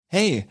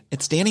Hey,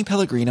 it's Danny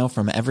Pellegrino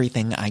from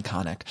Everything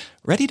Iconic.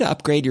 Ready to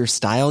upgrade your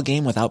style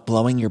game without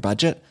blowing your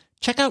budget?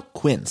 Check out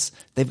Quince.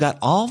 They've got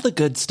all the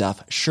good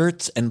stuff,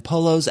 shirts and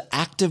polos,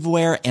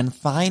 activewear, and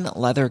fine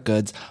leather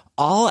goods,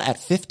 all at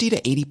 50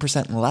 to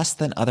 80% less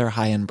than other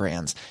high-end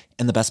brands.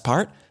 And the best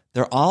part?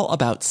 They're all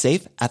about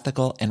safe,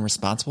 ethical, and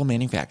responsible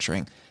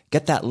manufacturing.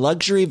 Get that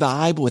luxury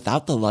vibe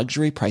without the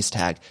luxury price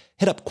tag.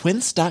 Hit up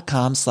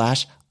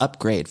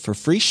quince.com/upgrade for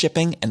free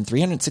shipping and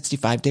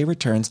 365-day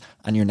returns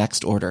on your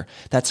next order.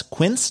 That's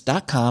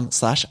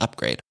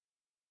quince.com/upgrade.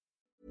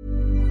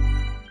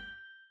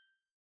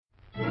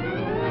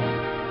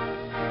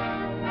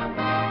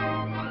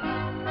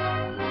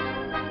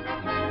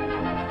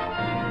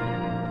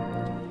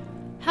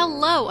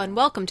 Hello and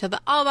welcome to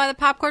the All By the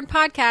Popcorn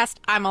podcast.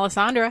 I'm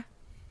Alessandra.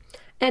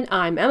 And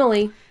I'm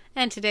Emily.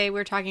 And today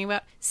we're talking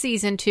about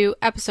Season 2,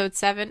 Episode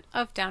 7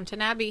 of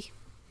Downton Abbey.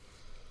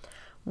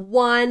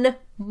 One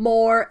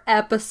more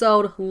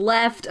episode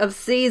left of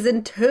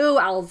Season 2,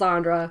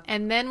 Alessandra.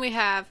 And then we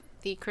have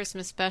the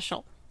Christmas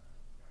special.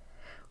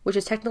 Which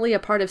is technically a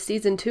part of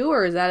Season 2,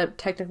 or is that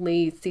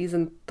technically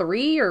Season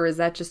 3, or is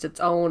that just its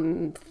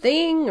own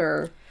thing,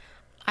 or...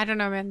 I don't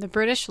know, man. The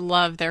British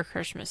love their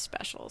Christmas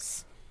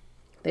specials.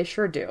 They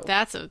sure do.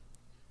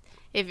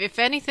 If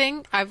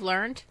anything, I've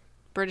learned,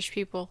 British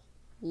people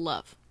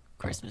love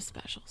Christmas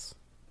specials.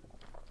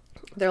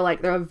 They're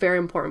a very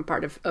important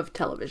part of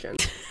television.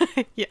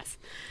 Yes.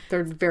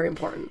 They're very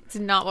important. It's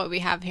not what we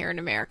have here in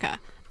America.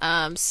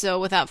 So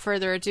without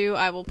further ado,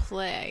 I will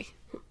play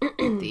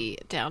the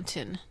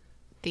Downton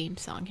theme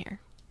song here.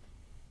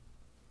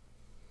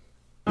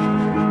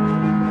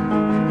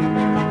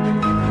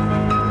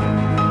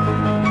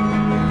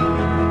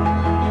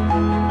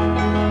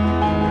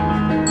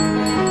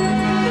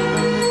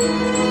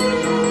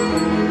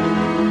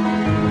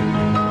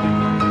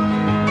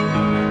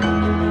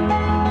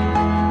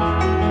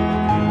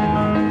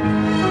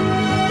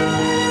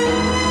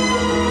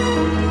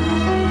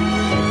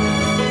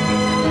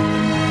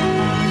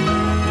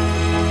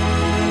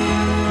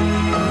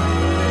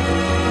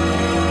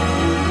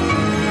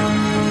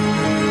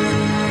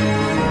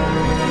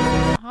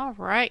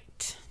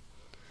 Right.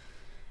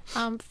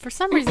 For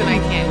some reason I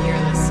can't hear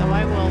this, so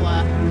I will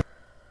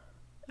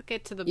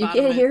get to the bottom.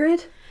 You can't hear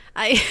it?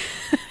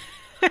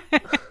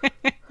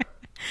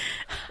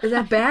 Is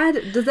that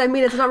bad? Does that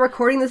mean it's not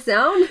recording the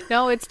sound?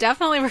 No, it's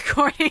definitely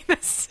recording the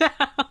sound.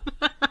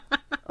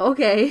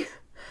 Okay.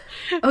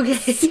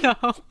 So,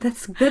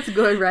 that's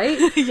good,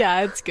 right?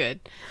 Yeah, it's good.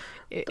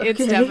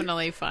 It's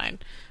definitely fine.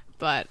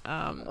 But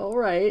all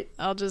right.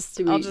 I'll just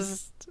do we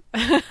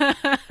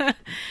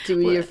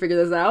need to figure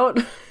this out?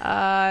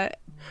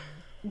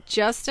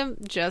 Just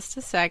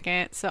a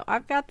second. So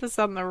I've got this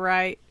on the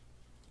right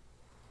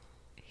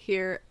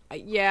here.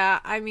 Yeah,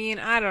 I mean,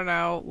 I don't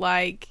know,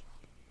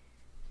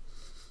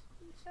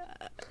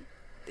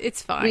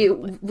 it's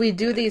fine. We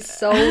do these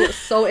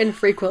so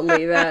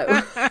infrequently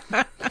that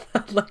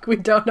we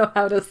don't know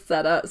how to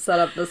set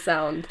up the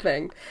sound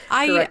thing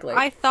correctly.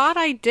 I thought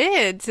I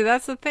did, so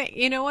that's the thing.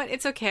 You know what?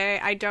 It's okay.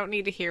 I don't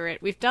need to hear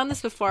it. We've done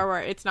this before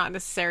where it's not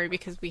necessary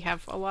because we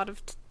have a lot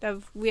of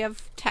we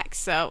have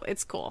text, so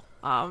it's cool.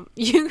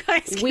 You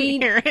guys can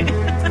hear it.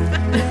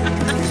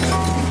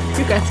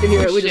 You guys can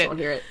hear it. We just won't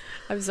hear it.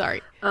 I'm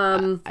sorry.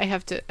 I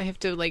have to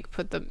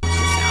put the sound down.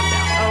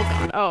 Oh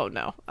god. Oh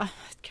no.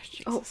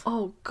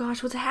 Oh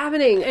gosh, what's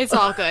happening? It's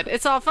all good.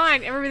 It's all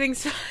fine.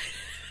 Everything's fine.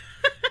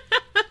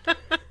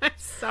 I'm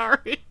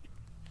sorry.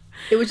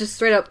 It was just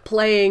straight up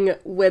playing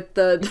with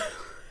the.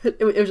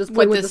 It was just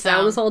playing with the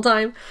sound this whole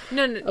time.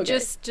 No, okay.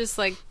 just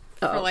for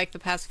the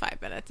past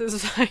 5 minutes.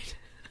 It's fine.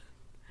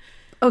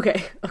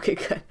 Okay,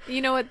 good.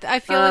 You know what? I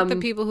feel like the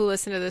people who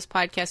listen to this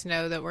podcast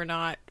know that we're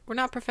not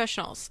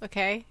professionals.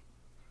 Okay.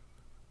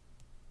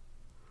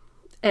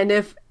 And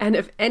if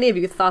any of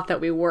you thought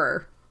that we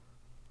were,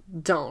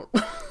 don't.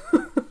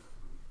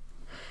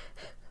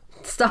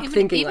 Stop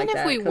thinking like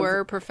that. Even if we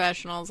were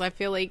professionals, I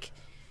feel like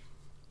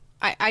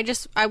I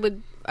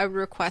would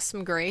request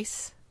some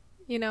grace,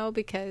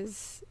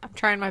 because I'm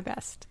trying my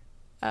best.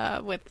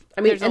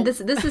 This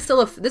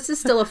is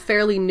still a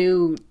fairly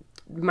new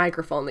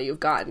microphone that you've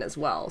gotten as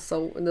well.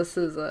 So this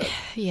is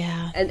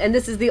yeah, and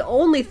this is the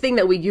only thing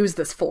that we use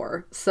this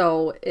for.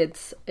 So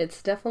it's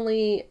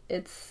definitely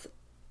it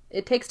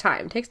takes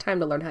time. It takes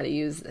time to learn how to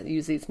use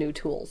these new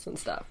tools and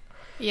stuff.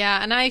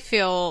 Yeah, and I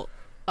feel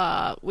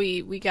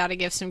we got to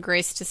give some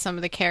grace to some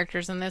of the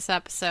characters in this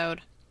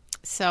episode.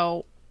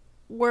 So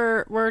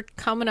we're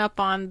coming up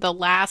on the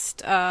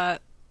last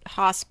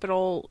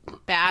hospital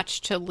batch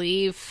to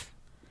leave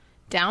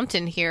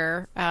Downton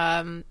here,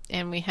 and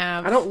we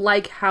have. I don't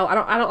like how the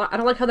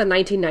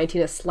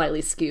 1919 is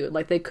slightly skewed.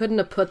 Like they couldn't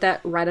have put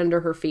that right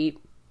under her feet.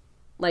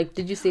 Like,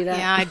 did you see that?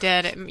 Yeah, I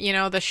did.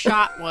 The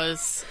shot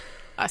was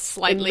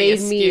slightly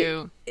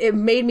askew. It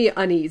made me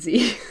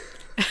uneasy.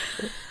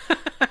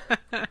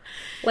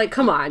 Like,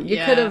 come on, you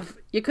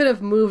could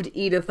have moved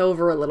Edith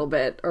over a little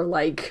bit, or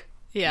like,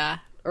 yeah,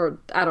 or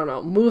I don't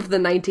know, move the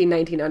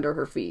 1919 under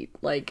her feet.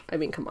 Like, I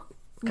mean, come on.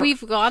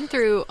 we've gone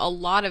through a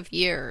lot of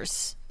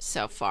years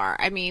so far.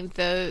 I mean,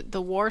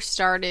 the war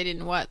started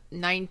in what,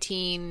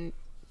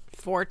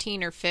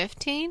 1914 or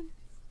 15?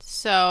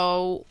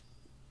 So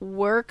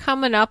we're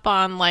coming up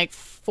on like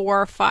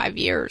 4 or 5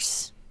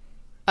 years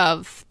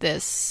of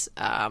this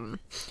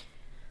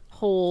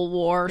whole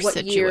war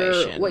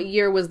situation. What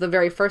year was the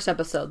very first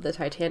episode, the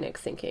Titanic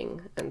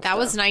sinking? That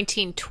was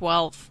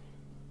 1912.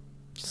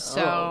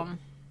 So,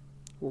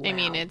 wow. I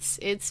mean,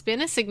 it's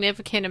been a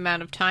significant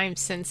amount of time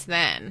since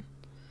then.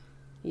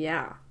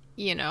 Yeah.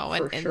 You know,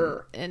 for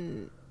sure.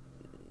 And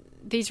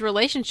these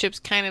relationships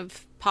kind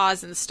of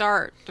pause and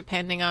start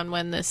depending on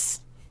when these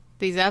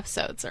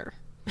episodes are.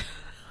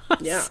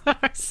 Yeah.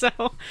 So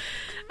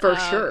for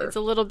sure. It's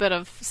a little bit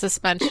of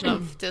suspension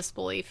of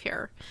disbelief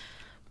here.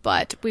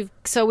 But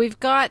we've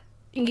got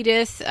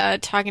Edith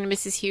talking to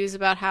Mrs. Hughes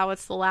about how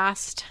it's the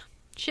last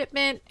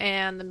shipment,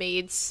 and the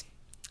maids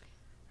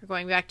are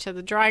going back to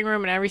the drawing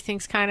room, and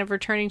everything's kind of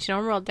returning to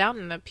normal at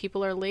Downton. The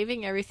people are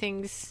leaving.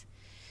 Everything's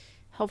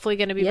hopefully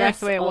going to be back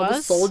the way it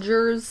was. All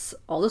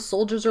the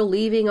soldiers are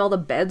leaving. All the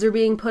beds are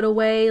being put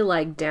away.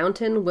 Like,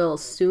 Downton will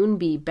soon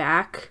be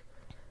back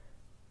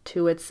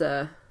to its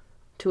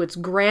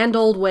grand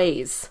old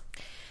ways.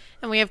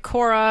 And we have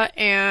Cora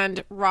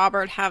and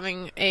Robert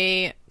having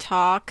a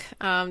talk,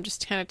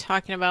 just kind of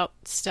talking about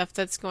stuff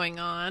that's going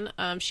on.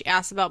 She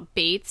asks about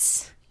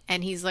Bates,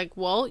 and he's like,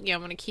 well, I'm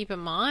going to keep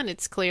him on.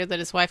 It's clear that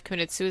his wife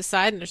committed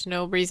suicide, and there's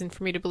no reason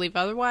for me to believe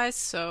otherwise,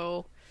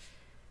 so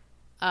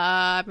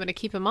I'm going to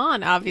keep him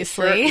on,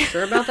 obviously. You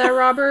sure about that,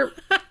 Robert?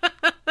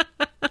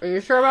 Are you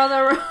sure about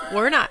that,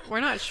 Robert? We're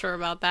not sure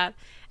about that.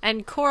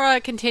 And Cora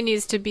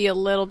continues to be a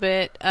little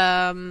bit...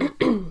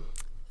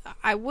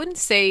 I wouldn't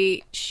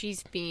say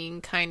she's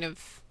being kind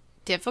of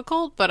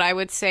difficult, but I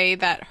would say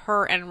that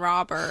her and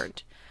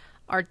Robert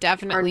are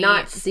definitely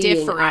not seeing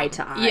different. eye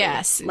to eye.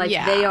 Yes, like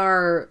yeah. they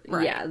are.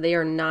 Right. Yeah, they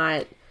are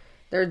not.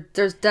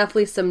 There's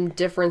definitely some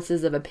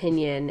differences of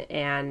opinion,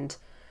 and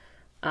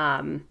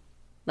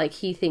like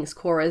he thinks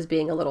Cora is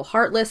being a little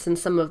heartless in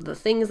some of the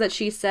things that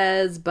she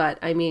says, but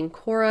I mean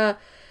Cora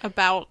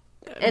about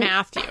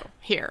Matthew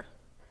here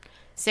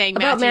saying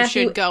Matthew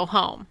should go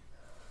home.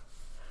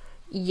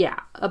 Yeah,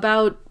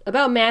 about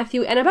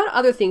Matthew and about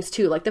other things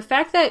too. Like the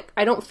fact that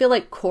I don't feel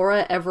like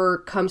Cora ever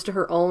comes to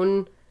her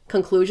own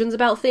conclusions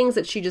about things,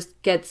 that she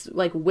just gets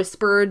like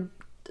whispered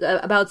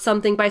about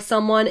something by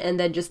someone and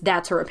then just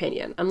that's her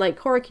opinion. I'm like,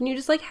 Cora, can you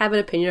just like have an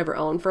opinion of her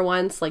own for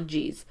once? Like,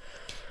 geez.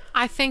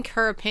 I think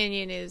her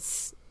opinion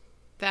is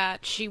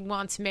that she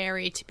wants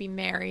Mary to be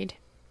married.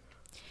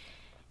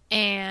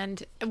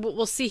 And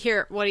we'll see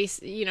here what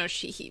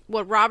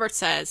what Robert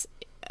says.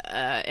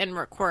 And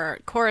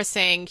Cora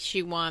saying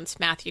she wants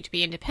Matthew to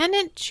be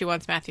independent, she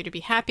wants Matthew to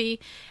be happy,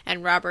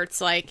 and Robert's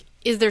like,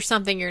 is there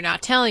something you're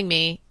not telling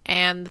me?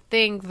 And the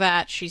thing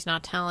that she's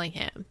not telling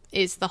him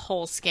is the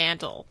whole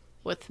scandal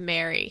with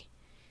Mary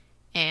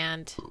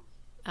and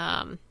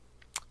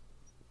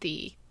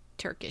the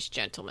Turkish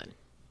gentleman.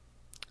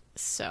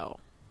 So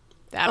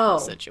that whole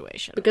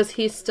situation. Because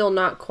he's still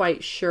not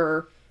quite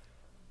sure.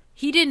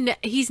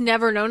 He's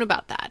never known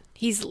about that.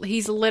 He's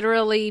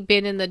literally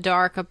been in the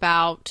dark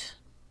about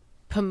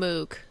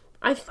Pamuk.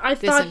 I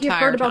thought he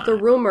heard about the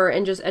rumor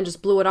and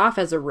just blew it off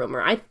as a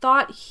rumor. I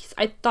thought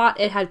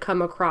it had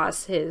come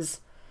across his.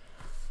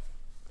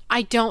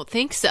 I don't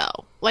think so.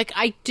 Like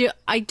I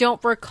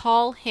don't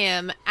recall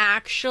him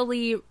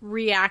actually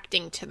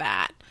reacting to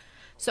that.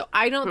 So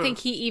I don't think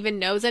he even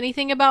knows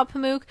anything about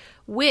Pamuk,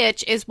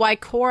 which is why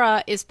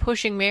Cora is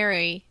pushing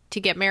Mary to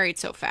get married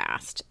so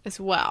fast as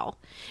well,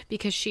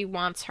 because she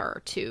wants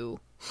her to,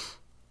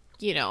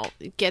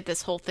 get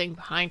this whole thing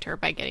behind her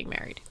by getting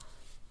married.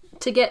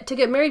 To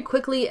get married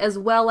quickly, as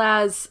well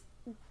as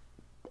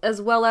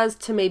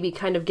to maybe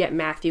kind of get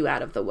Matthew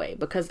out of the way,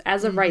 because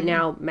as of right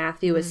now,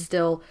 Matthew is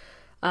still,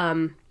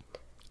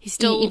 he's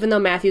still, even though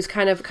Matthew's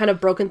kind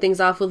of broken things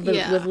off with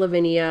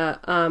Lavinia,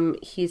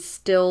 he's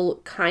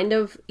still kind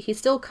of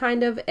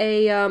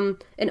a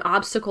an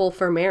obstacle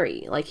for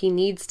Mary. Like he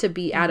needs to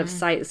be out of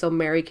sight so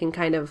Mary can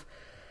kind of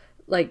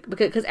like,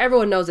 because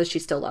everyone knows that she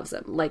still loves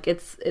him. Like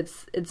it's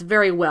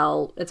very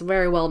well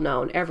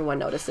known. Everyone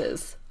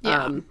notices.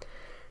 Yeah.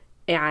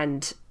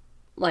 And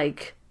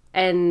like,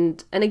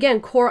 and again,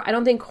 Cora, I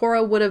don't think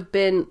Cora would have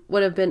been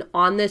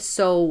on this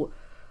so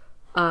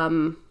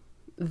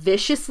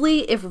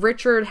viciously if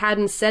Richard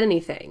hadn't said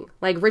anything.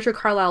 Like Richard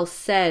Carlisle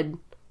said,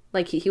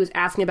 like he was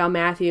asking about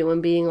Matthew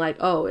and being like,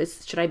 oh,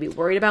 should I be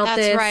worried about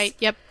this? That's right.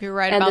 Yep, you're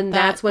right and about that. And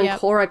then that's when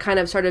Cora kind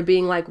of started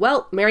being like,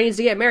 well, Mary needs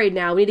to get married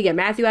now. We need to get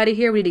Matthew out of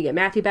here. We need to get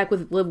Matthew back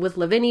with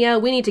Lavinia.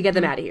 We need to get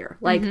them out of here.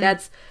 Like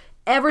that's,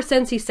 ever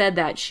since he said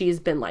that, she's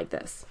been like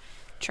this.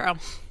 True.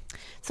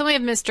 So we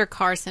have Mr.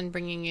 Carson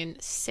bringing in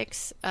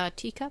 6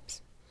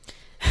 teacups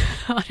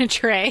on a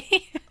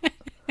tray.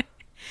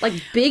 Like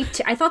big.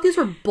 I thought these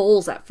were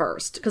bowls at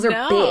first because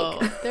they're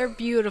big. They're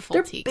beautiful.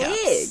 They're teacups.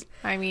 Big.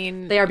 I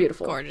mean, they are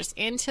beautiful, gorgeous.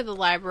 Into the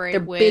library. They're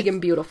with big and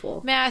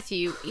beautiful.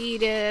 Matthew,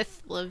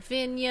 Edith,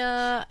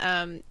 Lavinia,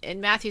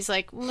 and Matthew's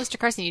like, well, Mr.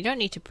 Carson, you don't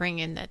need to bring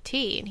in the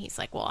tea, and he's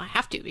like, well, I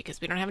have to because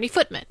we don't have any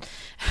footmen.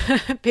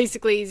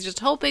 Basically, he's just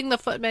hoping the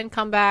footmen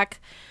come back.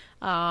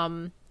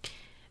 Lavinia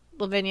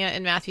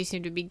and Matthew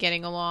seem to be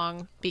getting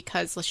along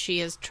because she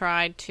has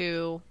tried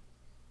to.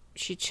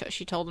 She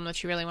told him that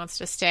she really wants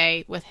to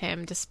stay with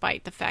him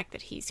despite the fact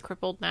that he's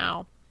crippled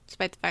now,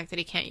 despite the fact that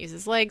he can't use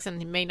his legs and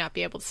he may not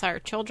be able to sire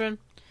children.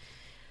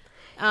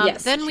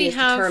 Yes, then we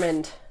have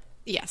determined.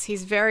 Yes,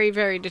 he's very,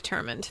 very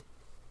determined.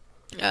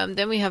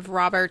 Then we have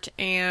Robert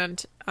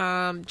and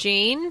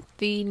Jane,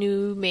 the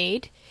new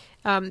maid.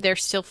 They're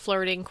still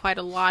flirting quite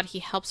a lot. He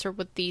helps her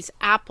with these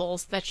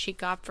apples that she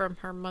got from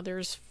her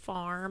mother's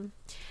farm,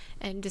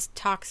 and just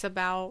talks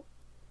about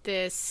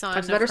this son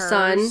of hers. Her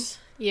son.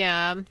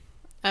 Yeah.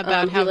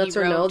 About how he lets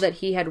her know that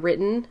he'd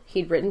written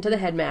to the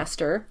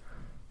headmaster,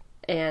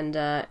 and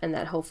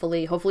that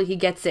hopefully he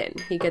gets in.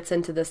 He gets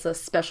into this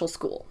special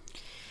school.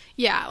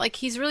 Yeah, like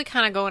he's really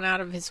kind of going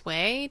out of his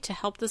way to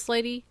help this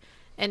lady,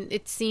 and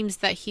it seems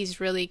that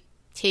he's really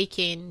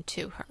taken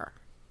to her.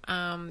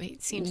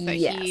 It seems that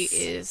he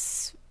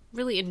is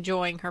really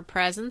enjoying her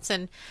presence,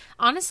 and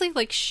honestly,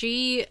 like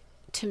to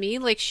me,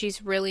 like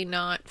she's really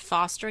not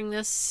fostering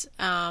this.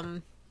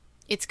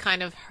 It's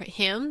kind of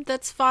him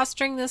that's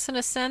fostering this in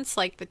a sense.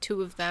 Like the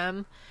two of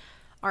them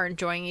are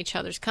enjoying each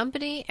other's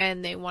company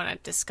and they want to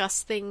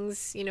discuss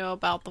things,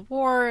 about the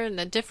war and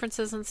the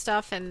differences and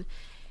stuff. And,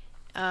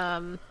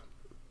 although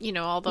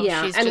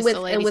she's just a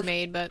lady's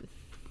maid, but.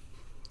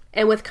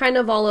 And with kind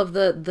of all of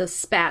the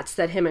spats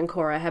that him and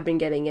Cora have been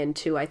getting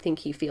into, I think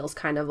he feels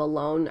kind of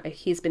alone.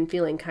 He's been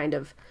feeling kind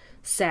of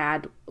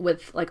sad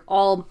with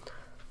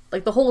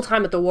the whole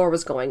time that the war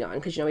was going on,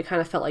 because, he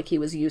kind of felt like he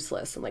was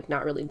useless and,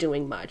 not really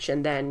doing much.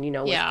 And then,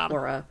 with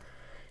Cora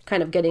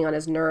kind of getting on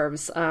his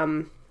nerves,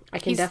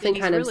 he's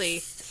really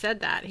said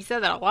that. He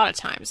said that a lot of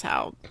times,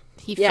 how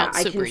he felt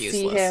super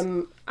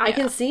useless. I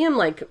can see him,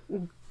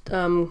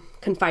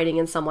 confiding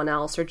in someone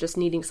else or just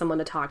needing someone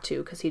to talk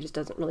to because he just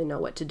doesn't really know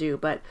what to do.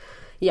 But,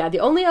 yeah,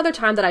 the only other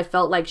time that I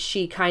felt like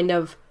she kind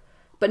of...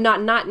 But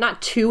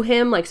not to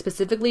him,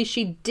 specifically,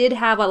 she did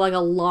have a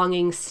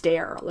longing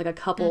stare, a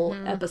couple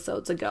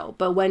episodes ago.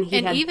 But when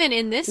he had even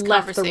in this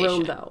left the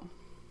room, though.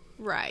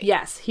 Right.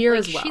 Yes, here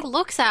as well. She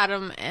looks at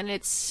him, and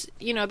it's,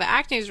 the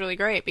acting is really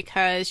great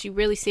because you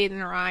really see it in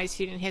her eyes,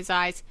 see it in his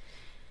eyes.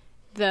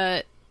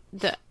 The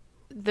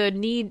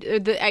need,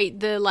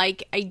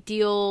 the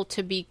ideal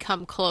to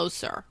become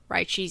closer,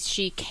 right?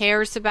 She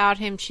cares about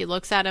him. She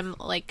looks at him,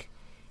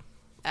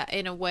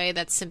 in a way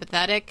that's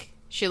sympathetic.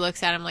 She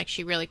looks at him like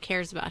she really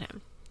cares about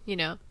him,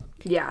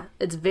 Yeah,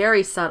 it's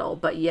very subtle,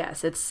 but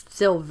yes, it's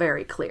still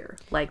very clear.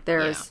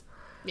 There's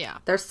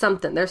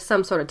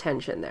some sort of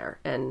tension there,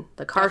 and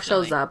the car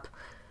shows up.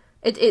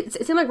 It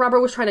seemed like Robert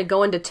was trying to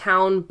go into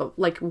town, but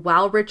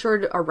while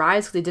Richard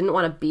arrives, because he didn't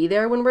want to be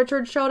there when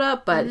Richard showed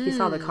up, but he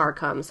saw the car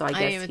come, so I guess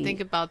I didn't even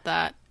think about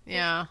that.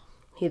 Yeah.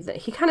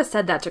 He kind of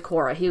said that to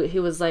Cora. He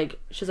was like,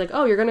 she's like,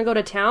 oh, you're going to go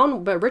to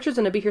town, but Richard's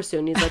going to be here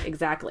soon. He's like,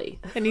 exactly.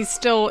 And he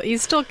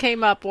still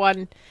came up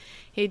one.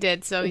 He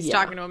did, so he's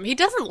talking to him. He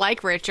doesn't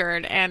like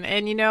Richard, and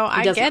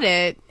I get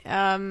it.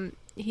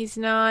 He's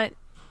not...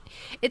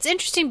 It's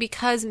interesting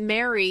because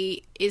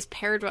Mary is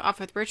paired off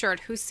with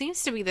Richard, who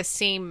seems to be the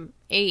same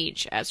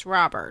age as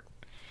Robert.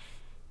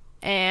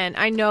 And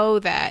I know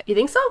that... You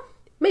think so?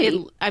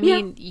 Maybe.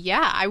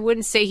 Yeah, I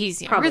wouldn't say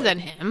he's younger than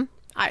him.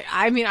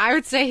 I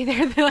would say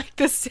they're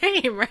the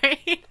same,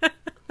 right?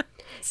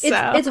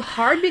 It's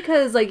hard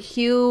because,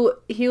 Hugh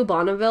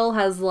Bonneville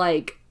has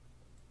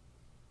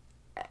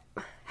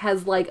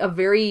a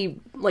very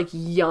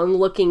young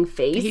looking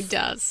face. He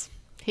does.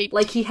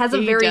 He has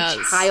a very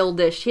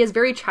childish. He has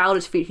very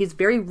childish feet. He's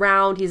very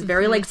round. He's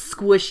very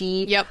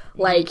squishy. Yep.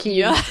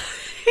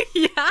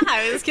 Yeah,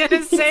 I was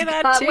gonna say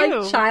that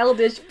too.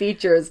 Childish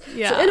features.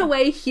 Yeah. So in a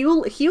way,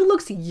 Hugh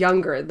looks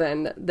younger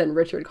than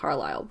Richard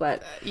Carlisle,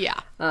 but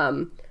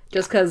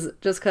just because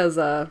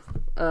Jorah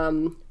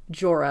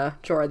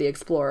the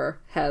Explorer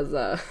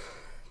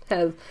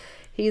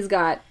he's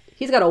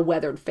got a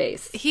weathered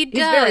face. He does.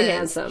 He's very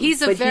handsome.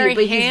 He's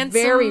very handsome.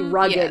 He's very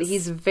rugged. Yes.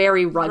 He's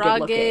very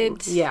rugged looking.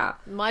 Yeah.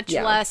 Much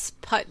less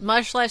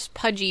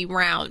pudgy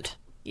round.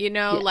 Yes.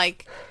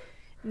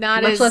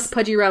 Not much as... less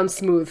pudgy round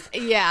smooth.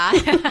 Yeah.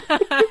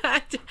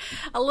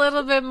 A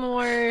little bit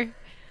more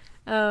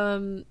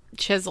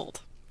chiseled.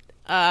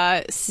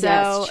 Yes,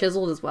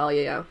 chiseled as well,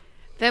 yeah.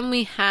 Then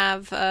we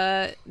have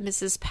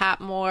Mrs.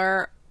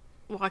 Patmore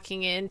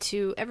walking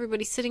into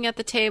everybody sitting at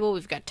the table.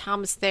 We've got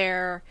Thomas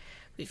there.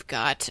 We've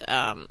got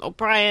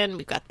O'Brien.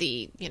 We've got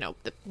the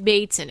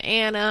Bates and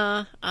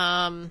Anna.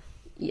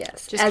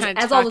 Yes.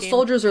 As all the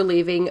soldiers are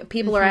leaving,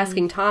 people are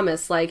asking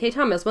Thomas, hey,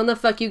 Thomas, when the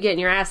fuck you getting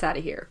your ass out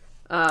of here?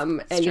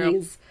 And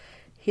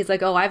he's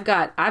like, oh, I've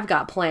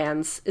got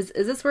plans. Is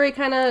this where he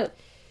kind of...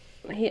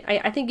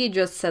 I think he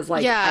just says,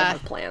 I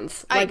have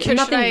plans.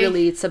 Nothing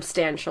really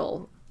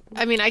substantial.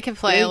 I mean, I can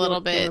play a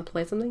little bit. You want to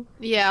play something?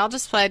 Yeah, I'll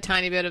just play a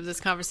tiny bit of this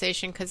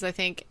conversation because I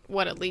think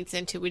what it leads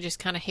into, we just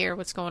kind of hear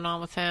what's going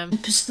on with him.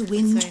 Tempest the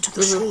wind to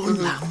the shore,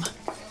 lamb.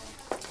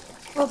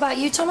 What about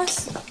you,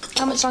 Thomas?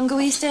 How much longer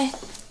will you stay?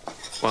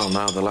 Well,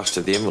 now the last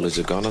of the invalids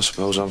are gone, I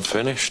suppose I'm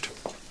finished.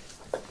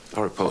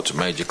 I'll report to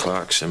Major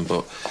Clarkson,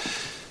 but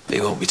he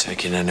won't be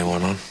taking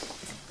anyone on.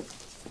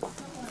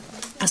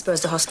 I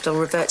suppose the hospital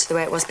will revert to the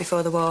way it was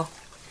before the war.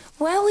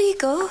 Where will you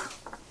go?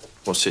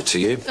 What's it to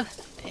you?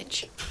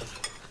 Bitch.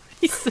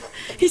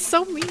 He's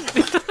so mean.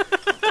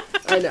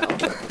 I know.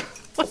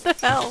 What the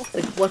hell?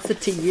 Like, what's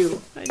it to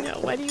you? I know.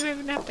 Why do you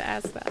even have to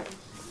ask that?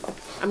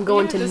 I'm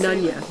going to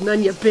Nunya.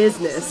 Nunya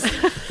business.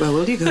 Where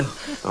will you go?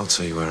 I'll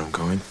tell you where I'm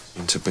going.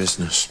 Into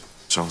business.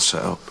 It's all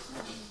set up.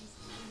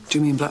 Do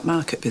you mean black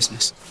market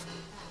business?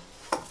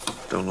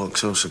 Don't look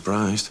so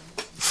surprised.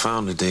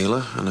 Found a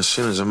dealer, and as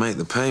soon as I make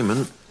the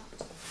payment,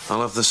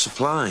 I'll have the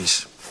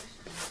supplies.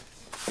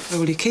 Where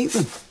will you keep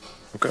them?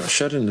 I've got a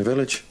shed in the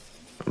village,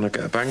 and I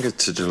get a banger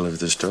to deliver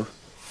the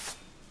stuff.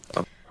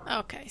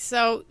 Okay,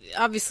 so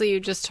obviously you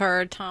just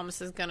heard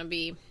Thomas is going to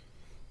be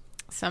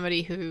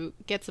somebody who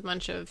gets a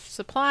bunch of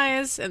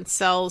supplies and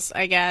sells,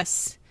 I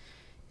guess,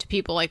 to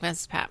people like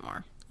Mrs.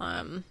 Patmore,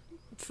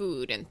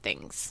 food and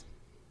things.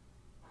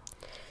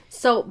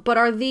 So, but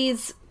are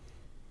these...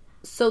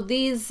 So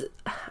these,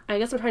 I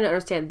guess I'm trying to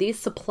understand, these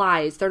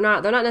supplies, they're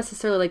not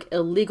necessarily like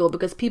illegal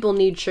because people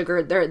need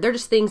sugar. They're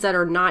just things that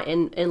are not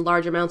in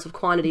large amounts of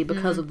quantity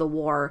because of the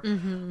war.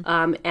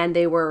 And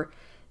they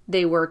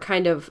were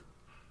kind of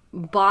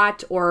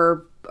bought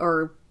or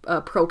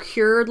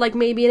procured, like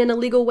maybe in an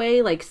illegal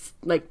way,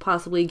 like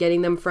possibly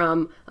getting them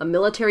from a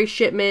military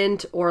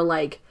shipment or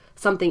like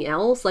something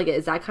else. Like,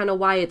 is that kind of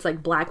why it's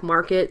like black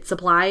market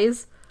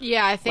supplies?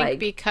 Yeah, I think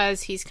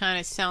because he's kind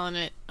of selling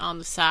it on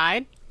the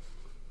side.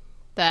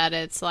 That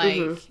it's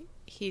like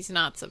he's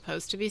not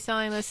supposed to be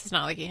selling this. It's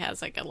not like he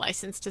has like a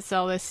license to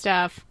sell this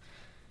stuff.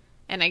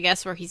 And I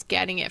guess where he's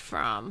getting it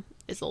from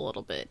is a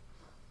little bit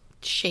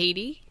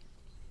shady.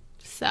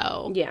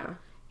 So yeah,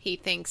 he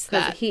thinks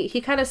that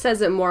he kind of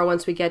says it more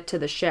once we get to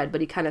the shed,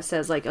 but he kind of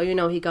says like,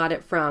 oh, he got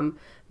it from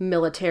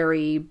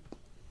military,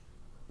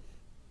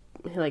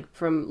 like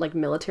from like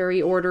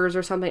military orders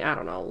or something. I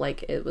don't know.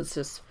 Like it was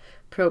just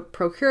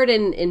procured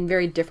in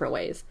very different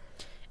ways.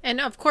 And,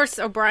 of course,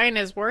 O'Brien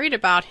is worried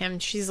about him.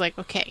 She's like,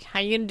 okay, how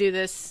are you going to do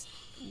this?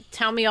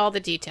 Tell me all the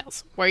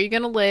details. Where are you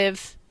going to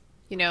live?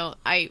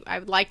 I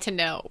would like to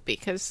know.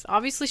 Because,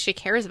 obviously, she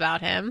cares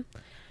about him.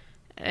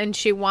 And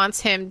she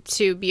wants him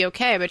to be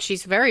okay. But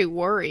she's very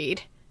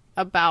worried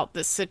about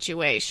this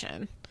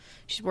situation.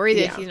 She's worried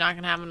that he's not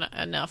going to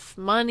have enough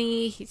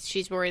money.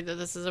 She's worried that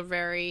this is a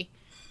very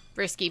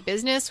risky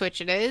business, which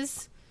it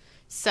is.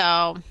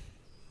 So,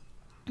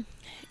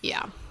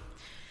 yeah.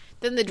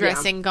 Then the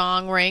dressing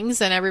gong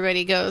rings and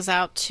everybody goes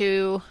out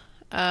to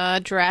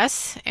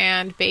dress,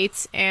 and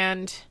Bates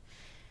and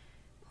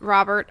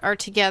Robert are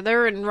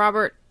together, and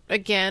Robert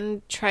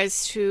again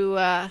tries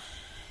to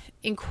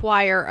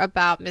inquire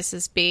about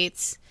Mrs.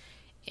 Bates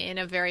in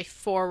a very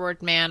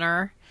forward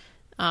manner,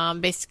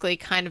 basically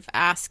kind of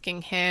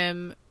asking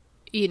him,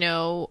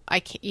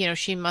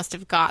 she must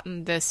have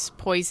gotten this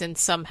poison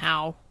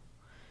somehow,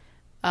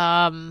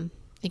 and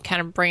kind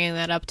of bringing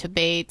that up to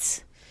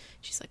Bates.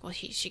 She's like, well,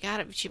 she got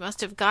it. She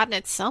must have gotten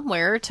it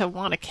somewhere to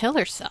want to kill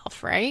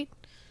herself, right?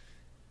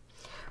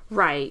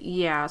 Right,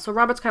 yeah. So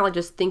Robert's kind of like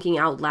just thinking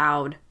out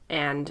loud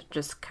and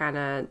just kind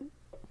of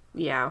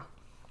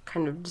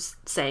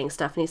just saying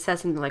stuff. And he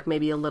says something like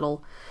maybe a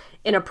little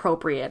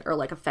inappropriate or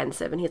like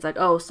offensive. And he's like,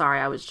 oh,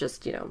 sorry, I was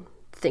just,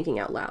 thinking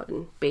out loud.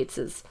 And Bates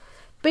is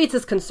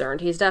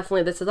concerned. He's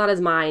definitely, this is on his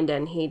mind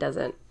and he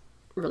doesn't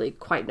really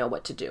quite know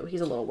what to do.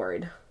 He's a little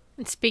worried.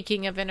 And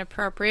speaking of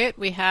inappropriate,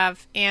 we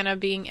have Anna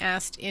being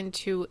asked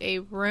into a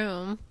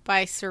room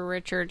by Sir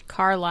Richard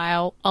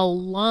Carlisle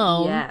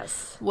alone.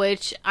 Yes.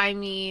 Which, I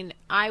mean,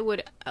 I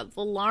would,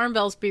 alarm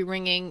bells be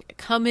ringing,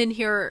 come in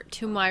here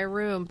to my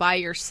room by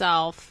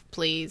yourself,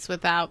 please,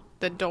 without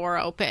the door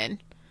open.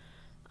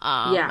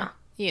 And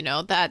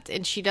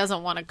she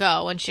doesn't want to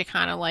go, and she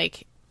kind of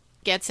like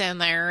gets in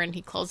there, and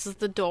he closes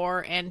the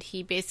door, and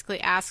he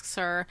basically asks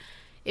her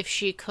if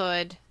she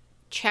could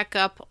check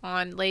up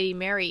on Lady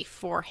Mary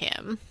for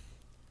him.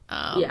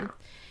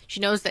 She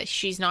knows that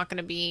she's not going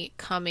to be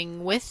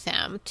coming with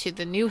them to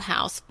the new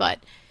house, but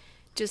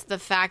just the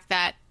fact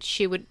that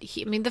he would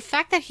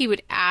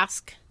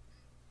ask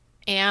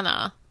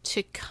Anna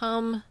to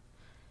come,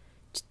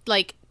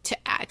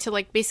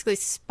 to basically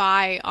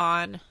spy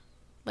on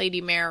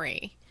Lady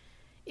Mary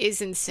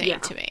is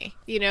insane to me.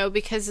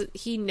 Because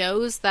he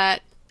knows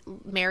that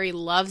Mary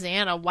loves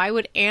Anna. Why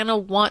would Anna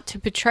want to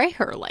betray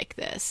her like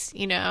this?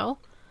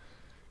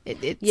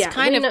 It's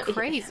kind of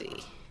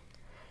crazy.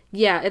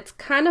 Yeah, it's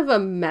kind of a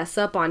mess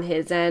up on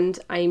his end.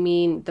 I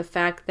mean, the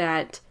fact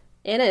that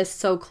Anna is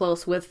so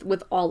close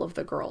with all of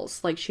the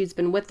girls. Like, she's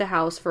been with the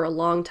house for a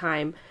long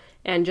time.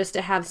 And just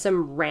to have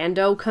some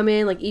rando come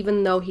in, like,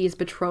 even though he's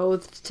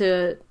betrothed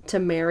to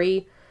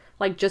Mary,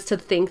 like, just to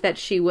think that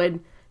she would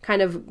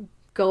kind of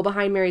go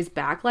behind Mary's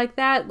back like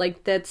that.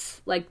 Like,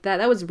 that's like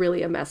that was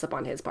really a mess up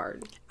on his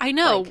part. I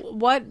know.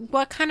 Like,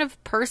 what kind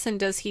of person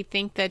does he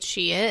think that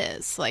she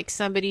is? Like,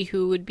 somebody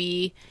who would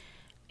be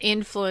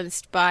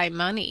influenced by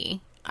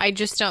money. I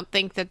just don't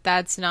think that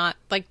that's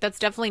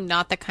definitely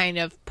not the kind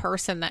of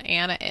person that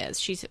Anna is.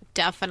 She's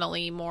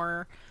definitely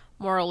more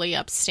morally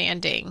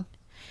upstanding.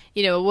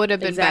 You know, it would have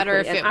been better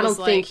if it was, I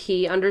don't think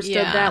he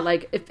understood that.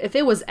 Like, if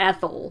it was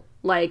Ethel,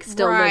 like,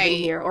 still living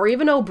here, or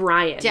even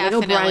O'Brien.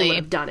 Definitely. Like, O'Brien would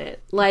have done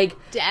it.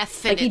 Like,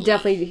 definitely.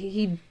 Like,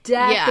 he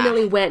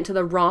definitely went to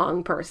the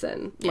wrong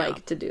person,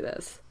 like, to do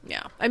this.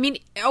 Yeah. I mean,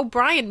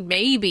 O'Brien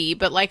maybe,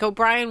 but, like,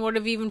 O'Brien would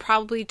have even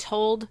probably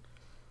told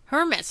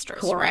her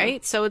mistress,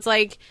 right? So it's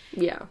like,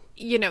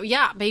 you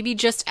know, maybe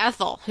just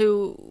Ethel,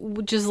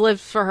 who just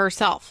lived for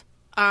herself.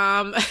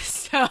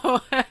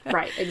 So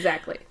right,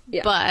 exactly.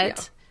 Yeah,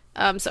 but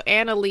so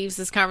Anna leaves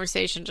this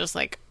conversation just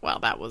like, well,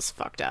 that was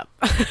fucked up.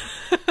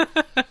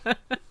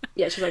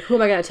 Yeah, she's like, who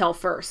am I going to tell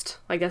first?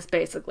 Like, that's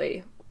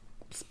basically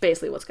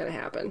what's going to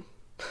happen.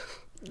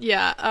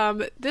 Yeah,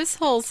 this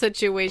whole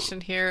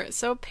situation here.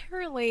 So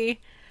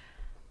apparently,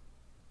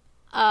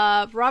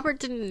 Robert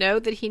didn't know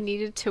that he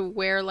needed to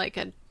wear like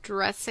a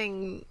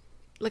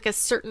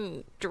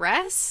certain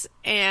dress,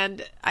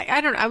 and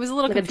I don't know. I was a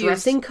little like confused. A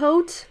dressing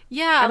coat?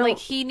 Yeah, like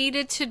he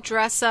needed to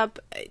dress up.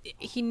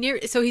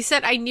 So he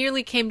said, I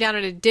nearly came down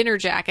in a dinner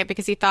jacket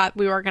because he thought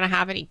we weren't going to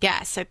have any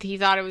guests. He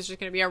thought it was just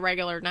going to be a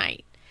regular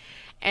night.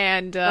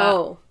 And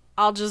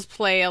I'll just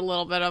play a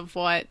little bit of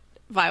what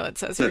Violet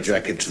says. A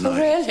jacket tonight.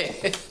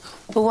 Really?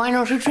 But why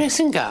not a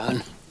dressing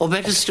gown? Or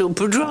better still,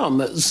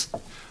 pajamas?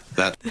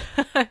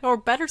 Or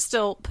better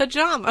still,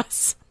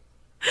 pajamas.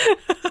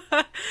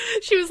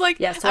 She was like,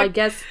 yeah, so I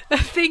guess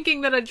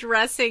thinking that a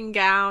dressing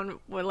gown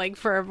would, like,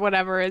 for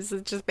whatever is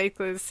just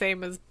basically the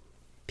same as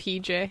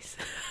PJs.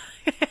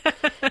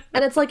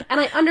 And it's like, and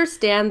I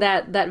understand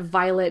that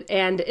Violet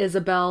and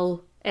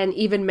Isabel and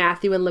even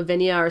Matthew and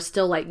Lavinia are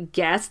still like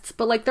guests,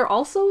 but like they're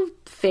also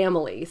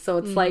family. So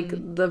it's like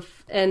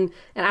and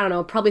I don't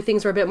know, probably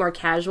things were a bit more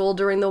casual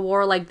during the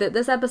war. Like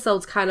this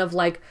episode's kind of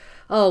like,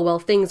 oh well,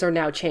 things are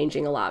now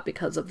changing a lot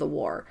because of the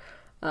war,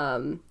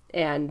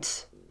 and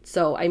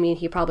so I mean,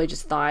 he probably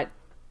just thought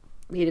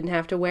he didn't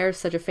have to wear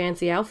such a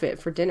fancy outfit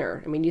for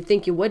dinner. I mean, you'd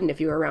think you wouldn't if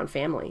you were around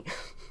family.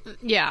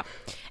 Yeah,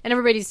 and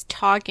everybody's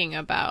talking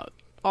about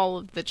all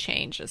of the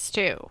changes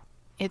too.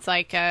 It's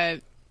like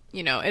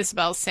you know,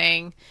 Isabel's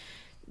saying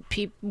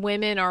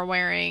women are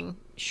wearing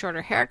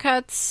shorter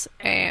haircuts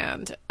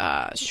and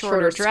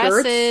shorter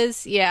dresses.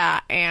 Skirts. Yeah,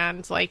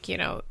 and like, you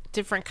know,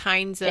 different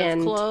kinds of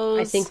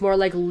clothes. I think more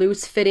like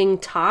loose fitting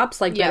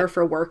tops, like better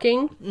for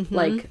working. Mm-hmm.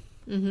 Like,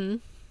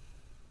 and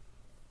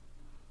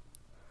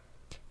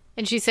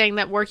she's saying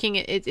that working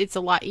it's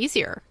a lot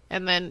easier.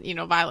 And then, you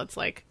know, Violet's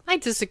like, I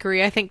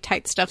disagree. I think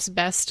tight stuff's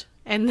best.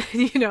 And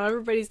you know,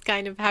 everybody's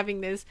kind of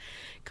having this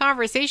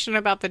conversation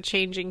about the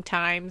changing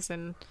times,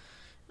 and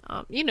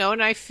you know,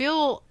 and I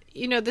feel,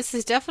 you know, this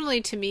is definitely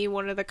to me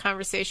one of the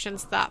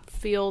conversations that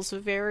feels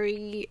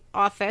very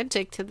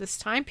authentic to this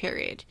time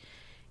period.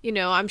 You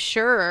know, I'm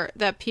sure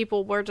that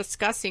people were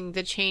discussing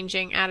the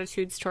changing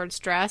attitudes towards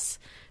dress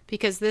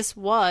because this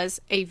was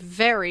a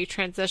very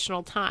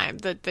transitional time.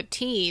 The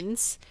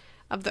teens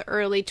of the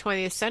early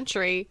 20th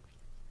century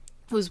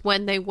was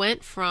when they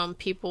went from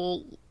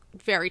people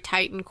very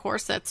tight in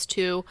corsets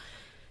to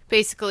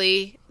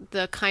basically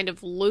the kind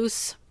of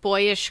loose,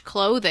 boyish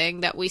clothing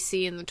that we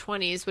see in the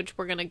 20s, which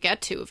we're going to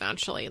get to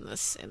eventually in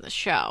the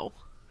show.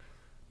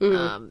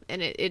 Mm-hmm.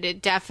 And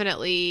it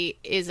definitely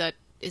is a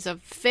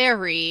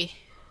very,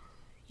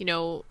 you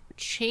know,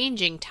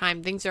 changing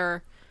time. Things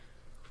are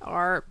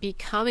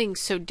becoming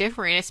so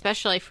different,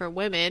 especially for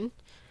women,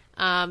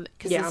 because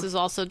this is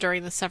also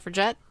during the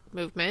suffragette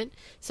movement.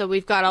 So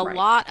we've got a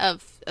lot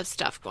of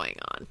stuff going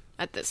on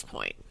at this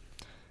point.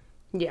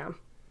 Yeah.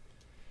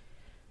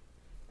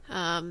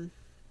 And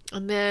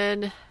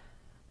then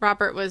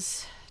Robert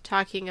was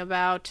talking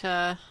about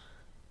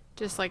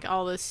just like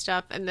all this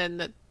stuff, and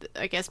then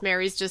I guess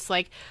Mary's just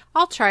like,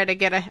 I'll try to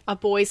get a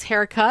boy's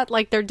haircut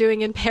like they're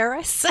doing in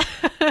Paris.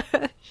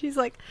 She's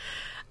like,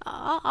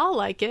 I'll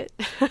like it.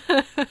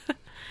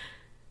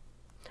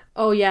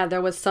 Oh yeah,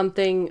 there was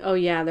something. Oh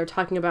yeah, they're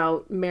talking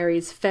about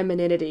Mary's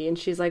femininity, and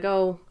she's like,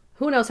 oh,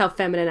 who knows how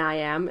feminine I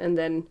am? And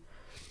then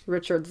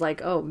Richard's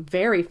like, oh,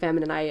 very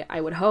feminine,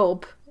 I would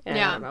hope. And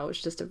I don't know,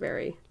 it's just a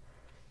very...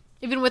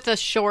 Even with a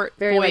short,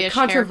 very boyish like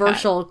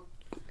controversial haircut.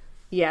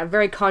 Yeah,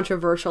 very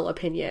controversial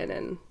opinion,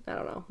 and I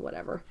don't know,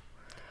 whatever.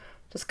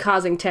 Just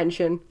causing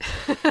tension.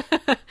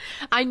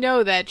 I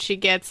know that she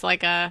gets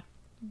like a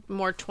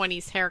more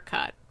 20s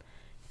haircut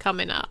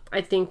coming up. I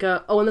think,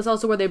 and that's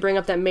also where they bring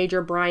up that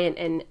Major Bryant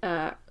and,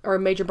 or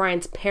Major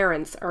Bryant's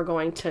parents are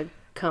going to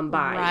come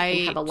by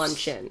and have a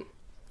luncheon.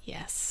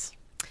 Yes.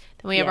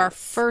 Then we have our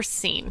first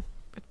scene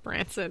with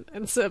Branson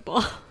and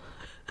Sybil.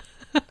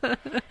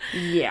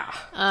 Yeah.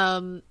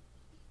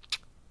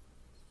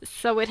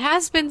 So it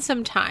has been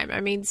some time. I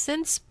mean,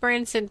 since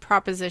Branson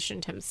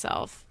propositioned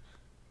himself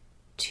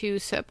to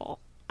Sybil,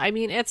 I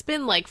mean, it's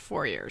been like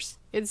 4 years.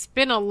 It's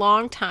been a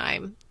long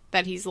time.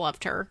 that he's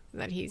loved her,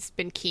 that he's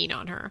been keen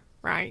on her,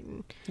 right?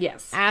 And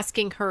yes.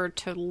 asking her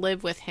to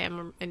live with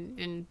him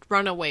and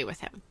run away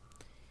with him.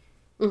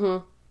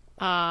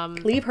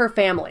 Leave her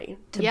family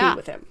to be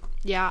with him.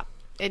 Yeah.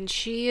 And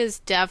she is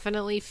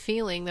definitely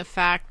feeling the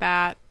fact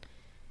that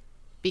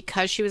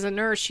because she was a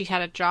nurse, she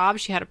had a job,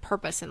 she had a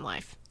purpose in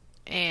life.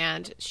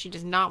 And she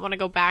does not want to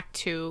go back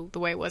to the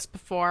way it was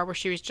before, where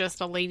she was just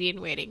a lady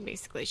in waiting,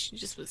 basically. She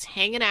just was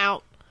hanging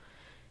out,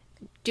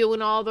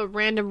 doing all the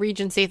random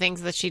Regency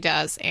things that she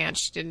does, and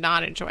she did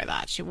not enjoy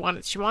that. She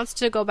wants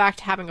to go back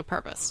to having a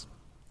purpose.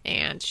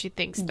 And she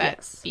thinks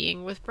that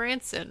being with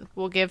Branson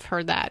will give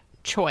her that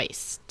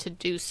choice to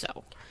do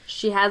so.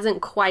 She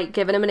hasn't quite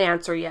given him an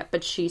answer yet,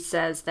 but she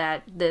says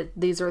that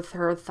these are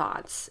her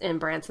thoughts.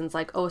 And Branson's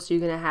like, oh, so you're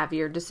going to have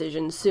your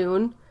decision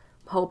soon?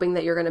 Hoping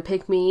that you're going to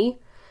pick me?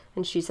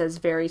 And she says,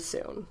 very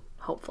soon,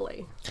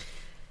 hopefully.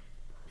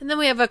 And then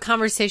we have a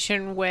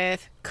conversation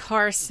with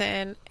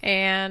Carson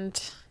and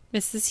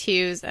Mrs.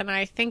 Hughes. And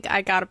I think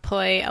I got to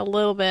play a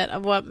little bit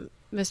of what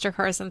Mr.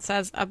 Carson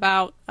says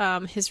about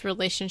his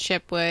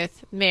relationship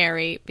with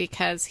Mary,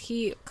 because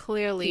he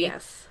clearly...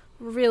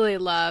 really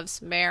loves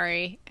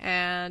Mary,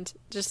 and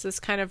just this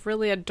kind of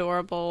really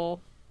adorable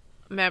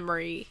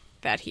memory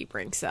that he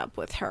brings up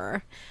with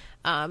her.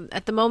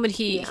 At the moment,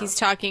 he's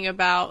talking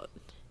about,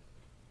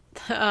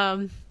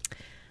 let's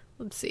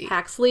see,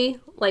 Haxley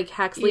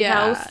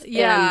House,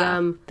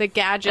 and the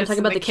gadgets. I'm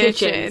talking about the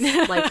kitchen,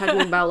 like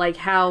talking about like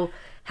how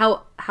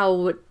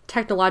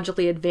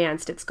technologically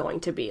advanced it's going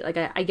to be. Like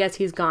I guess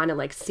he's gone and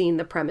like seen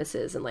the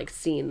premises and like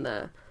seen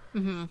the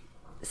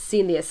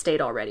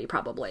estate already,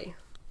 probably.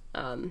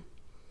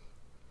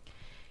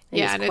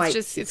 And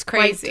it's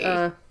crazy.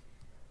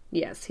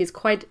 Yes, he's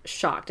quite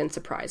shocked and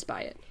surprised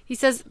by it. He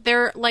says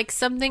they're like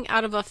something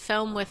out of a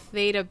film with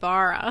Theda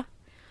Bara,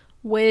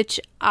 which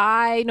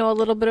I know a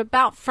little bit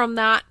about from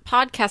that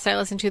podcast I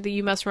listened to, the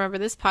You Must Remember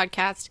This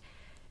podcast.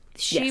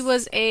 She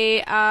was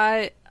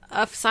a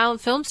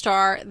silent film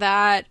star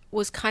that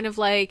was kind of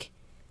like,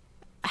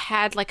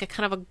 had like a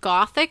kind of a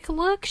gothic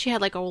look. She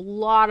had like a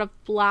lot of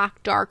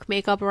black dark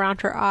makeup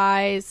around her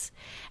eyes,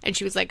 and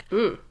she was like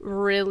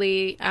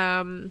really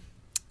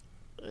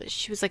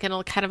she was like in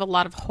a kind of a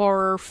lot of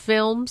horror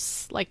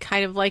films, like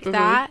kind of like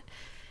that.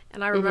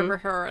 And I remember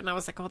her, and I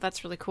was like, oh,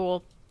 that's really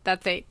cool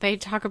that they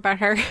talk about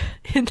her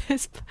in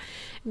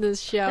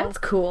this show. That's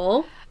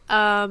cool.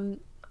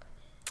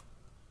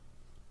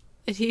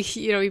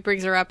 He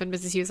brings her up, and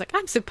Mrs. Hughes like,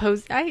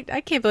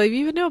 I can't believe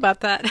you even know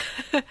about that.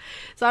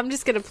 So I'm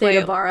just going to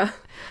play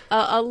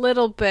a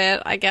little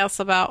bit, I guess,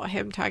 about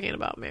him talking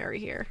about Mary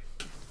here.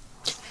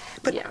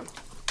 But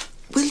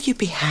will you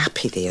be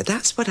happy there?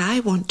 That's what I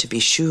want to be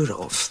sure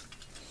of.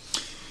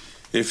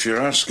 If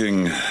you're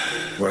asking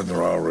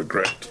whether I'll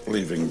regret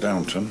leaving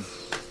Downton,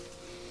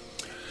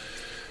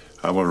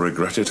 I will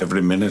regret it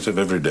every minute of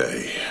every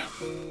day.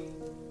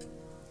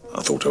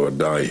 I thought I would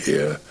die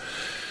here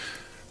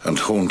and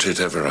haunt it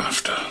ever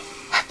after.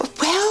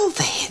 Well,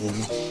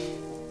 then.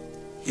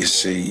 You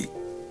see,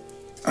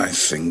 I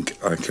think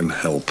I can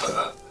help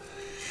her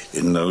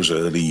in those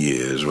early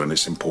years when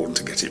it's important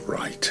to get it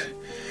right.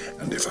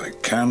 And if I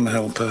can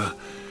help her,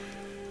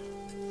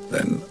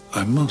 then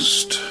I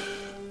must.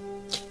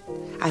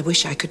 I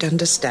wish I could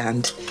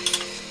understand.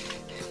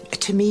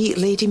 To me,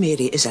 Lady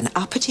Mary is an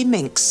uppity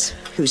minx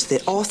who's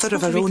the author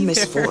of her own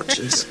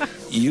misfortunes.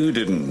 You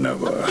didn't know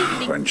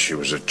her when she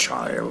was a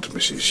child,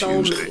 Mrs.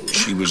 Hughes.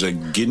 She was a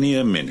guinea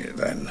a minute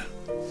then.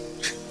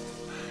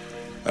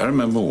 I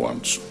remember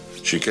once,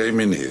 she came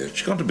in here.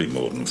 She got to be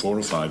more than 4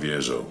 or 5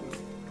 years old.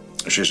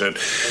 She said,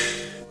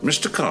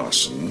 Mr.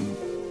 Carson,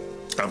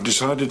 I've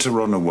decided to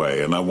run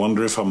away, and I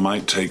wonder if I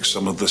might take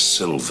some of the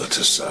silver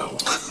to sell.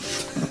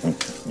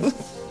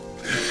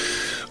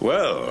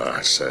 Well,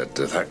 I said,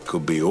 that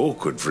could be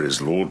awkward for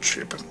his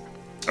lordship.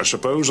 I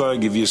suppose I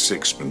give you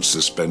 6pence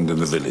to spend in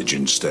the village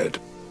instead.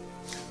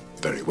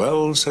 Very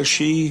well, says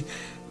she,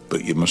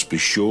 but you must be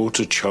sure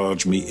to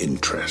charge me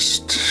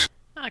interest.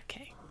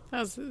 Okay, that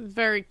was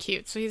very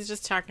cute. So he's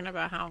just talking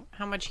about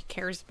how much he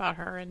cares about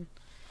her, and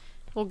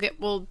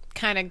we'll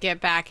kind of get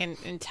back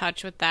in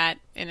touch with that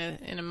in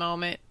a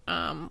moment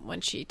when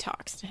she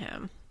talks to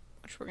him,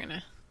 which we're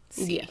gonna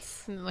see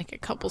in like a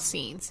couple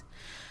scenes.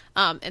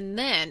 And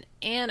then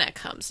Anna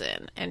comes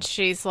in, and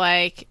she's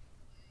like,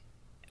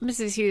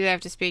 Mrs. Hughes, I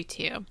have to speak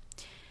to you.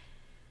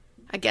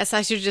 I guess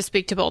I should just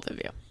speak to both of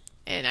you.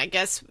 And I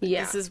guess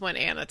this is when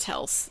Anna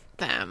tells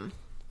them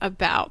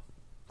about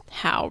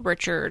how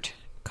Richard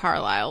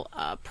Carlisle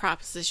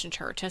propositioned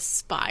her to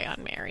spy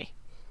on Mary.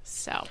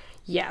 So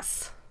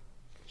yes,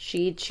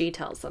 she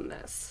tells them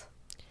this.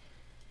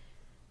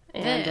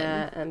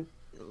 And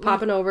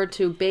popping over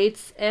to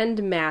Bates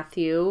and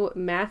Matthew.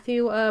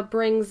 Matthew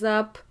brings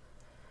up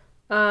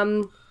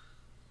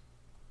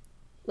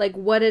like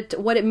what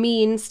it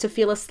means to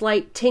feel a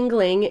slight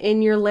tingling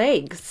in your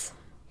legs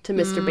to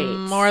Mr.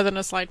 Bates. More than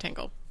a slight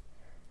tingle.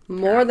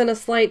 More than a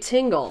slight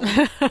tingle.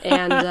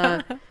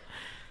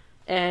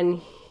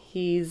 And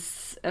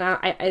he's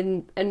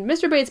and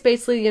Mr. Bates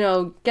basically,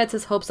 gets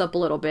his hopes up a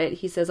little bit.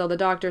 He says, the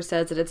doctor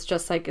says that it's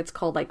just like, it's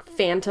called like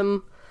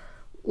phantom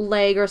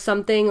leg or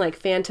something, like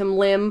phantom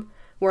limb,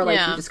 where like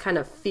you just kind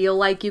of feel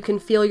like you can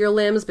feel your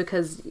limbs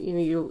because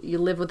you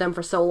live with them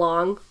for so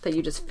long that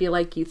you just feel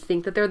like you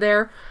think that they're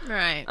there.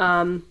 Right.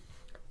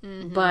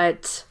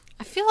 But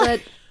I feel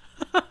like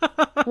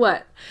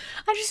what?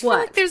 I just feel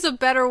like there's a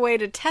better way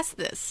to test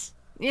this.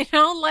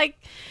 Like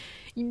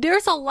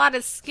there's a lot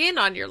of skin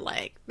on your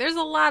leg. There's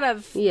a lot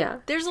of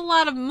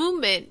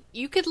movement.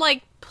 You could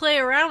like play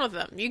around with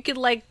them. You could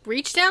like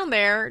reach down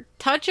there,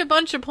 touch a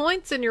bunch of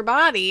points in your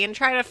body and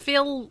try to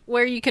feel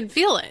where you can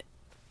feel it.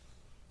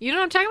 You know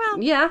what I'm talking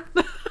about? Yeah.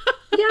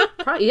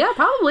 Yeah,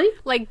 probably.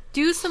 Like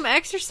do some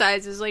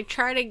exercises, like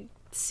try to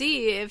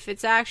see if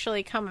it's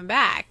actually coming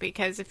back,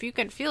 because if you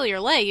can feel your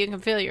leg, you can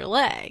feel your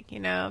leg.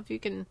 If you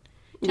can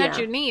touch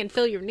your knee and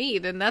feel your knee,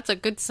 then that's a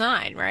good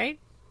sign, right?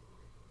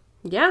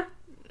 Yeah,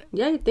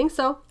 you'd think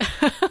so.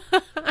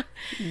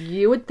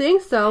 You would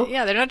think so.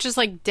 Yeah, they're not just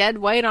like dead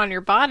weight on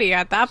your body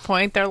at that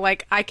point. They're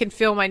like, I can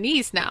feel my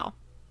knees now.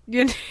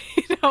 When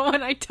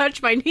I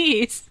touch my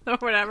knees or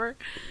whatever.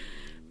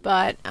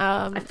 But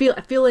I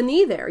feel a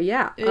knee there.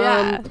 Yeah.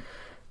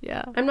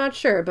 Yeah. I'm not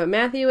sure, but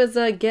Matthew is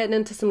getting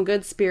into some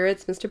good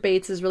spirits. Mr.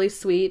 Bates is really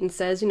sweet and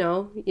says, you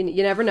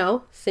never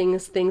know.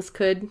 Things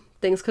could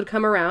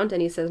come around,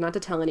 and he says not to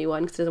tell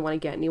anyone because he doesn't want to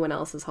get anyone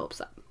else's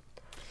hopes up.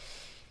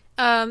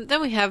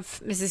 Then we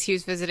have Mrs.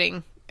 Hughes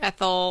visiting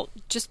Ethel,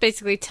 just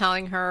basically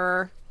telling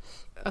her,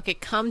 okay,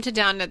 come to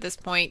Downton at this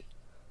point.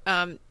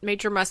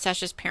 Major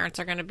Mustache's parents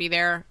are going to be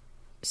there,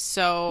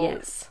 so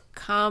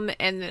come,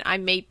 and then I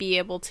may be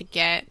able to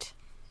get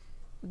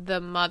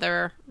the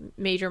mother,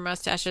 Major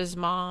Mustache's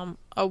mom,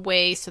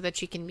 away so that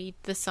she can meet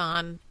the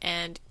son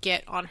and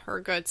get on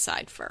her good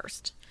side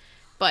first.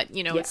 But,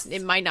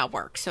 it might not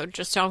work, so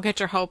just don't get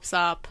your hopes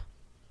up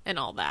and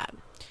all that.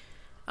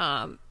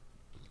 I'm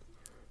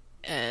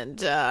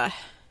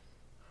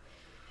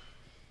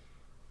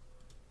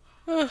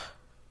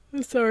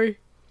sorry.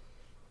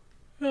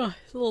 Oh,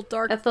 it's a little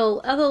dark.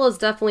 Ethel is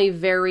definitely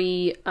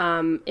very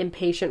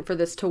impatient for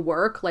this to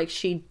work. Like,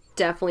 she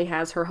definitely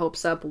has her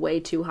hopes up way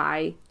too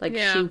high. Like,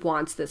 she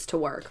wants this to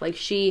work. Like,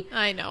 she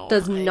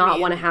does not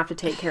want to have to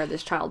take care of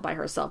this child by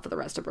herself for the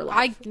rest of her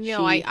life.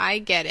 I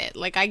get it.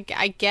 Like, I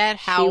get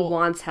how... She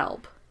wants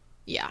help.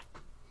 Yeah.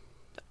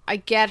 I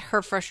get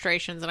her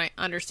frustrations, and I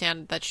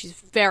understand that she's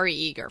very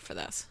eager for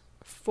this.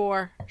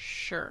 For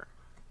sure.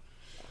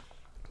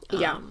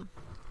 Yeah.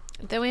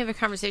 Then we have a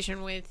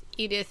conversation with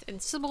Edith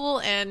and Sybil,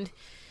 and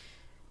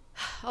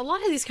a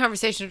lot of these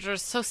conversations are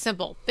so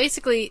simple.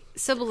 Basically,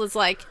 Sybil is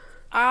like,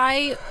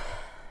 I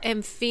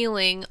am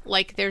feeling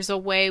like there's a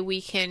way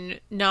we can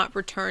not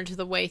return to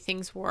the way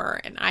things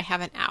were, and I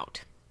have an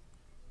out.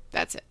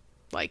 That's it.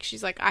 Like,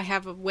 she's like, I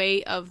have a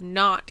way of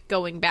not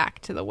going back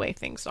to the way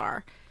things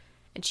are.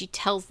 And she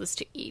tells this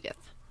to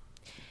Edith.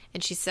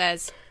 And she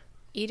says,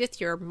 Edith,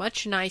 you're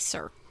much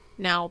nicer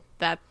now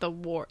that the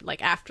war,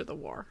 like after the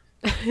war.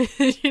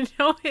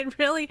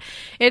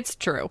 It's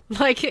true.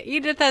 Like,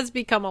 Edith has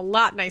become a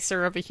lot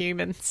nicer of a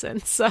human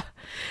since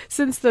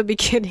the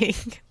beginning.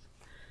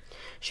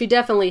 She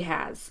definitely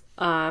has.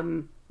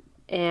 And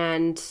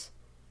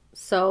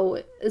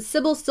so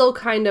Sybil still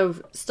kind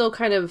of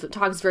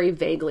talks very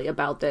vaguely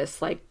about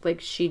this. Like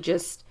she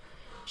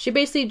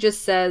basically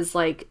just says,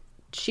 like,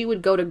 she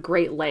would go to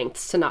great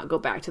lengths to not go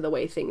back to the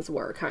way things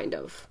were, kind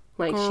of.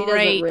 Like, she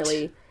doesn't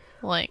really...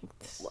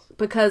 lengths.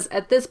 Because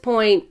at this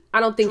point, I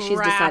don't think she's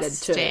decided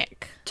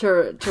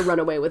to run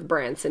away with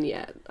Branson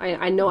yet.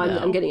 I know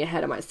I'm getting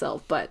ahead of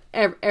myself, but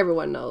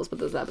everyone knows what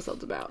this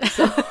episode's about.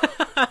 So.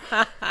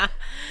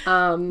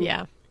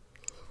 Yeah.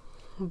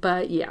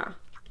 But yeah.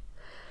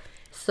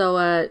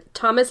 So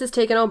Thomas is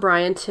taking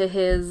O'Brien to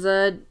his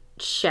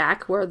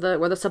shack where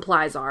the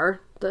supplies are.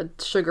 The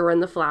sugar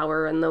and the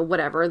flour and the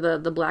whatever,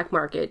 the black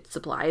market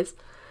supplies.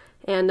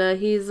 And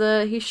he's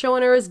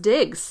showing her his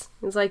digs.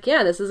 He's like,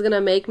 yeah, this is going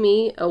to make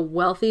me a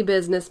wealthy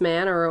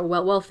businessman, or a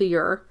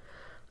wealthier.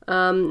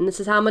 And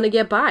this is how I'm going to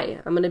get by.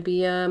 I'm going to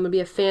be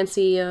a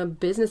fancy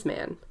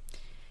businessman.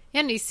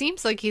 Yeah, and he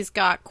seems like he's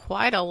got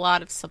quite a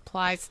lot of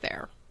supplies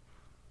there.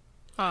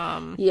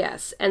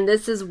 Yes, and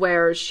this is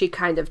where she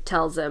kind of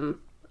tells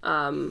him,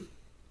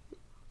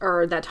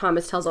 or that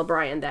Thomas tells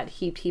O'Brien that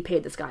he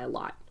paid this guy a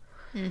lot.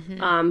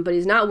 Mm-hmm. But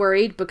he's not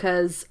worried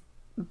because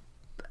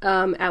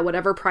at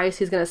whatever price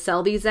he's going to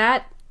sell these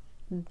at,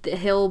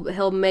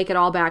 he'll make it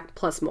all back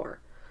plus more.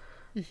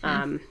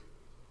 Mm-hmm.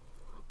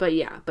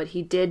 But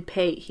he did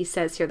pay. He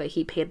says here that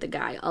he paid the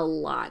guy a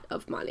lot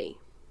of money.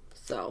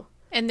 So,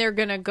 and they're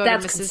going to go to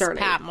Mrs.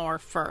 Patmore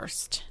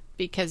first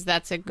because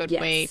that's a good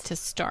way to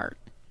start.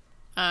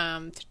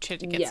 To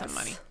get some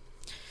money.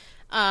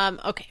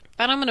 Okay,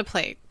 but I'm going to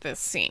play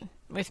this scene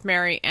with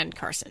Mary and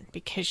Carson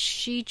because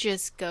she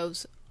just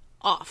goes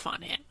off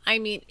on it. I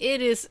mean,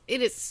 it is.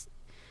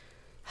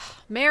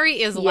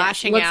 Mary is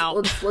lashing out.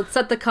 Let's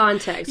set the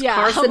context. Yeah,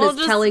 Carson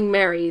is telling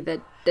Mary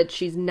that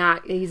he's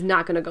not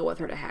going to go with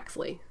her to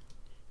Haxley.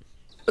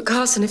 But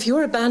Carson, if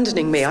you're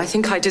abandoning me, I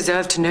think I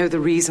deserve to know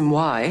the reason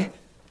why.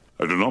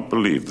 I do not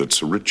believe that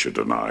Sir Richard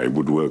and I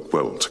would work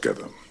well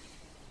together.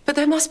 But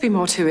there must be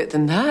more to it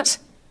than that.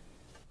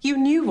 You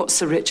knew what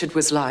Sir Richard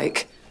was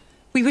like.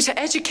 We were to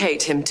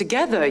educate him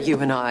together, you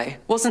and I.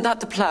 Wasn't that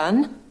the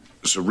plan?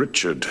 Sir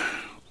Richard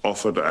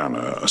offered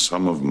Anna a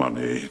sum of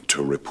money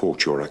to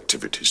report your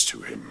activities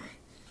to him.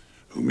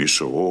 Whom you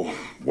saw,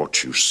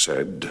 what you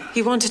said.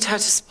 He wanted her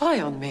to spy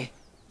on me.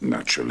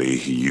 Naturally,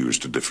 he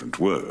used a different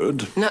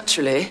word.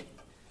 Naturally.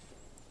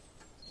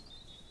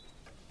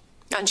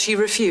 And she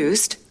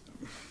refused?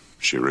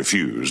 She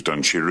refused,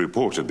 and she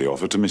reported the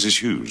offer to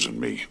Mrs. Hughes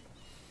and me.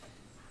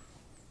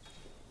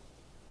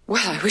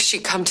 Well, I wish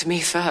she'd come to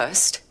me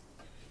first.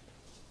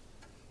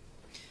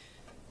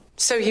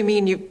 So you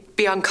mean you'd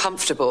be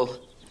uncomfortable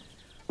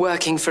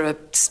working for a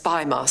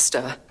spy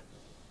master?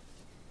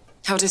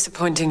 How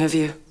disappointing of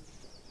you.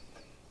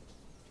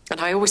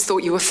 And I always thought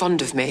you were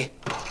fond of me.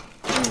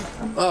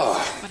 Oh,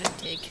 what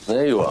a dig.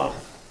 There you are.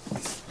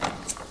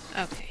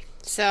 Okay,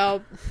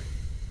 so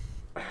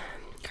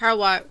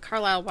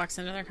Carlisle walks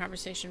into their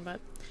conversation, but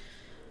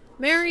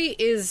Mary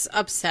is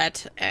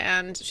upset,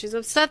 and she's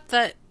upset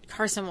that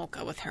Carson won't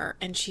go with her,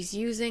 and she's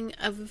using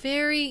a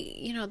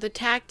very, the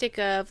tactic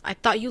of, I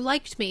thought you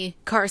liked me,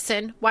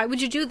 Carson. Why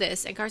would you do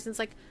this? And Carson's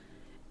like,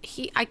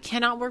 I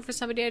cannot work for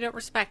somebody I don't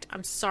respect.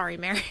 I'm sorry,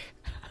 Mary.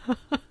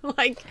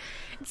 Like,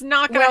 it's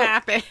not gonna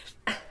happen.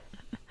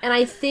 And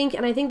I think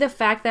the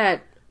fact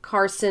that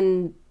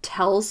Carson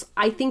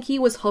I think he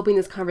was hoping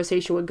this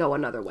conversation would go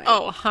another way.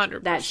 Oh,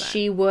 100%.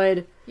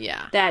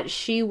 That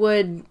she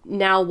would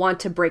now want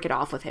to break it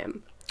off with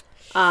him.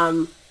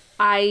 But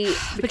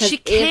she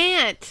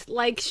can't.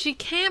 She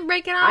can't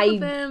break it off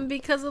with him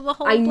because of the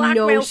whole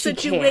blackmail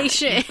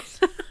situation.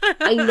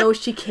 I know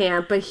she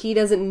can't, but he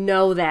doesn't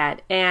know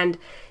that. And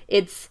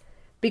it's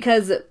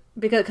because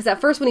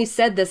at first when he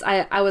said this,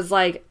 I was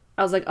like,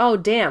 oh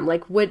damn,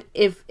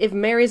 if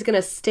Mary's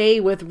gonna stay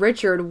with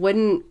Richard,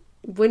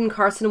 wouldn't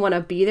Carson want to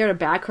be there to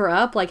back her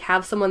up?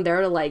 Have someone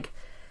there to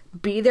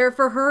be there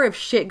for her if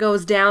shit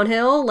goes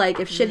downhill,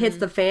 if shit hits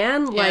the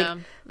fan. Yeah.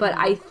 But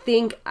I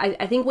think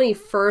when he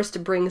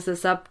first brings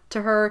this up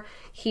to her,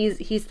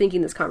 he's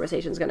thinking this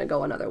conversation is gonna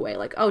go another way.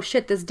 Oh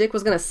shit, this dick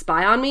was gonna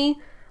spy on me.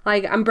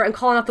 I'm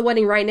calling off the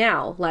wedding right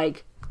now.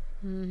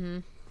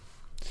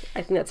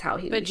 I think that's how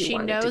he. But he she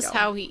wanted knows to go.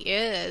 how he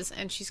is,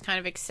 and she's kind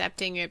of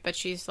accepting it. But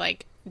she's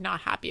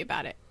not happy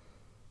about it.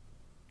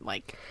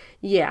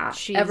 Yeah,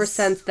 ever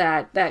since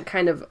that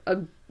kind of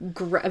a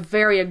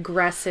very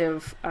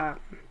aggressive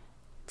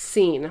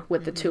scene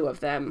with the two of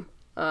them,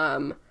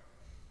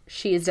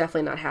 she is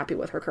definitely not happy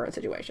with her current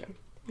situation.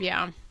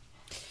 Yeah.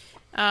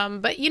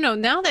 But,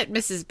 now that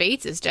Mrs.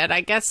 Bates is dead,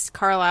 I guess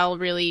Carlisle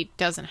really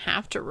doesn't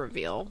have to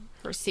reveal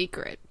her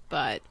secret,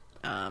 but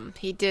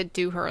he did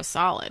do her a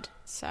solid.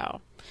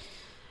 So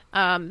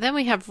then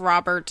we have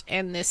Robert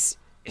in this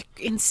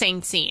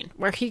insane scene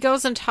where he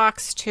goes and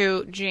talks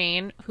to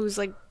Jane, who's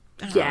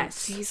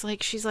she's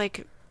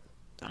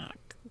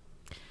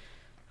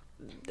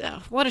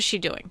what is she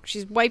doing?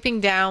 She's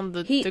wiping down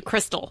the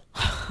crystal.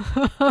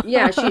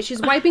 Yeah,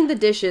 she's wiping the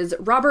dishes.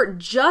 Robert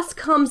just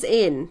comes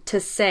in to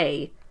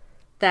say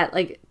that,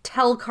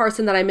 tell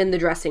Carson that I'm in the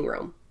dressing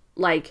room.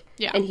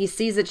 And he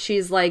sees that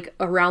she's,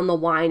 around the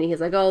wine, and he's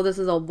like, oh, this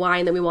is a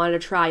wine that we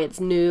wanted to try. It's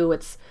new.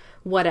 It's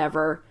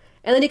whatever.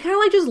 And then he kind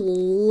of, just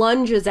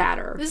lunges at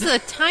her. This is a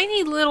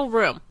tiny little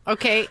room,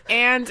 okay?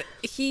 And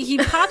he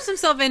pops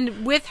himself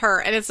in with her,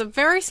 and it's a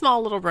very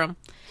small little room.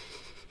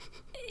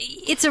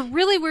 It's a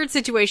really weird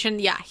situation.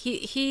 Yeah,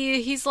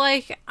 he's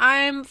like,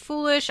 I'm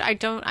foolish.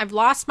 I've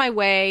lost my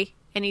way.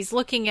 And he's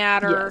looking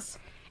at her. Yes.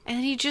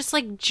 And he just,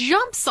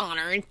 jumps on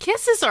her and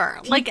kisses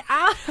her.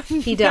 Out of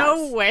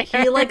nowhere.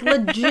 He,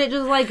 legit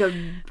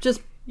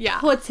just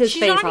puts his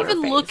face on her face. She's not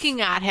even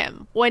looking at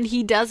him when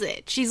he does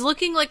it. She's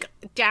looking,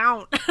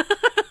 down.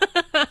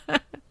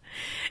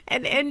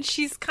 and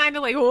she's kind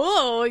of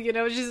whoa,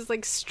 she's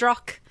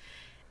struck.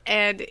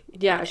 And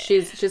yeah,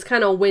 she's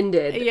kind of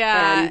winded.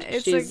 Yeah, and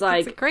it's she's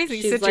it's a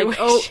crazy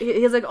situation.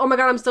 He's like, oh my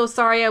god, I'm so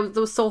sorry. It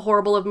was so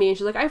horrible of me. And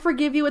she's like, I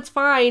forgive you. It's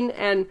fine.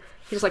 And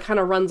he just kind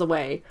of runs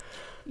away.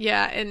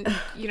 Yeah, and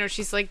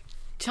she's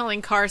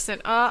telling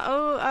Carson,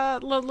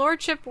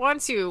 Lordship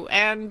wants you,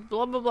 and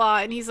blah blah blah.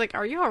 And he's like,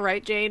 are you all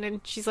right, Jane?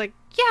 And she's like,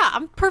 yeah,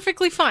 I'm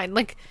perfectly fine.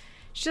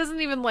 She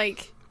doesn't even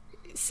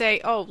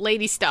say, oh,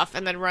 lady stuff,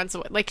 and then runs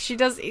away. She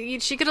does.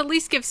 She could at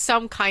least give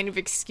some kind of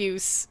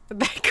excuse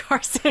that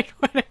Carson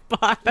wouldn't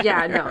bother.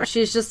 Yeah, no,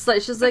 she's just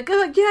like,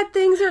 oh, yeah,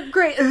 things are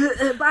great.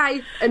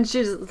 Bye. And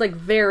she's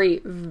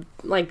very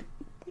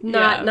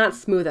not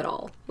smooth at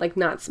all.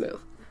 Not smooth.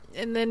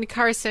 And then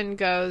Carson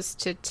goes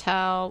to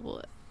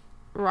tell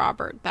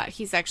Robert that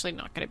he's actually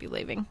not going to be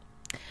leaving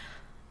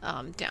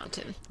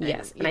Downton.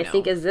 Yes, and I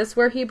think, is this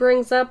where he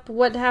brings up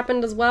what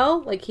happened as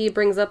well? He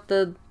brings up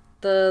the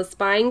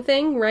spying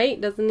thing,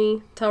 right? Doesn't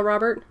he tell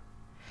Robert?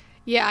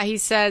 Yeah, he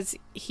says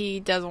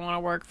he doesn't want to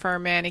work for a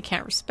man he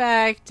can't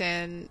respect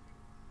and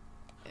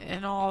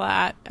all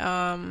that.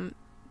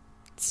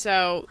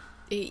 So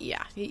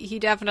he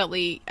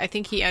definitely, I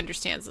think he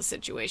understands the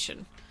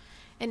situation.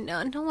 And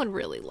no one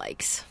really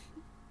likes,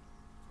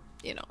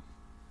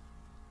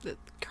 the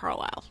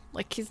Carlisle.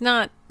 Like, he's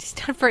not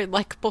a very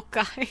likable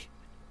guy.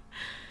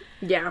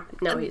 Yeah,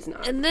 no, he's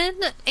not. And then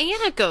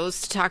Anna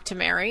goes to talk to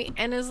Mary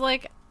and is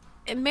like,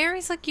 and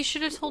Mary's like, you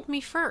should have told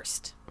me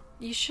first.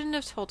 You shouldn't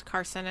have told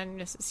Carson and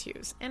Mrs.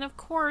 Hughes. And of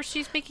course,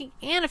 she's making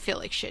Anna feel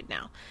like shit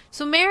now.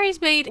 So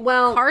Mary's made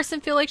Carson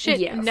feel like shit.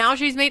 Yes. Now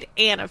she's made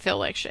Anna feel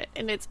like shit.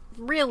 And it's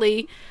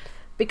really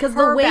because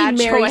the way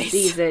Mary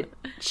sees it,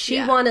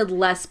 she wanted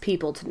less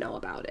people to know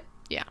about it.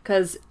 Yeah.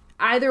 Because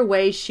either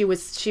way, she's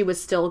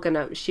still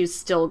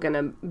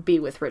gonna be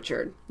with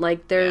Richard.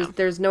 Like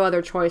there's no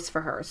other choice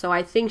for her. So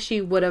I think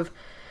she would have.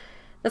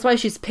 That's why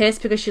she's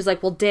pissed, because she's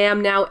like, well,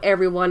 damn, now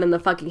everyone in the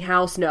fucking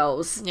house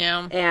knows.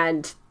 Yeah.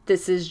 And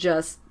this is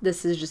just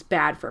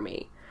bad for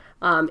me.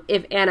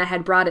 If Anna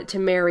had brought it to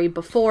Mary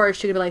before,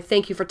 she could have been like,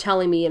 thank you for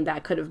telling me, and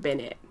that could have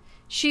been it.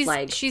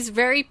 She's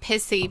very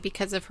pissy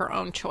because of her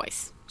own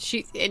choice.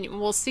 And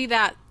we'll see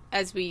that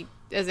as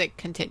it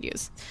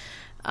continues.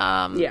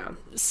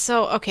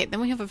 So, okay, then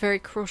we have a very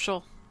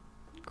crucial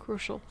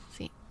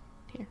scene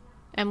here.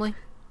 Emily,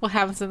 what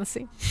happens in the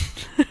scene?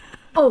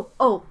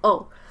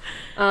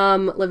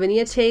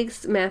 Lavinia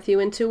takes Matthew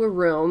into a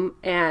room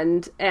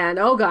and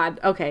oh god,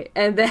 okay,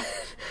 and then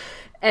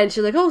and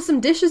she's like, oh,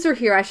 some dishes are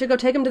here, I should go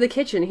take them to the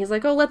kitchen. He's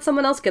like, oh, let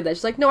someone else get that.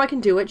 She's like, no, I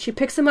can do it. She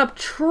picks him up,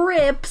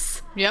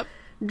 trips,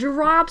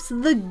 drops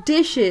the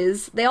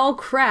dishes, they all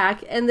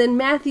crack, and then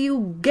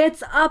Matthew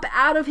gets up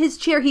out of his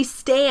chair. He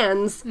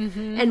stands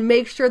and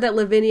makes sure that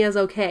Lavinia's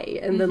okay,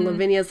 and then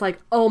Lavinia's like,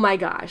 oh my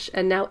gosh,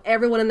 and now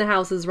everyone in the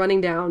house is running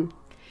down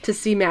to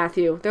see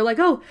Matthew. They're like,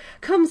 oh,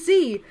 come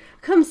see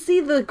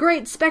the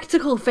great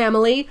spectacle,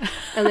 family.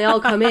 And they all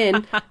come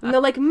in, and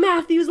they're like,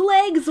 Matthew's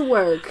legs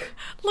work.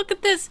 Look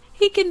at this.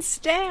 He can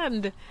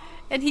stand.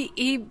 And he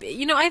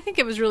I think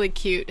it was really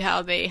cute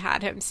how they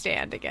had him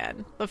stand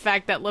again. The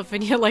fact that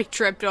Lavinia,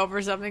 tripped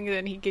over something and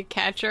then he could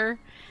catch her.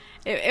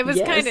 It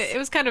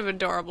was kind of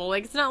adorable.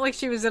 Like, it's not like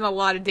she was in a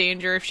lot of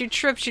danger. If she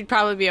tripped, she'd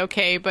probably be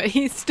okay. But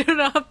he stood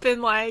up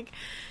and,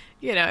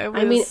 it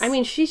was... I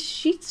mean, she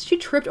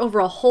tripped over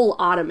a whole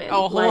ottoman.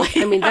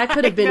 That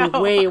could have been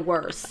way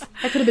worse.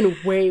 That could have been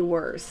way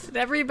worse.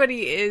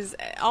 Everybody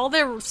all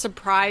their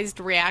surprised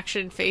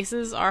reaction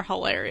faces are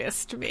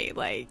hilarious to me.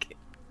 Like,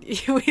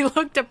 we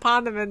looked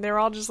upon them and they're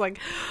all just like,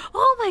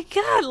 oh my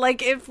god.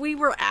 Like, if we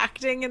were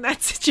acting in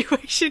that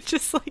situation,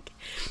 just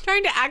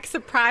trying to act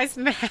surprised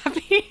and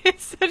happy,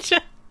 it's such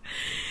a,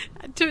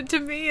 to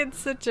me, it's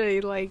such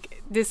a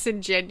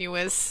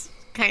disingenuous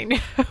kind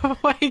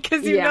of way,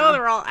 because know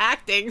they're all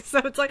acting, so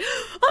it's like,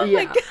 oh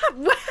my god,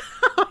 wow,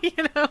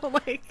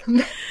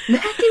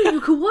 Matthew, you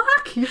can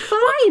walk, you're fine.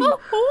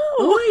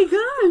 Oh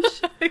my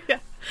gosh.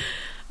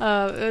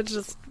 It's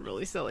just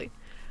really silly.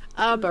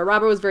 But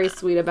Robert was very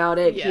sweet about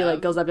it. He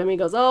goes up to him, he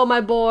goes, oh my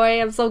boy,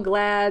 I'm so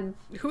glad.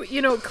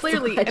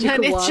 Clearly, and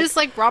then it's just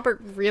Robert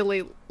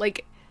really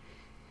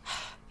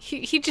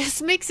he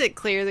just makes it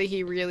clear that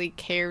he really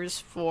cares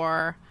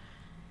for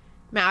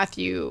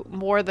Matthew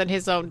more than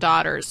his own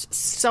daughters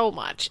so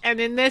much. And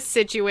in this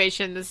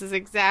situation, this is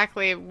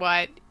exactly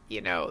what,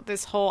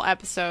 this whole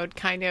episode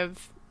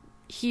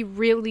he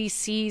really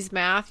sees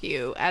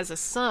Matthew as a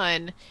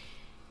son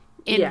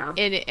in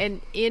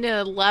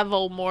a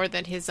level more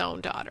than his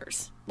own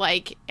daughters.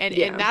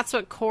 And that's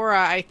what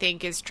Cora, I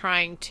think, is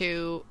trying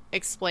to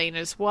explain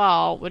as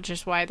well, which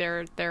is why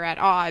they're at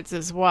odds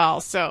as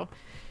well. So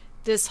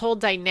this whole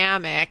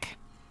dynamic.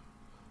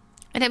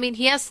 And I mean,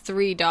 he has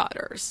 3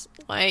 daughters.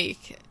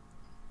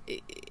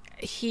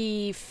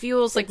 He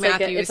feels like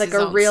Matthew is his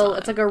own son.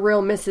 It's like a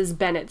real Mrs.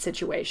 Bennet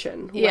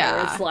situation.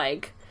 Where it's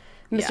like,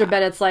 Mr.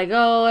 Bennet's like,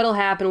 oh, it'll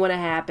happen when it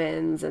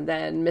happens. And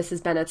then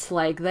Mrs. Bennet's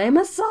like, they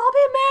must all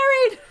be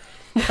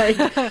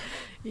married.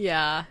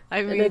 Yeah.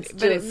 I mean,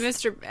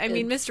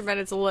 Mr.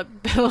 Bennett's a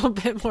little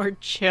bit more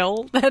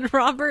chill than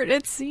Robert,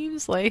 it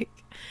seems like.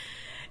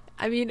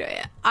 I mean,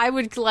 I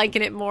would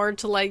liken it more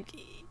to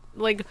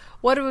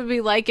what it would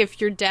be like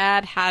if your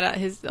dad had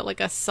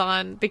a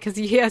son, because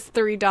he has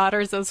 3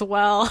 daughters as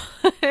well.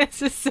 It's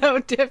just so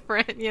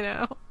different,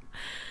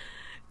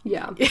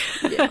 Yeah.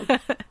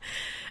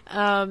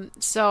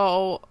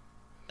 So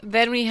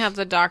then we have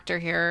the doctor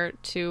here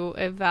to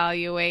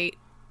evaluate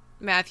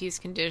Matthew's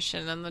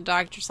condition, and the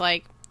doctor's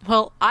like,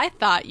 well, I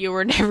thought you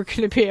were never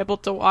going to be able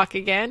to walk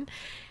again,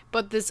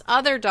 but this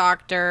other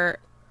doctor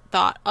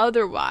thought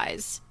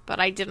otherwise, but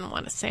I didn't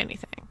want to say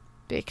anything,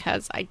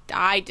 because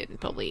I didn't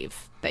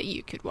believe that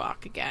you could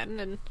walk again.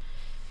 And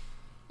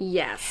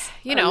yes,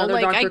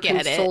 another doctor I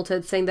get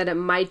consulted, saying that it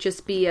might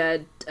just be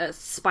a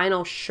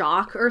spinal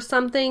shock or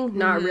something,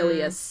 not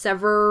really a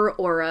sever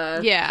or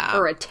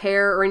a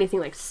tear or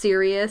anything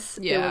serious.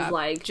 It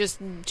was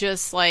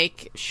just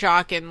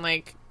shock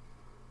and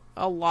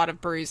a lot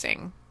of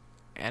bruising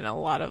and a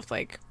lot of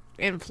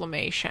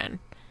inflammation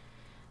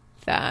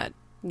that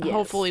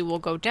hopefully will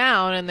go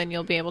down, and then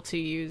you'll be able to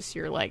use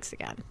your legs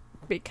again,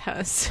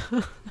 because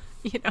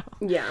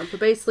Yeah, but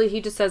basically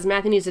he just says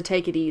Matthew needs to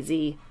take it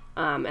easy,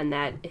 and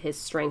that his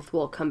strength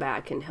will come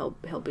back and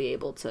he'll be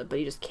able to, but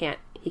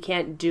he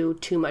can't do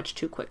too much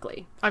too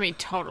quickly. I mean,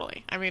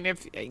 totally. I mean,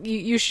 if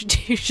you should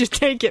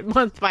take it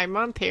month by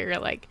month here.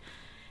 Like,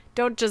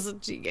 don't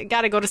just, you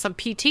got to go to some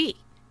PT,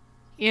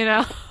 you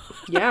know?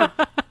 Yeah.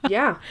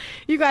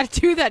 You got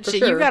to do that shit.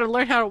 Sure. You got to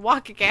learn how to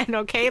walk again,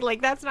 okay?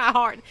 Like, that's not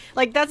hard.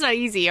 Like, that's not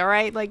easy, all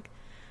right? Like,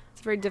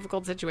 it's a very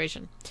difficult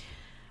situation.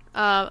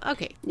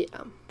 Okay. Yeah.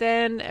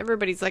 Then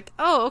everybody's like,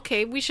 oh,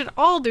 okay, we should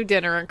all do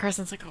dinner. And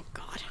Crescent's like, oh,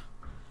 God.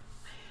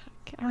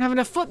 I don't have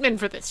enough footmen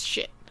for this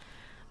shit.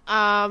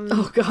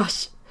 Oh,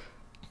 gosh.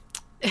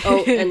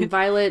 Oh, and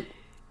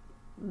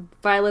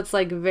Violet's,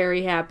 like,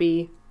 very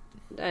happy.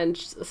 And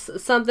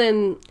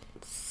something's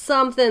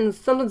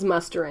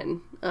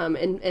mustering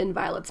in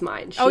Violet's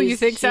mind. You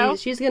think so?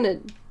 She's gonna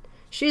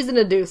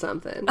do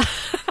something.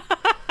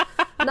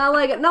 not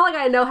like I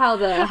know how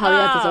the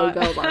episode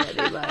goes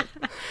already, but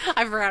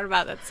I forgot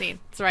about that scene.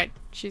 That's right.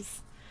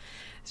 She's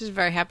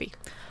very happy.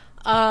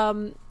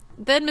 Then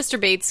Mr.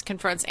 Bates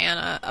confronts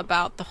Anna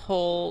about the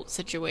whole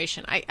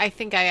situation. I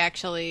think I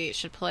actually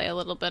should play a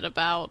little bit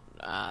about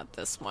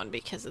this one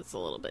because it's a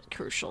little bit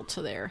crucial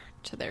to their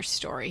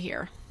story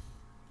here.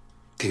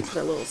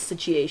 The little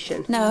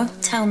situation. No,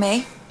 tell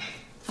me.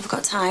 I've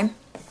got time.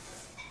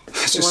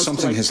 It's just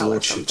something his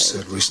lordship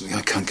said recently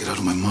I can't get out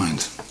of my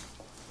mind.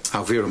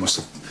 How Vera must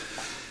have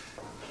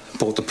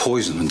bought the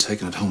poison and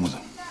taken it home with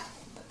her.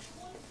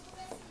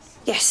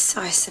 Yes,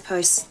 I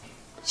suppose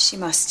she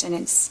must, and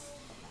it's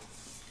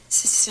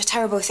a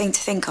terrible thing to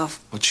think of.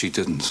 But she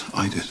didn't.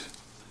 I did.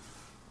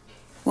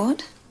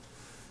 What?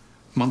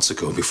 Months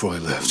ago, before I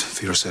left,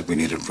 Vera said we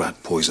needed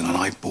rat poison, and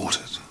I bought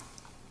it.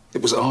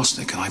 It was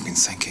arsenic, and I've been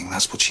thinking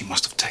that's what she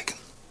must have taken.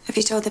 Have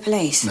you told the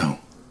police? No.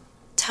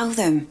 Tell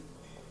them.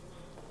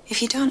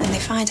 If you don't and they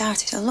find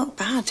out, it'll look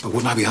bad. But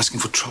wouldn't I be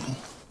asking for trouble?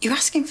 You're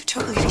asking for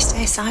trouble if you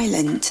stay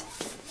silent.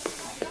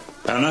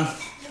 Anna?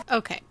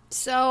 Okay,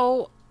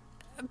 so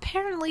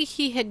apparently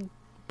he had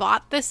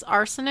bought this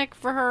arsenic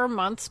for her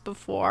months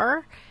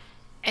before,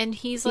 and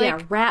he's like...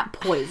 Yeah, rat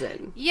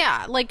poison.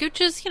 Yeah, like,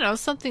 which is,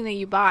 something that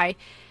you buy.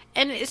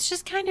 And it's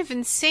just kind of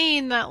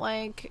insane that,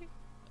 like...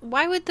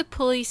 Why would the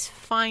police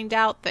find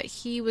out that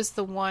he was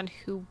the one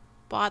who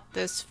bought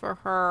this for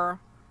her?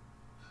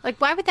 Like,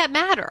 why would that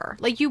matter?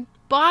 Like, you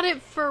bought it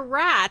for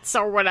rats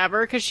or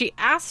whatever because she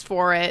asked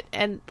for it,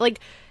 and, like,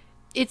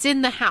 it's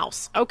in the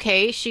house.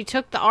 Okay, she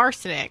took the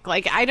arsenic.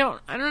 Like, I don't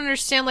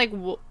understand, like,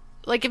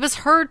 like, if it's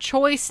her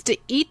choice to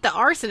eat the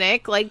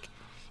arsenic, like,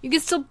 you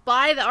can still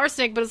buy the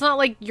arsenic, but it's not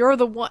like you're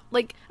the one.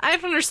 Like, I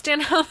don't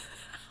understand how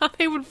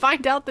they would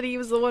find out that he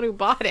was the one who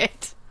bought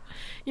it.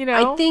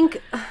 I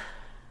think...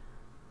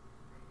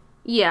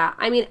 Yeah,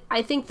 I mean,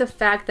 I think the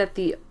fact that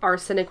the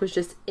arsenic was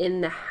just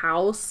in the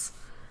house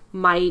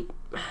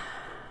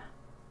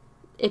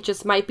it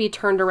just might be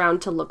turned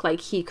around to look like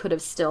he could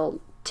have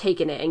still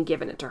taken it and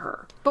given it to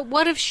her. But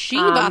what if she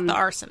bought the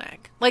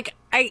arsenic? Like,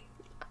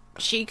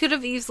 she could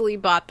have easily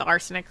bought the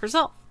arsenic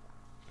herself.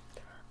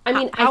 I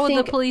mean, how would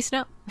the police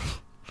know?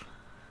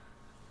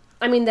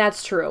 I mean,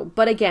 that's true.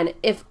 But again,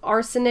 if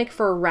arsenic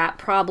for rat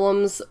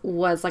problems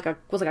was like a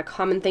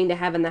common thing to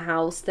have in the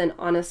house, then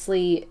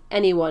honestly,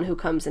 anyone who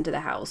comes into the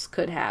house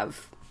could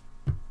have,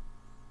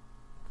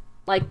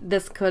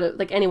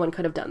 anyone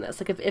could have done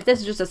this. Like, if this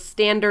is just a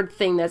standard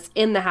thing that's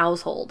in the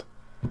household,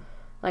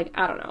 like,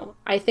 I don't know.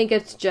 I think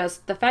it's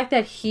just the fact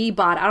that he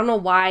bought it. I don't know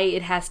why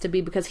it has to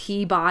be because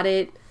he bought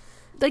it.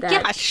 Like,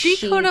 yeah, she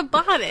could have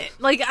bought it.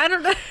 Like, I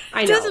don't know.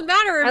 It doesn't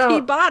matter if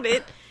he bought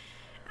it.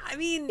 I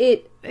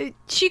mean,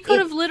 she could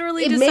have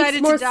literally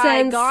decided to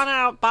die, gone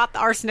out, bought the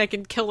arsenic,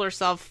 and killed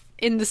herself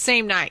in the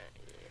same night.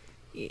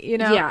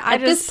 Yeah, at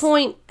this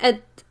point,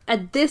 at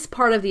this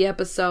part of the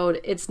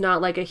episode, it's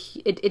not like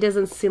it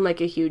doesn't seem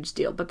like a huge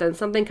deal. But then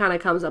something kind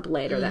of comes up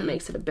later that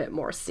makes it a bit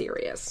more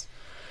serious.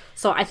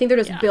 So I think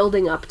they're just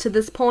building up to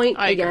this point.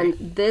 Again,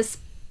 this,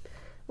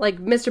 like,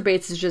 Mr.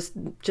 Bates is just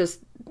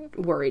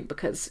worried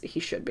because he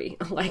should be.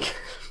 Like,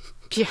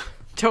 yeah.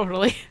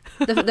 Totally.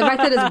 the fact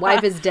that his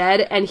wife is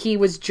dead and he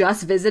was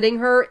just visiting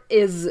her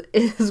is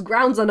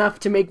grounds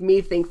enough to make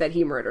me think that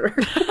he murdered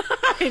her.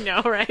 I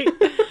know, right?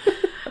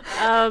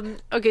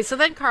 Okay, so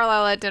then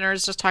Carlisle at dinner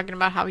is just talking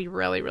about how he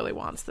really, really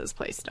wants this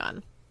place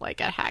done, like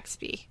at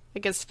Haxby,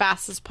 like as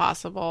fast as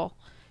possible.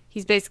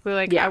 He's basically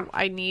like,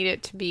 I need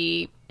it to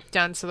be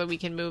done so that we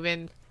can move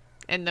in,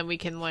 and then we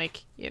can,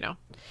 like,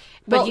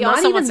 But he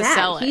also wants to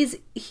sell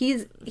it.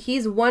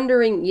 He's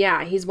wondering,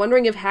 he's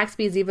wondering if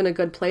Haxby is even a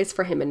good place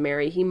for him and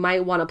Mary. He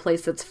might want a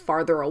place that's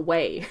farther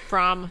away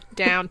from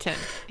Downton.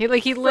 He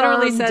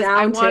literally says, Downton.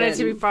 I want it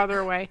to be farther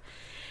away.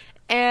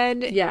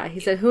 And yeah, he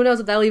said, who knows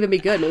if that'll even be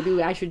good.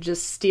 Maybe I should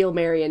just steal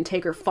Mary and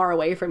take her far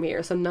away from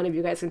here so none of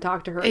you guys can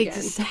talk to her again.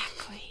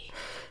 Exactly.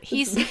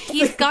 He's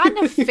got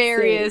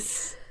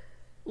nefarious,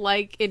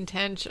 like,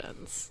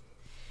 intentions.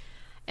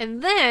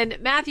 And then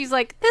Matthew's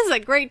like, this is a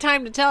great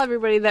time to tell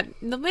everybody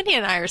that Lavinia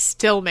and I are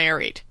still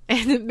married.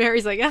 And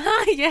Mary's like,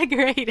 yeah,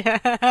 great.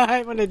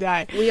 I want to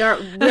die. We are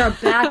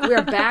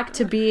back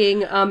to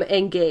being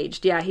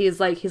engaged. Yeah, he's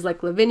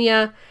like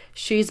Lavinia,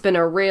 she's been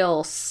a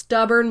real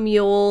stubborn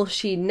mule.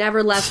 She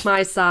never left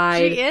my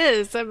side. She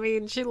is. I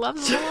mean, she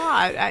loves him a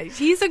lot.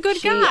 He's a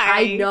good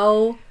guy.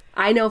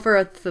 I know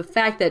for the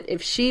fact that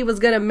if she was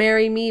going to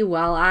marry me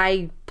while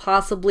I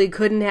possibly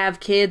couldn't have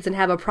kids and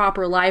have a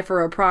proper life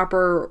or a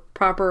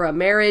proper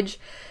marriage,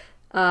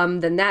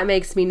 then that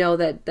makes me know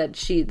that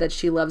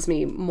she loves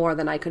me more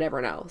than I could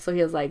ever know. So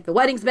he was like, the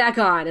wedding's back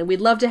on, and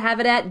we'd love to have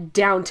it at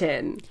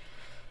Downton.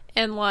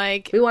 And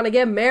like, we want to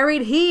get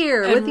married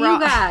here with you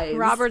guys.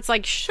 Robert's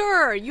like,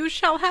 sure, you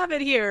shall have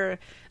it here,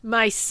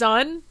 my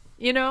son.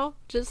 You know,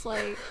 just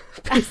like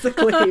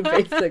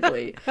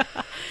basically.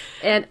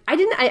 And I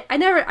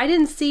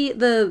didn't see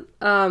the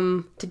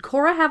did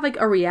Cora have like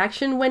a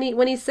reaction when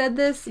he said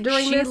this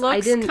during this? She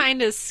looks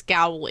kind of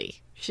scowly.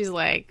 She's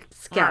like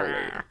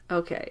scowly.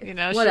 Okay. You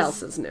know, what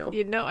else is new?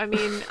 You know, I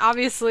mean,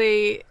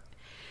 obviously,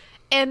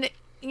 and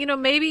you know,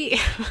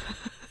 maybe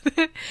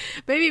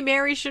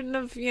Mary shouldn't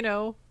have, you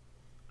know,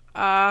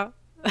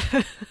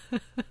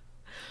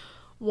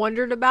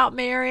 wondered about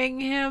marrying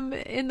him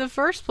in the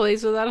first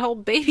place with that whole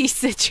baby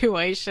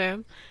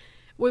situation.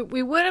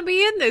 We wouldn't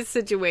be in this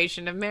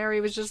situation if Mary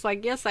was just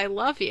like, yes, I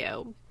love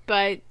you.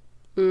 But,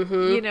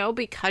 you know,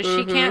 because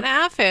she can't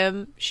have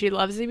him, she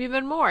loves him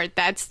even more.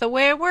 That's the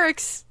way it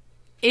works.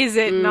 Is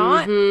it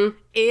not?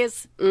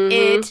 Is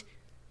it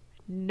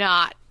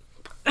not?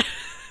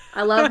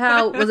 I love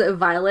how, was it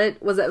Violet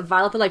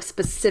that like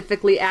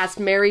specifically asked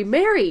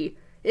Mary,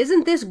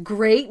 isn't this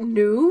great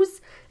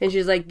news? And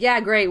she's like, yeah,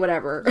 great,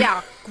 whatever.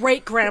 Yeah,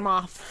 great,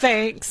 Grandma.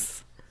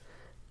 Thanks.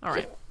 All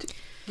right.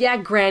 Yeah,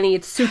 Granny,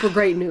 it's super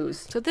great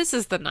news. So this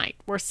is the night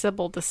where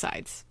Sybil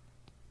decides.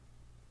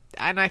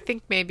 And I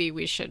think maybe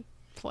we should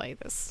play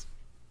this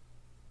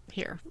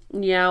here.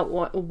 Yeah,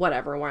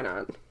 whatever, why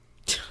not?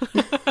 So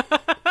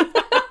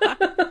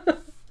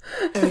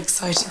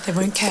excited they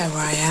won't care where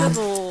I am.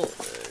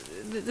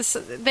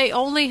 Sybil, they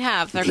only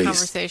have their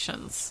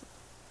conversations.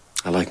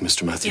 I like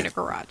Mr. Matthew. In a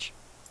garage.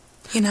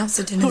 He announced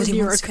at dinner that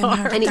he wants to go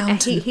married at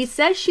Downton. He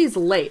says she's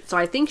late, so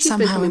I think she's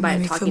been coming by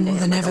and talking to him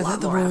than like ever a lot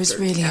that the more war is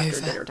really after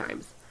over. Dinner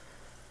times.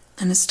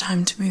 And it's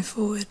time to move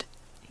forward.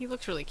 He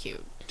looks really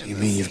cute. Do you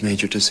mean you've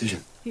made your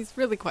decision? He's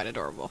really quite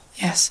adorable.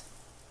 Yes.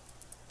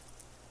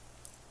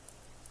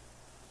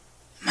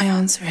 My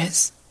answer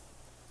is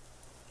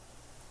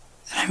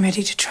that I'm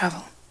ready to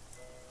travel.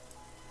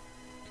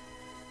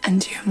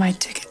 And you're my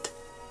ticket.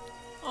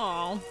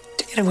 Aww.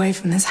 To get away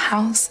from this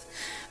house,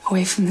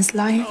 away from this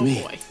life. Oh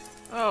boy.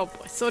 Oh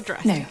boy, so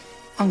drastic. No,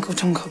 Uncle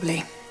Tom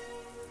Cobley.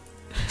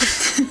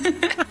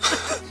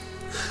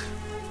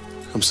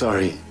 I'm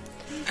sorry.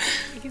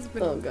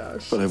 Oh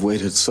gosh. But I've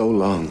waited so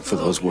long for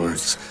those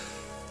words.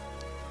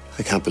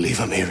 I can't believe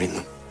I'm hearing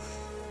them.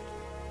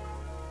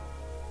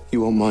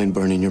 You won't mind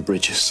burning your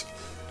bridges.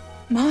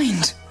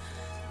 Mind?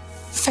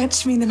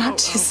 Fetch me the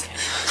matches.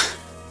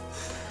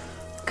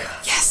 Okay.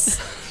 Yes,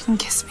 you can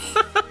kiss me.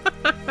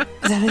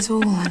 That is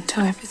all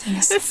until everything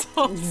is said.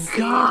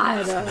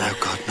 God. Now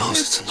God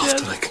knows it's enough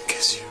that I can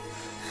kiss you.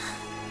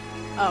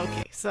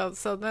 Okay, so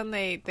then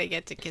they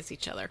get to kiss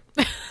each other.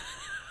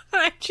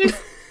 I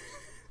just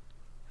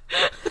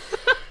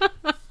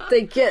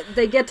they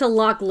get to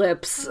lock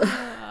lips.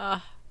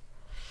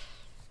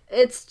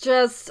 It's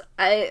just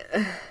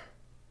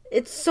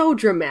it's so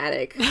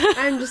dramatic.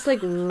 I'm just like,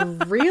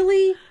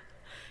 really?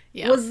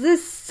 Yeah. Was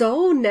this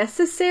so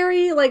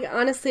necessary? Like,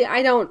 honestly,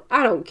 I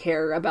don't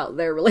care about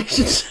their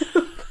relationship.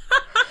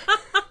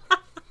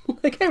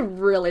 Like, I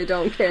really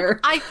don't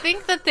care. I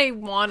think that they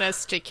want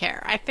us to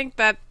care. I think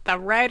that the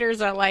writers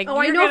are like, oh,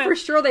 I know for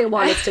sure they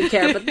want us to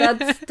care, but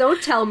that's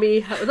don't tell me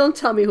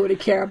who to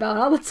care about.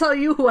 I'll tell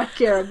you who I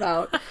care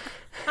about.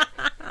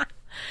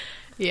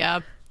 Yeah.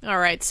 All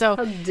right. So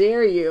how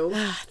dare you?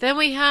 Then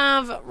we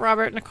have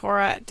Robert and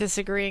Cora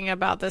disagreeing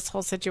about this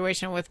whole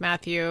situation with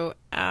Matthew.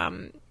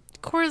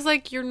 Cora's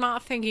like, you're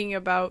not thinking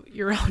about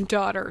your own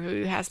daughter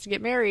who has to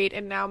get married,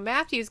 and now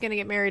Matthew's going to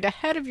get married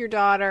ahead of your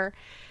daughter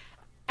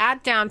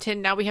at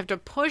Downton. Now we have to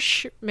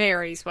push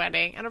Mary's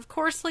wedding, and of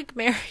course, like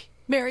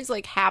Mary's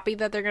like happy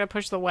that they're going to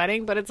push the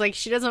wedding, but it's like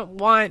she doesn't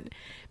want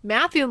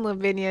Matthew and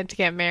Lavinia to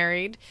get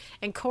married,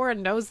 and Cora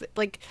knows that.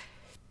 Like,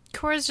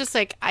 Cora's just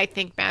like, I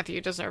think Matthew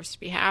deserves to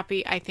be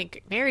happy. I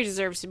think Mary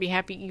deserves to be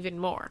happy even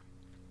more.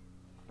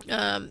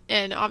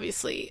 And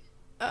obviously,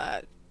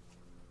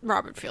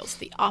 Robert feels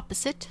the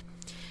opposite.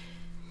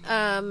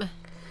 Yeah.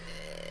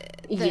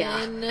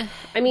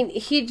 I mean,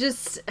 he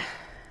just...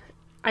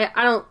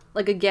 I don't...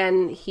 Like,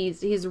 again,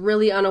 he's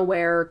really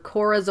unaware.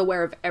 Cora's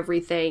aware of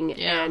everything,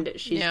 and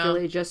she's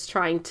really just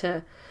trying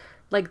to...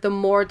 Like, the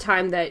more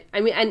time that...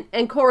 I mean,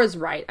 and Cora's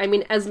right. I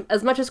mean,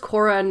 as much as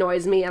Cora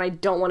annoys me, and I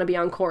don't want to be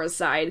on Cora's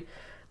side,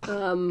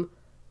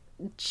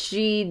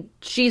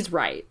 she's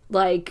right.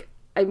 Like,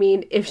 I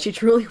mean, if she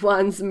truly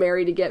wants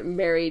Mary to get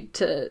married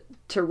to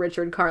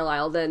Richard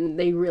Carlisle, then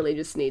they really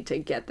just need to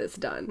get this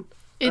done.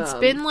 It's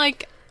been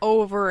like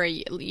over a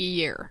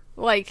year.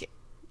 Like,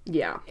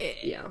 yeah.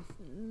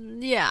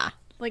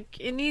 Like,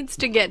 it needs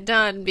to get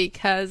done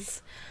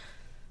because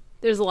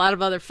there's a lot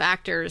of other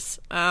factors.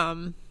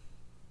 But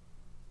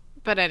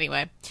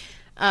anyway,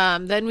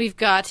 then we've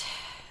got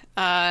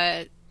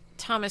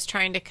Thomas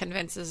trying to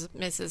convince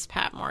Mrs.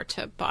 Patmore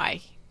to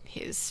buy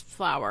his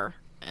flour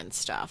and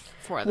stuff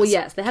for this. Well,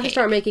 yes, they have to cake.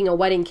 start making a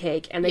wedding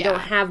cake, and they don't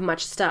have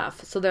much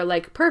stuff. So they're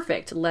like,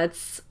 perfect.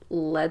 Let's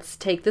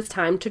take this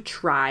time to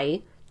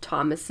try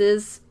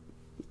Thomas's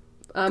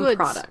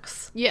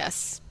products.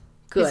 Yes,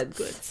 goods.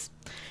 His goods.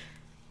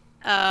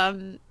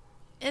 And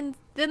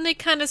then they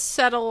kind of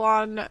settle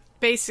on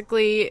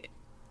basically,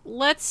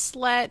 let's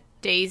let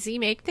Daisy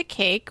make the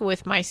cake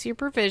with my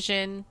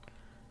supervision.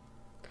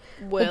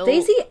 Well,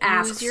 Daisy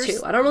asks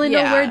to. I don't really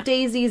know where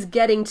Daisy's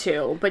getting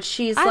to, but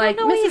she's like,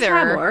 Mrs.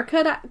 Patmore,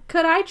 could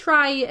I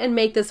try and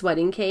make this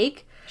wedding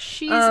cake?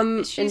 She's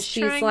and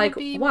she's like,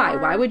 why?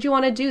 Why would you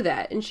want to do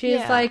that? And she's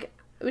like,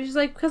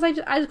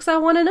 because I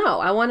want to know.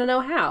 I want to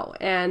know how.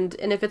 And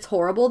if it's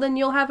horrible, then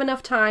you'll have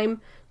enough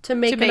time to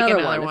make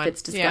another one if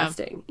it's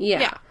disgusting.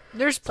 Yeah.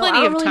 There's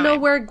plenty of time. I don't really know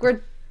where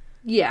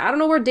I don't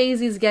know where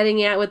Daisy's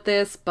getting at with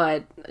this,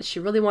 but she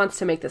really wants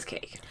to make this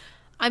cake.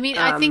 I mean,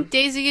 I think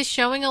Daisy is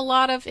showing a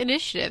lot of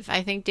initiative.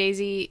 I think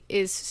Daisy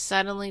is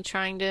suddenly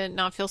trying to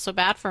not feel so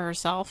bad for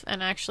herself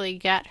and actually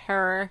get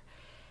her,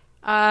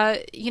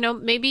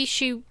 maybe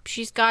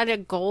she's got a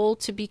goal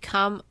to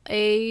become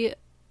a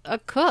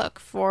cook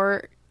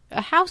for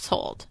a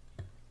household,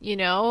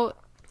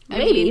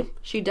 Maybe.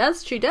 She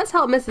does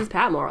help Mrs.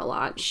 Patmore a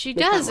lot. She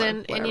does,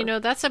 and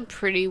that's a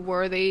pretty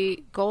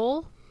worthy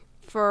goal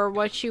for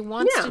what she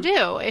wants to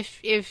do.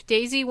 If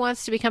Daisy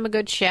wants to become a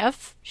good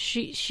chef,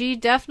 she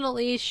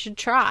definitely should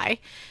try.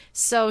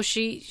 So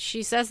she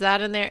says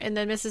that, and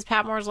then Mrs.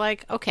 Patmore's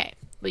like, okay,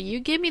 well, you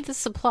give me the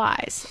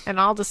supplies, and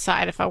I'll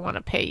decide if I want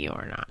to pay you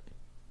or not.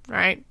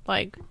 Right?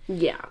 Like,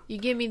 you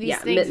give me these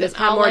things, Miss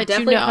Patmore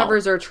definitely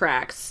covers her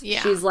tracks.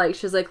 Yeah. She's like,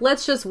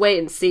 let's just wait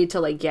and see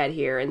till I get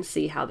here and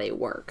see how they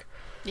work.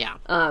 Yeah.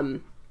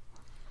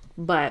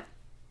 But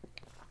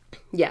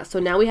yeah, so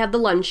now we have the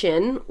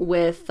luncheon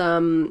with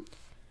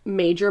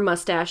Major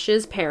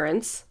Mustache's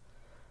parents,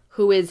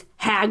 who is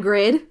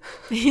Hagrid.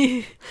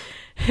 Is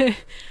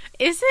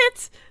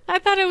it? I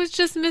thought it was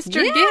just Mr.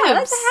 Gibbs. Yeah,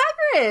 that's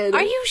Hagrid.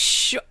 Are you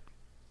sure?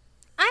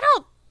 I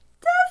don't...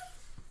 That's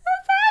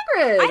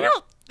Hagrid. I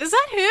don't... Is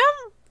that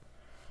him?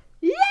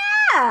 Yeah.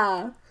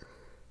 I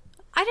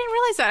didn't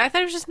realize that. I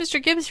thought it was just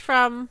Mr. Gibbs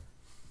from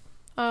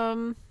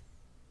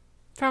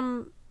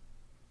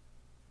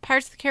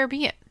Pirates of the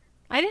Caribbean.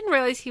 I didn't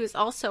realize he was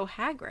also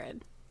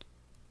Hagrid.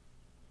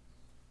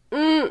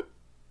 I'm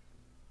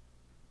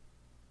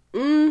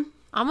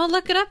gonna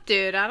look it up,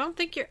 dude. I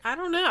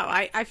don't know.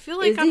 I feel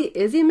like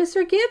is he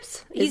Mr.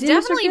 Gibbs? He's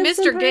definitely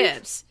Mr.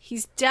 Gibbs.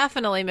 He's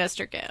definitely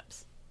Mr.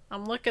 Gibbs.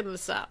 I'm looking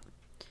this up.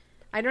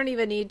 I don't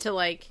even need to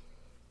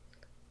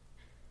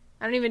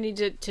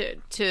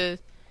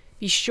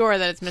be sure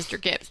that it's Mr.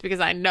 Gibbs, because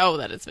I know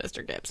that it's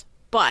Mr. Gibbs.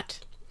 But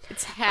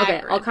it's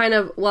Hagrid. Okay,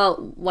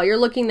 while you're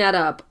looking that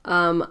up,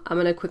 I'm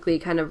gonna quickly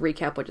kind of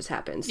recap what just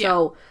happened.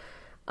 Yeah.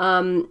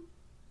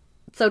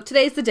 So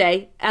today's the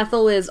day.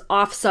 Ethel is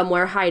off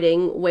somewhere,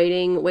 hiding,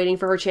 waiting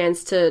for her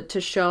chance to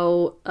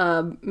show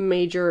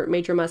Major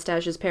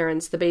Mustache's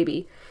parents the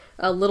baby,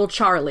 little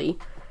Charlie,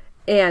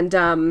 and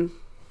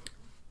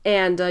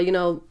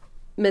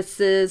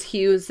Mrs.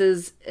 Hughes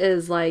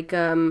is like,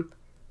 can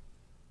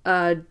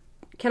I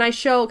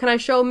show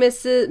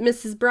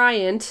Mrs.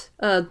 Bryant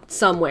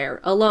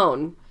somewhere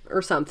alone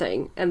or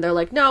something? And they're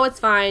like, no, it's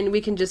fine. We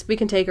can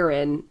take her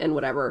in and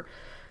whatever.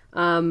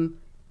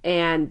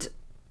 And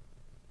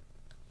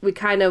we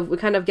kind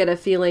of get a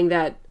feeling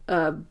that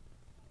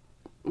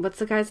what's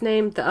the guy's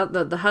name?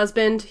 The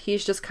husband.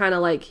 He's just kind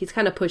of like, he's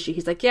kind of pushy.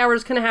 He's like, yeah, we're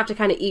just gonna have to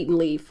kind of eat and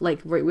leave.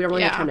 Like we don't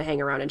really have time to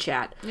hang around and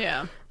chat.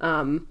 Yeah.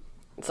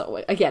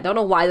 So again, I don't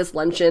know why this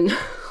luncheon.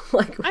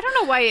 I don't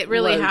know why it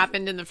really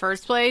happened in the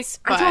first place.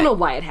 But I don't know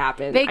why it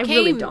happened. I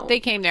really don't. They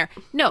came there.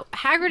 No,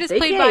 Hagrid is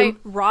played by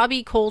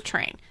Robbie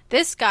Coltrane.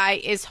 This guy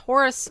is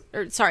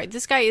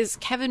this guy is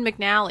Kevin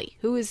McNally,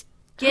 who is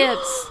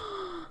Gibbs.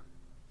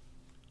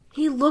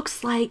 He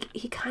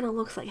kind of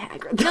looks like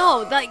Hagrid.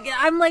 No,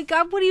 I'm like,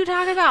 God, what are you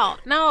talking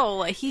about?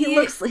 No, he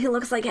looks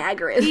like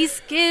Hagrid.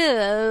 He's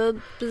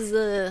Gibbs.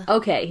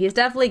 Okay, he's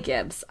definitely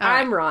Gibbs.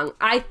 I'm wrong.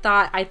 I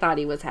thought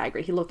he was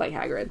Hagrid. He looked like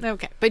Hagrid.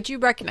 Okay, but you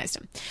recognized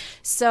him.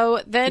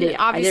 So then,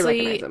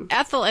 obviously,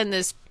 Ethel and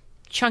this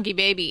chunky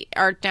baby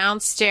are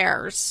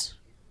downstairs,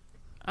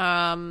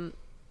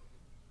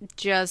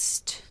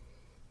 just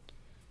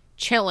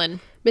chilling.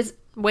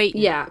 Wait.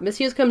 Yeah, Miss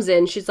Hughes comes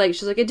in. She's like,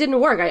 it didn't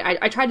work.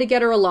 I tried to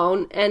get her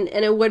alone, and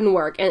it wouldn't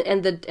work.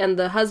 And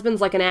the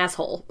husband's like an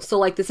asshole. So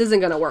like, this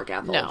isn't gonna work,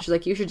 Ethel. No. She's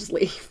like, you should just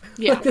leave.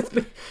 Yeah.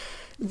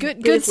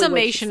 Good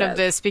summation of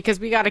this, because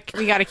we gotta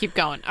keep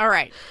going. All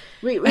right.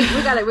 We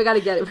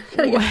gotta get it.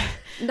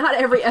 Not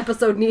every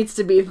episode needs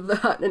to be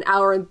an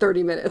hour and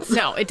 30 minutes.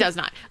 No, it does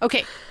not.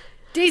 Okay,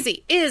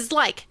 Daisy is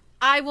like,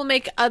 I will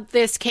make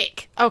this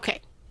cake.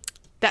 Okay.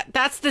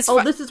 That's this.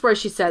 Oh, this is where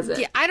she says it.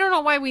 Yeah, I don't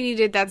know why we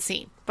needed that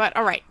scene, but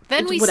all right.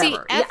 Then we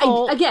Whatever. see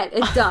Ethel. Yeah, again,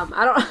 it's dumb.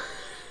 I don't.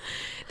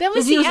 Then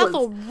we see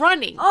Ethel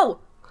running. Oh,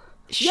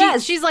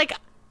 yes. She's like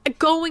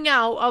going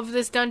out of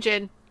this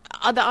dungeon,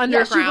 the underground.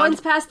 Yeah, she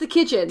runs past the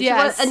kitchen.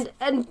 Yes.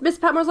 And Miss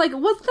Patmore's like,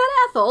 "What's that,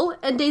 Ethel?"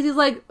 And Daisy's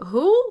like,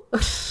 "Who?"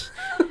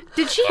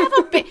 Did she have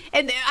a big...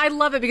 And I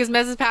love it because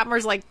Mrs.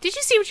 Patmore's like, did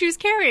you see what she was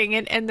carrying?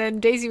 And then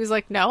Daisy was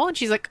like, no. And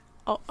she's like,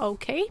 oh,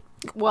 okay.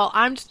 Well,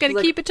 I'm just going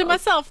to keep it to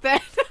myself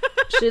then.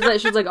 she's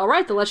like, all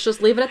right, then let's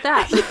just leave it at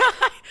that.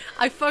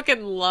 I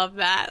fucking love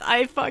that.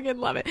 I fucking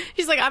love it.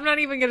 She's like, I'm not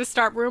even going to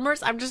start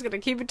rumors. I'm just going to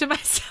keep it to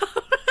myself.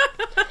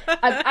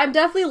 I'm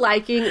definitely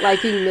liking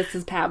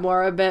Mrs.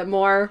 Patmore a bit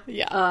more.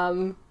 Yeah.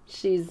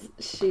 She's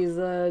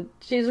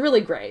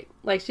really great.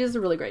 Like, she's a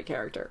really great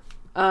character.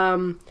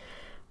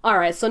 All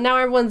right, so now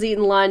everyone's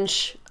eating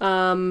lunch. What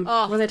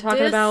are they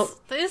talking about?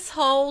 This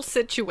whole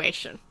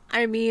situation.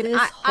 I mean,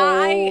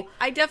 I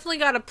definitely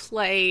got to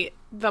play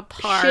the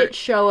part. Shit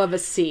show of a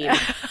scene.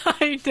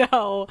 I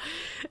know.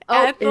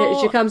 Oh,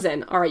 Ethel, she comes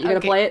in. All right, you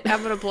gonna play it?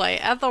 I'm gonna play.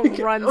 Ethel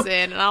runs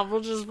in, and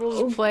we'll just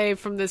play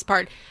from this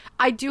part.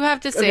 I do have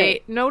to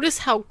say, notice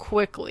how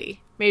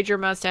quickly Major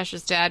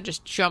Mustache's dad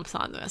just jumps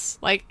on this.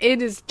 Like,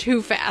 it is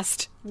too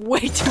fast.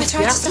 Way too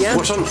fast. Yeah.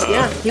 What's on her?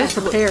 Yeah, he was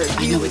prepared.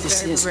 I know what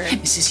this is.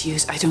 Mrs.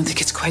 Hughes, I don't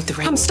think it's quite the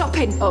right... I'm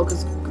stopping. Oh,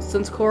 because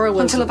since Cora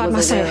was Until about my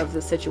aware say. of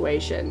the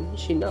situation,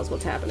 she knows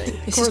what's happening.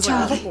 This is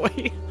Charlie.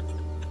 boy.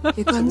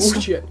 Your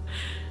grandson. Shit.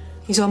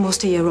 He's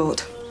almost a year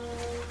old.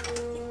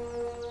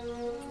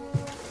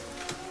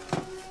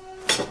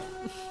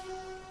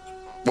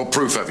 What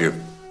proof have you?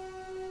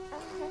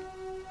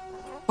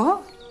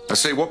 What? I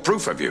say, what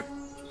proof have you?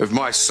 If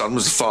my son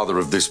was the father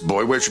of this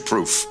boy, where's your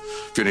proof?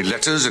 Have you any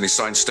letters, any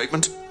signed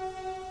statement?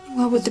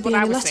 Well, would there be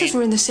any letters?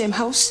 We're in the same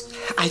house.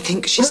 I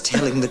think she's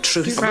telling the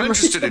truth. I'm not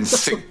interested in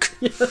think.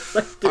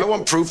 I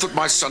want proof that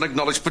my son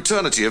acknowledged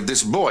paternity of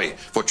this boy.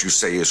 If what you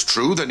say is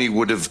true, then he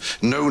would have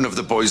known of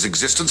the boy's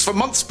existence for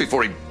months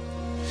before he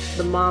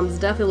The mom's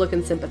definitely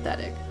looking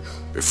sympathetic.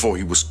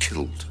 was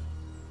killed.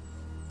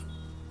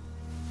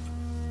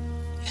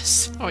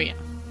 Yes. Oh, yeah.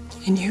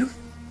 And you?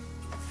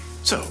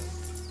 So,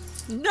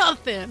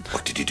 Nothing.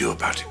 what did you do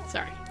about it?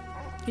 Sorry.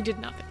 He did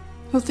nothing.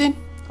 Well, then...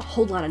 A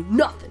whole lot of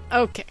nothing.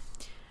 Okay.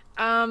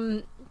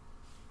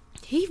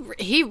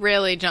 He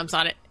really jumps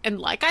on it. And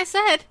like I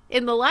said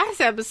in the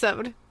last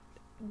episode,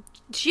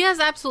 she has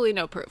absolutely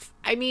no proof.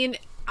 I mean,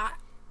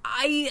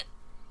 I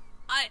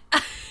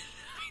don't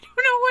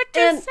know what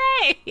to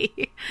say.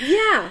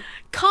 Yeah.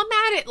 Come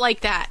at it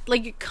like that.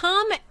 Like,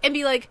 come and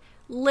be like,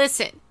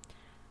 listen,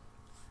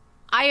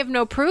 I have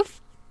no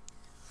proof,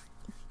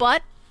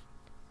 but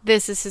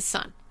this is his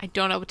son. I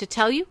don't know what to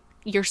tell you.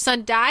 Your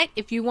son died.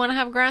 If you want to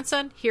have a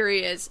grandson, here he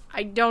is.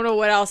 I don't know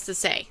what else to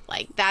say.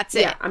 Like, that's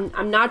it. Yeah,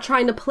 I'm not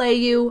trying to play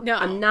you. No,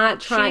 I'm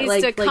not trying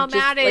to come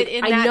at it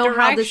in that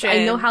direction.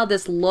 I know how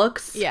this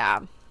looks.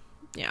 Yeah.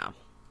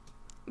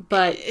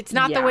 But it's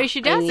not the way she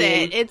does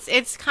it.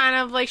 It's kind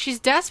of like she's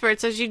desperate,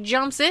 so she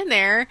jumps in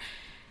there.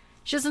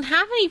 She doesn't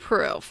have any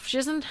proof. She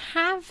doesn't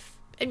have.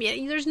 I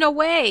mean, there's no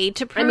way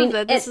to prove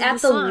that this is the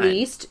son. At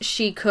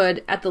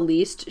the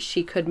least,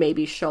 she could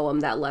maybe show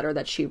him that letter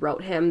that she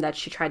wrote him that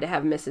she tried to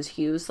have Mrs.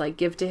 Hughes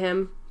give to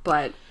him.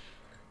 But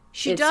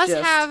she does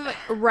have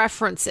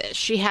references.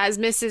 She has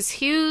Mrs.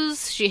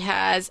 Hughes. She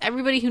has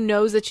everybody who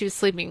knows that she was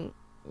sleeping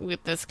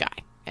with this guy,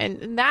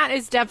 and that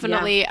is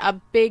definitely a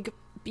big.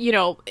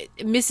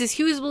 Mrs.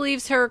 Hughes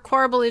believes her.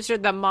 Cora believes her.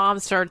 The mom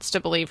starts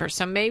to believe her.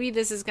 So maybe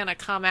this is going to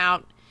come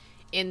out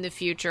in the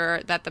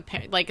future that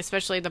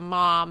especially the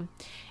mom,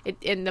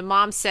 and the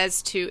mom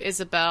says to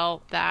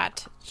Isabel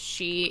that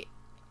she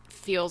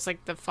feels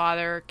like the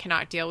father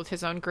cannot deal with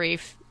his own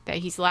grief, that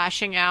he's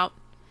lashing out,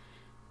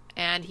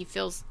 and he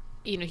feels,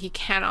 he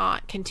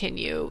cannot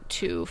continue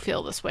to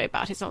feel this way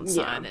about his own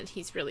son, and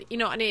he's really,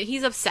 and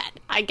he's upset.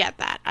 I get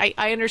that.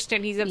 I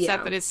understand he's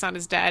upset that his son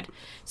is dead,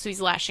 so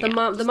he's lashing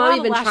out. The mom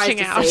even tries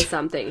to say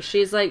something.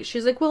 She's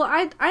like, well,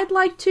 I'd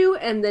like to,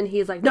 and then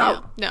he's like,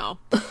 no.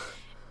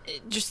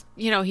 Just,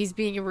 he's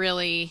being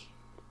really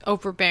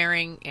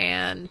overbearing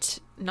and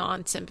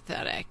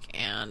non-sympathetic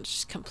and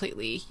just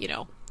completely,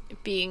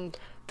 being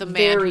the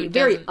man who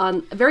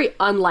doesn't... very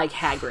unlike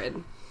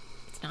Hagrid.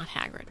 It's not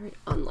Hagrid. Very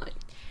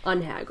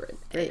un-Hagrid.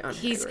 Very un-Hagrid.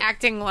 He's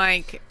acting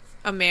like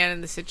a man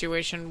in the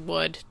situation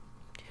would,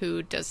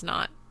 who does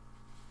not,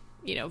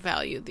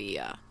 value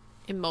the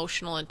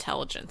emotional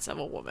intelligence of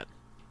a woman.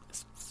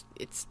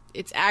 It's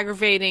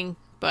aggravating,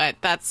 but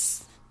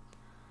that's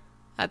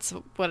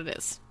what it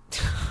is.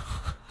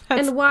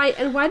 And why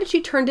did she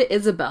turn to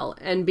Isabel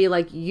and be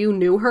like, you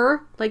knew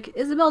her? Like,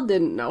 Isabel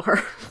didn't know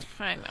her.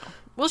 I know.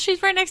 Well,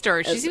 she's right next to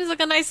her. She seems like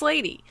a nice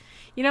lady.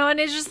 And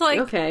it's just like,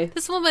 okay.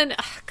 This woman,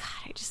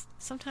 God,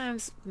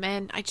 sometimes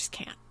men, I just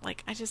can't.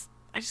 Like, I just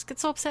get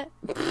so upset.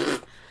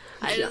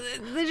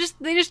 They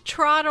just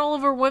trot all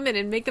over women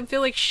and make them feel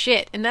like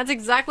shit. And that's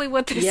exactly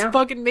what this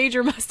fucking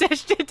Major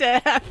Mustache did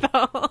to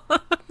Ethel.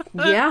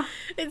 Yeah.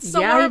 It's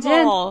so Yeah,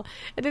 horrible.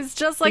 And it's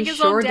just like He his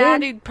sure own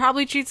dad did. who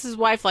probably treats his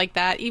wife like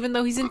that, even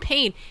though he's in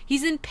pain.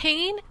 He's in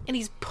pain and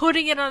he's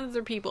putting it on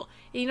other people.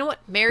 And you know what?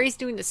 Mary's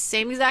doing the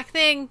same exact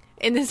thing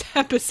in this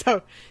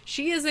episode.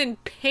 She is in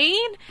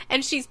pain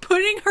and she's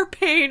putting her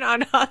pain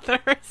on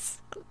others.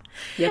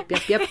 Yep.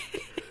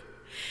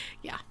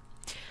 Yeah.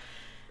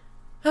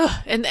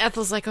 And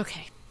Ethel's like,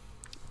 okay,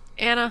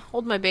 Anna,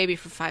 hold my baby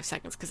for 5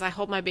 seconds, because I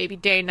hold my baby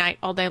day and night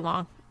all day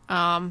long.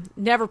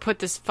 Never put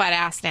this fat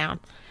ass down.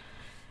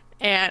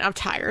 And I'm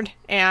tired.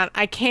 And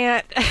I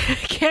can't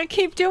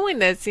keep doing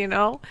this, you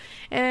know?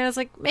 And I was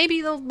like,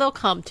 maybe they'll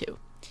come to.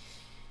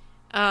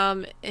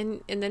 And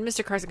then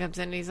Mr. Carson comes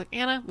in and he's like,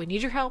 Anna, we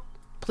need your help.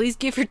 Please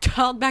give your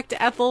child back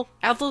to Ethel.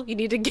 Ethel, you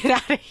need to get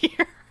out of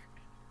here.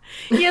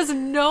 He has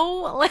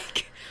no,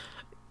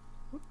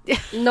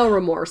 No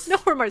remorse. No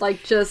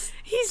remorse.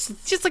 He's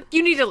just like,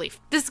 you need to leave.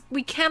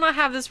 We cannot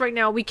have this right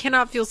now. We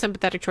cannot feel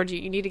sympathetic towards you.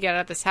 You need to get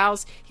out of this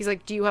house. He's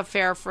like, do you have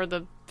fare for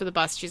the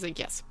bus? She's like,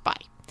 yes. Bye.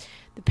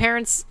 The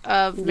parents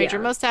of Major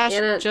Mustache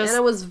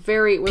Anna was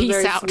very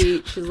out.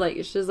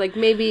 sweet. She's like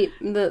maybe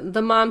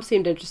the mom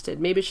seemed interested.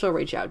 Maybe she'll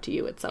reach out to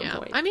you at some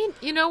point. I mean,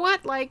 you know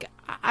what?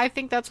 I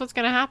think that's what's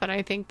going to happen.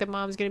 I think the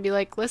mom's going to be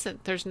like, listen,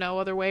 there's no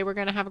other way we're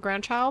going to have a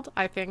grandchild.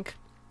 I think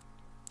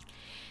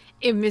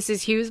if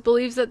Mrs. Hughes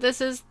believes that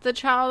this is the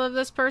child of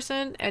this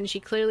person, and she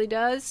clearly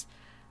does,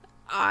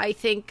 I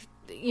think,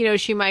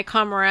 she might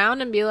come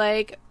around and be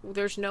like,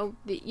 there's no,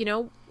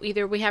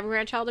 either we have a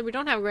grandchild or we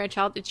don't have a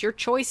grandchild. It's your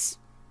choice,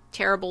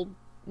 terrible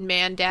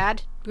man,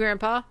 dad,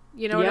 grandpa.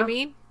 You know what I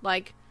mean?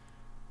 Like,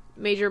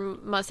 Major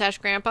Mustache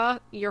Grandpa,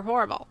 you're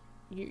horrible.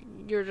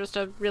 You're just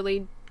a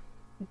really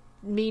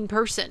mean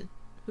person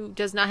who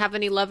does not have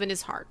any love in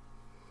his heart.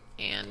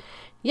 And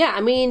yeah,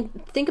 I mean,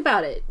 think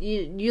about it.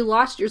 You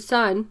lost your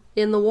son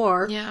in the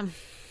war. Yeah.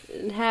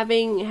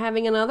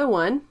 Having another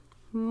one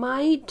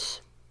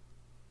might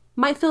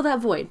fill that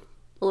void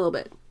a little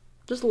bit.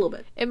 Just a little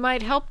bit. It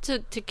might help to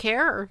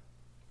care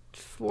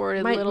for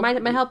a little...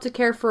 Might help to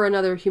care for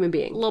another human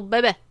being. A little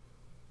baby.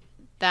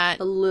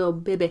 A little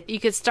baby. You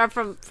could start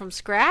from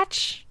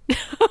scratch.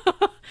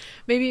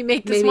 Maybe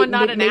make this one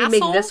not an asshole.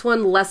 Maybe make this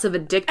one less of a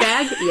dick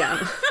bag.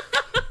 Yeah.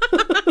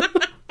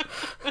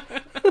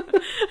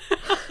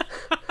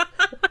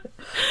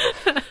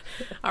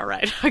 All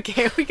right.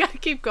 Okay, we gotta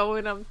keep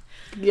going.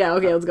 Yeah.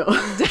 Okay, let's go.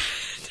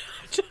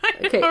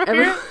 Okay.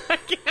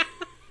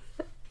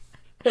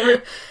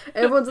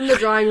 Everyone's in the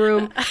drawing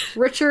room.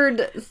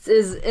 Richard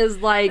is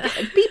like,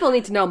 people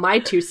need to know my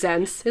 2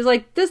 cents. He's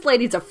like, this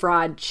lady's a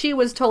fraud. She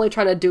was totally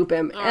trying to dupe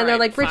him. And they're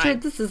like,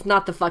 Richard, this is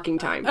not the fucking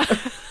time.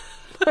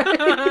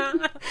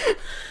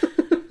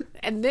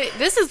 And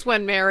this is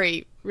when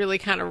Mary really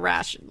kind of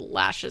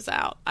lashes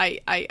out.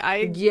 She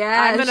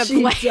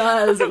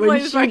does.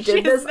 When she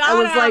did this,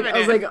 I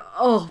was like,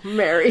 oh,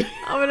 Mary.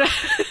 I'm gonna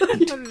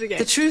put it again.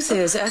 The truth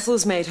is,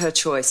 Ethel's made her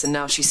choice, and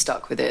now she's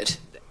stuck with it.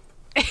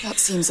 That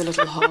seems a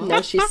little hard.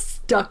 Now she's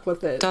stuck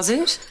with it. Does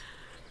it?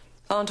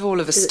 Aren't all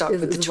of us stuck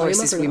with the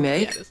choices we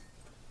make? Yeah,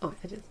 oh,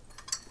 it is.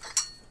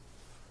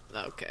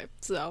 Okay,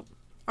 so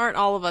aren't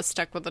all of us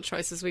stuck with the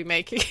choices we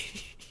make?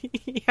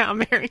 Yeah,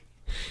 Mary.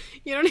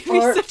 You don't need to be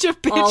such a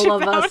bitch all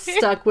of about us it.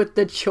 stuck with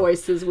the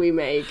choices we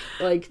make.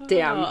 Like,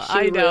 damn,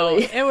 I know.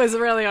 Really... It was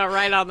really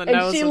right on the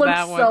nose she of looks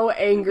that one. so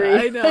angry.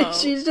 I know. Like,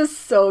 she's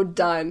just so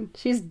done.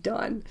 She's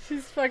done.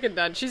 She's fucking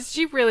done.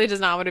 She really does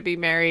not want to be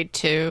married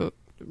to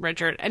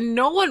Richard, and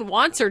no one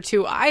wants her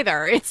to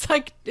either. It's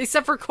like,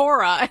 except for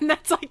Cora, and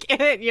that's like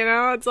it,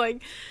 It's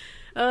like,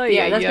 oh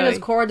yeah, that's because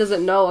Cora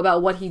doesn't know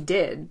about what he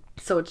did,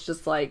 so it's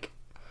just like,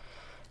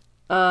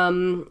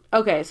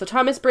 okay, so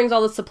Thomas brings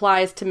all the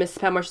supplies to Mrs.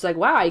 Petmore. She's like,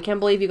 wow, I can't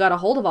believe you got a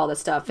hold of all this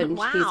stuff. And he's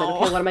like,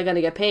 okay, what am I going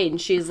to get paid?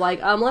 And she's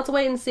like, let's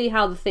wait and see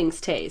how the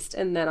things taste,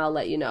 and then I'll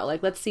let you know.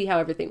 Like, let's see how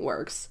everything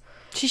works.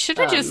 She should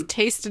have just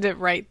tasted it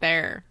right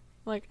there.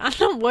 Like, I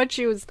don't know what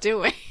she was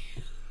doing.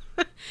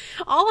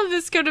 All of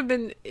this could have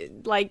been,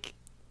 like,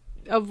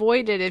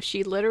 avoided if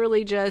she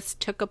literally just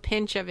took a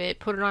pinch of it,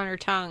 put it on her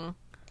tongue.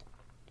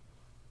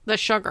 The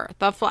sugar,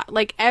 the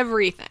like,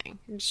 everything.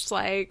 Just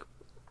like,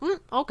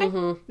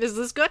 okay, Is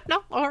this good?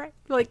 No? All right.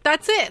 Like,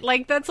 that's it.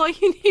 Like, that's all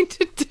you need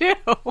to do.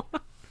 Oh,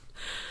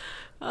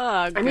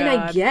 God. I mean,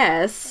 I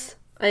guess.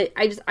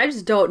 I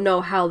just don't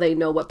know how they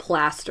know what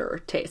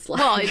plaster tastes like.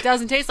 Well, it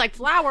doesn't taste like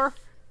flour.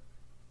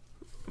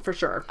 For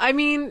sure. I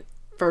mean...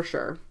 For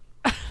sure.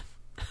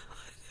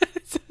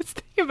 Let's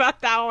think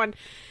about that one.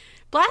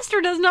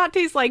 Plaster does not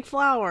taste like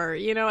flour,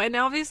 and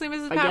obviously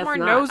Mrs. Patmore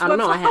knows what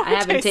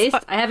flour tastes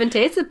like. I haven't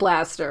tasted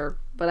plaster,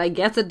 but I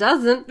guess it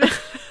doesn't.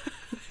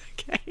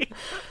 Okay.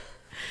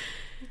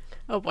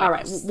 Oh boy. All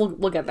right,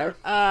 we'll get there.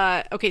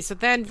 Okay, so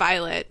then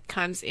Violet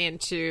comes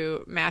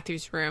into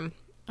Matthew's room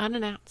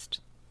unannounced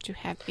to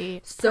have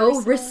a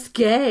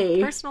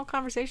personal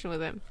conversation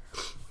with him.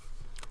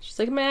 She's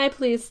like, may I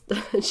please?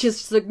 And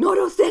she's like,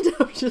 no, stand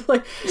up. She's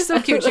like,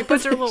 so cute. She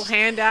puts her little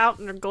hand out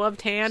in her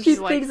gloved hand. She she's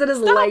thinks like, that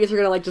his legs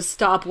are gonna just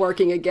stop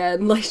working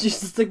again. Like,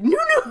 she's just like, no.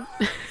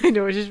 I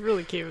know, she's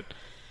really cute.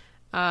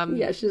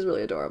 Yeah, she's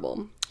really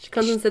adorable. She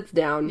comes and sits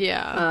down.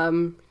 Yeah.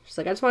 She's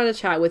like, I just wanted to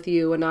chat with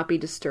you and not be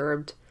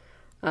disturbed.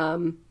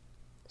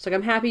 It's like,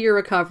 I'm happy you're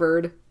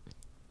recovered.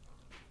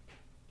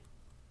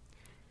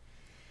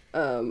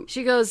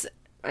 She goes,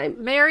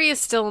 Mary is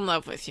still in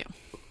love with you.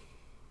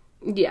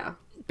 Yeah.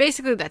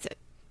 Basically, that's it.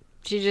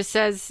 She just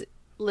says,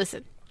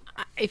 listen,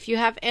 if you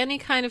have any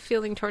kind of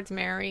feeling towards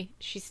Mary,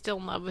 she's still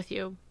in love with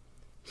you.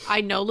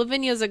 I know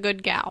Lavinia's a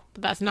good gal,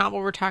 but that's not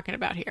what we're talking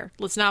about here.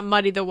 Let's not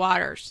muddy the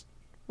waters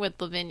with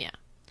Lavinia.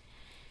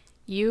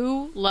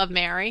 You love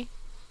Mary.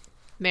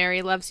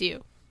 Mary loves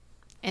you.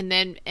 And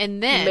then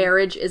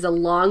marriage is a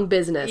long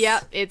business.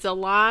 Yep, it's a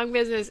long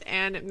business.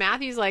 And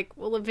Matthew's like,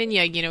 well,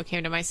 Lavinia,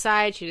 came to my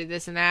side. She did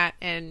this and that.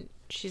 And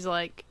she's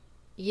like,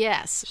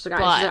 yes, she's like,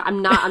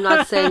 I'm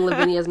not saying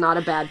Lavinia's not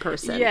a bad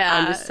person. Yeah.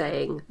 I'm just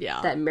saying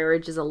that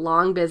marriage is a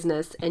long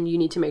business and you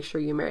need to make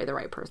sure you marry the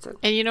right person.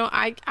 And,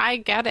 I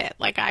get it.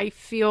 Like, I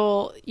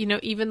feel,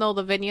 even though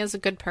Lavinia's a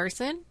good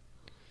person,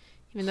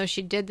 even though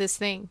she did this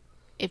thing,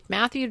 if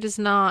Matthew does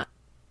not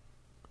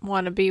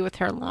want to be with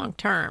her long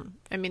term,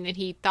 and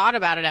he thought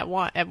about it at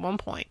one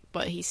point,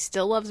 but he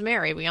still loves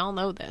Mary. We all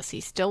know this.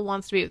 He still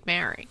wants to be with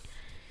Mary.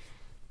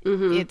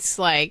 Mm-hmm. It's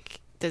like,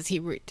 does he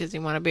want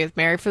to be with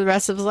Mary for the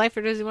rest of his life,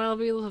 or does he want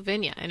to be with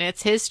Lavinia? And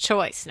it's his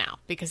choice now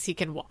because he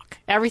can walk.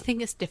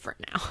 Everything is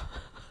different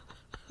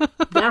now.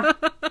 Yeah.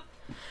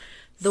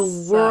 The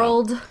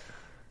world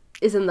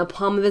is in the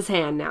palm of his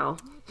hand now.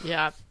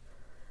 Yeah.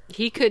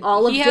 He has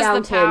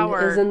the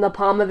power. Is in the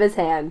palm of his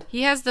hand.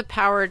 He has the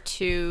power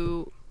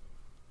to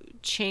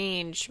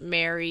change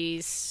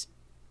Mary's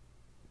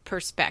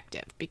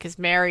perspective because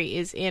Mary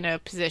is in a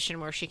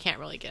position where she can't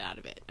really get out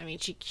of it.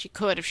 She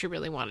could if she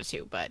really wanted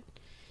to, but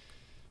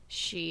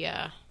she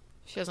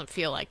doesn't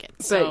feel like it.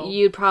 So. But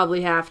you'd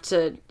probably have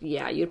to,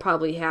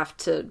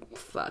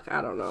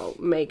 I don't know,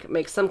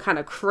 make some kind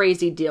of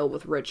crazy deal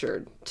with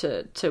Richard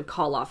to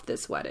call off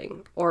this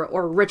wedding,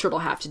 or Richard will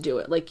have to do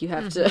it. Like, you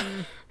have to,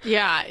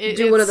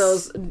 do one of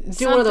those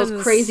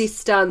crazy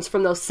stunts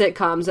from those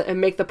sitcoms and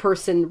make the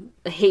person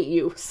hate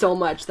you so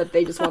much that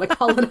they just want to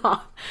call it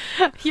off.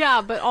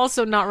 Yeah, but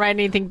also not write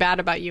anything bad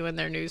about you in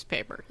their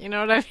newspaper. You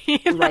know what I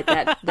mean? Right,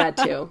 that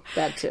too.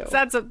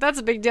 So that's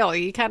a big deal.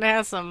 He kind of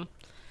has some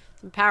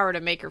power to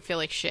make her feel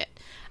like shit.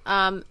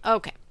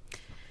 Okay.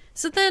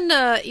 So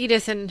then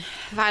Edith and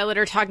Violet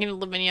are talking to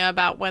Lavinia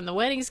about when the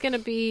wedding's going to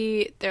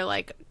be. They're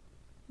like,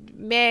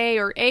 May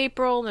or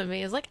April. And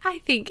Lavinia's like, I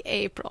think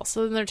April.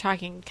 So then they're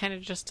talking, kind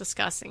of just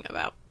discussing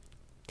about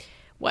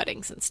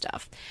weddings and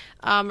stuff.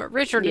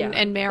 Richard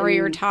and Mary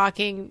are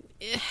talking.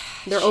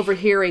 They're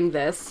overhearing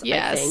this.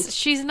 Yes. I think.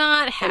 She's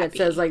not happy. And it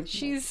says, like,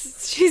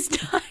 she's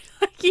not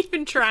like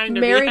even trying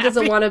to Mary be happy.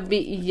 doesn't want to be.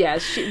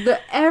 Yes.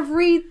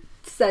 Every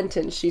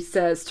sentence she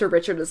says to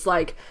Richard is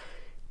like,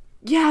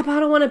 yeah, but I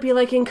don't want to be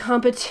like in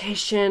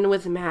competition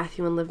with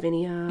Matthew and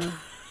Lavinia.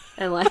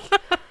 And like,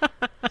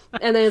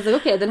 and then it's like,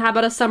 okay, then how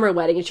about a summer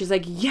wedding? And she's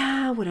like,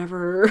 yeah,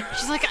 whatever.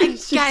 She's like, I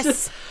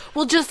guess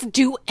we'll just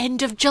do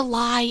end of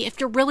July if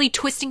you're really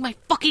twisting my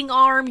fucking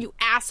arm, you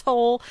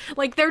asshole.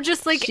 Like, they're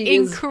just like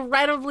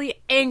incredibly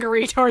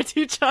angry towards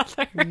each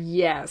other.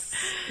 Yes.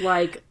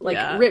 Like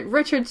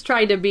Richard's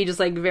trying to be just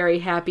like very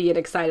happy and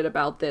excited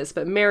about this,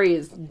 but Mary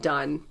is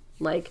done.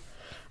 Like,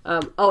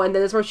 and then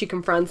that's where she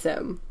confronts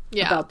him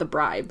about the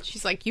bribe.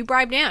 She's like, you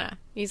bribed Anna.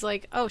 He's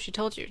like, oh, she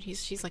told you.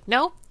 She's like,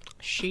 no,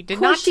 she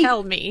did not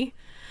tell me.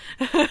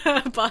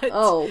 But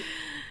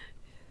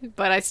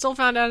I still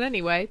found out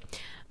anyway.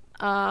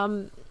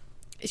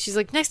 She's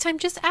like, next time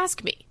just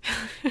ask me.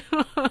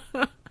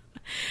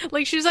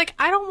 Like, she's like,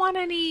 I don't want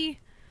anything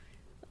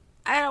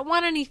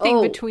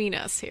between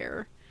us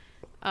here.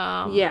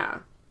 I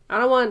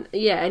don't want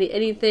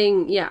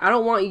anything. I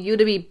don't want you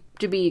to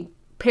be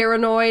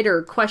paranoid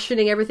or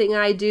questioning everything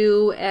I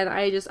do, and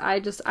I just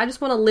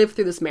want to live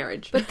through this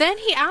marriage. But then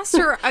he asks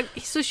her,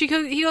 he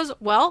goes,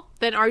 well,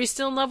 then are you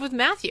still in love with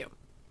Matthew?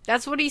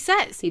 That's what he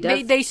says. He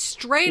does. They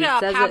straight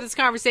up have this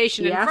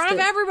conversation in front of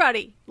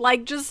everybody,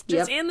 like just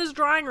in this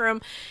drawing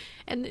room,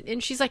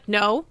 and she's like,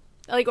 no,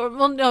 like,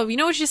 well, no, you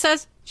know what she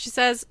says? She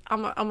says,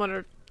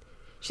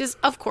 she says,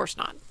 of course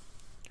not.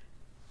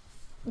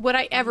 Would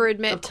I ever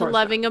admit to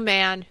loving a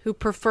man who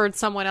preferred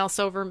someone else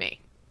over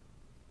me?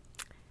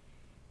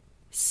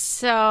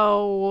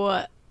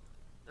 So,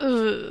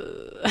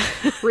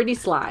 pretty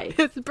sly.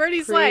 It's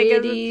pretty sly.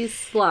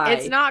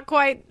 It's not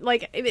quite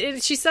like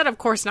she said. Of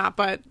course not,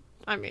 but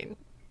I mean,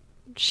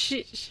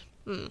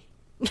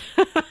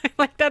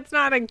 like that's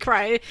not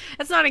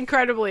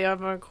incredibly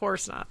of a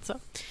course not.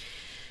 So,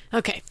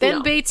 okay.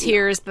 Then Bates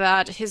hears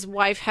that his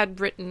wife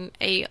had written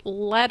a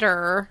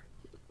letter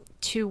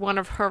to one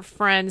of her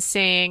friends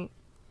saying,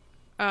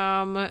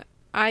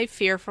 "I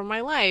fear for my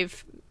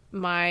life.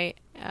 My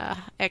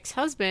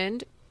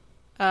ex-husband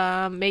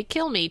may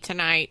kill me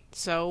tonight,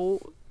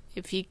 so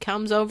if he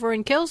comes over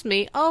and kills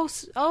me, oh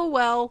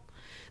well."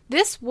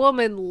 This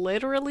woman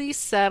literally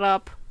set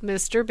up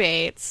Mr.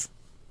 Bates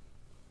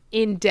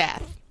in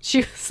death. She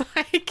was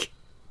like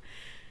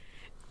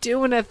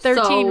doing a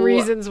 13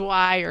 Reasons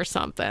Why or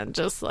something,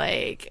 just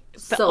like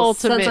the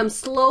ultimate. Since I'm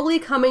slowly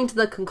coming to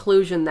the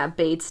conclusion that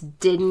Bates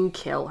didn't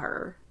kill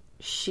her,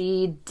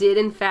 she did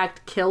in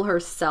fact kill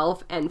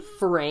herself and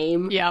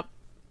frame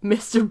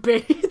Mr.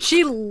 Bates.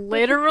 She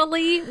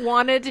literally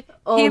wanted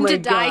him to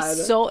die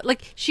so...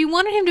 Like, she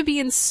wanted him to be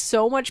in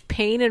so much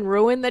pain and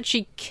ruin that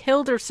she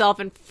killed herself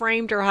and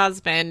framed her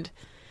husband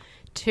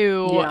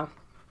to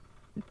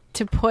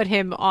put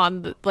him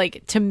on...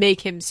 to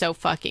make him so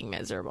fucking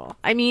miserable.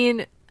 I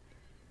mean...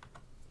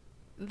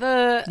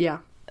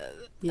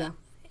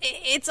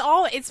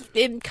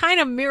 It kind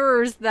of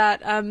mirrors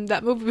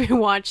that movie we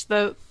watched,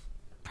 The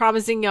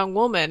Promising Young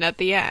Woman, at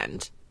the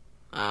end.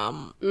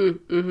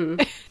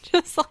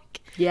 Just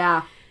like,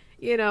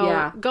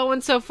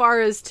 going so far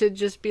as to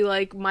just be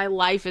like, my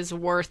life is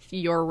worth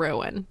your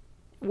ruin,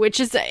 which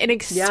is an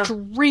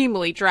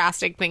extremely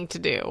drastic thing to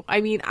do.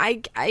 I mean,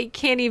 I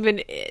can't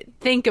even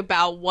think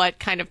about what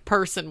kind of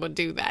person would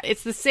do that.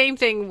 It's the same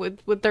thing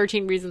with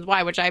 13 Reasons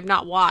Why, which I have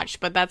not watched,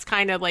 but that's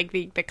kind of like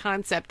the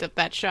concept of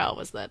that show,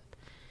 is that...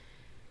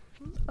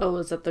 Oh,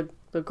 is that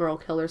the girl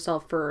killed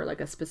herself for like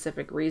a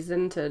specific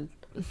reason to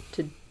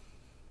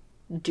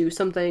do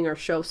something or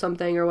show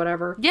something or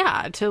whatever?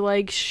 Yeah, to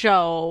like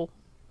show,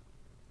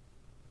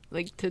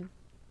 like to,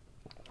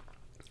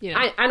 you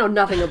know. I know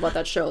nothing of what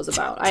that show is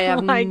about. I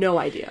have no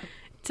idea.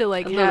 To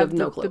like have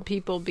the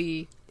people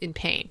be in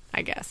pain,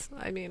 I guess.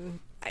 I mean,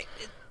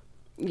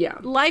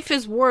 life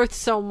is worth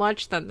so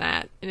much than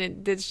that,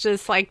 and it's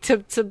just like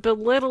to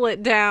belittle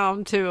it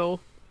down to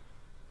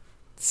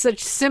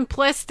such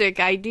simplistic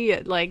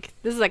idea. Like,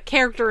 this is a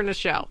character in a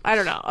show. I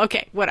don't know.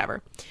 Okay,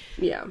 whatever.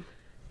 Yeah.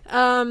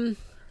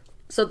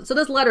 So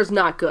this letter's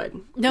not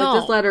good. No.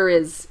 Like, this letter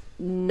is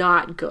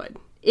not good.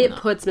 It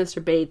puts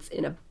Mr. Bates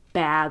in a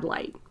bad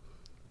light.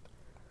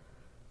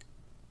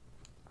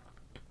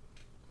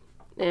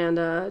 And,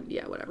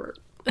 whatever.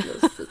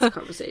 It's a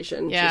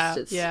conversation.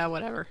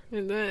 Whatever.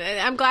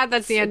 I'm glad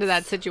that's the end of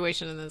that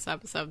situation in this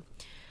episode.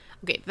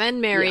 Okay,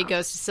 then Mary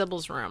goes to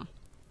Sybil's room.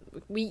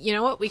 You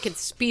know what? We can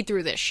speed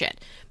through this shit.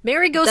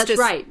 Mary goes That's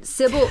right.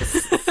 Sybil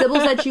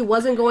said she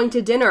wasn't going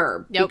to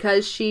dinner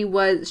because she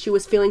was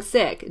feeling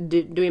sick.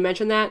 Do we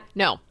mention that?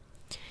 No.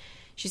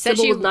 She said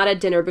Sybil was not at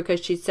dinner because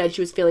she said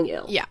she was feeling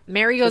ill. Yeah.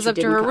 Mary goes up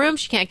to her room.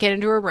 She can't get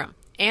into her room.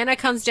 Anna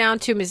comes down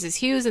to Mrs.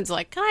 Hughes and's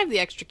like, "Can I have the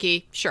extra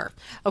key?" Sure.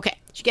 Okay.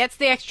 She gets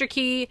the extra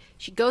key.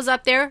 She goes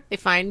up there. They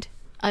find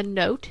a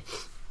note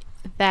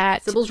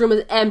that Sybil's room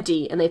is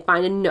empty, and they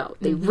find a note.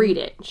 They read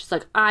it. She's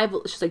like,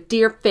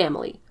 "Dear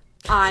family,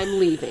 I'm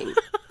leaving.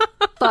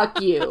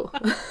 Fuck you."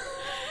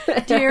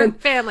 Dear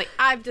family,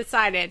 I've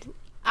decided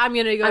I'm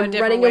going to go a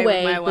different way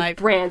with my life. With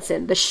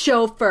Branson, the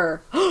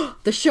chauffeur.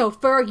 The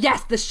chauffeur?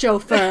 Yes, the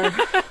chauffeur.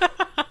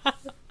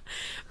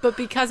 But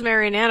because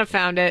Mary and Anna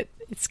found it,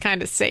 it's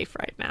kind of safe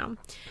right now.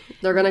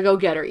 They're going to go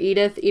get her.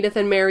 Edith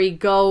and Mary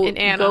go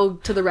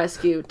to the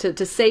rescue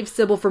to save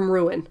Sybil from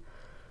ruin.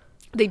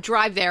 They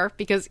drive there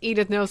because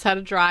Edith knows how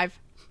to drive.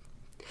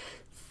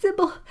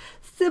 Sybil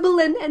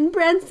and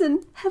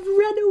Branson have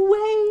run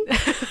away.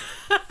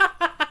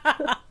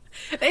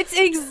 It's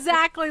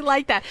exactly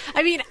like that.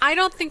 I mean, I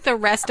don't think the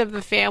rest of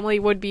the family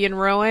would be in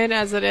ruin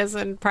as it is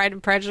in Pride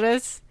and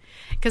Prejudice.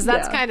 Because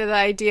that's kind of the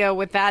idea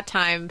with that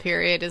time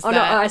period. No,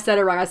 I said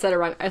it wrong.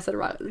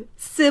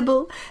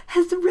 Sybil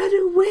has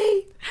run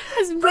away.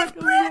 With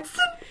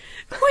Branson.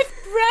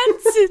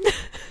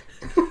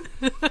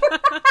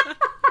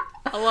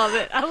 I love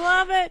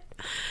it.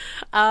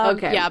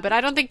 Okay. Yeah, but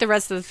I don't think the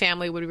rest of the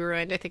family would be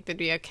ruined. I think they'd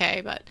be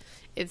okay, but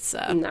it's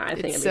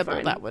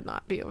Sybil that would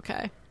not be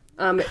okay.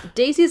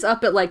 Daisy's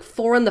up at like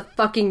 4 in the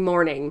fucking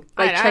morning,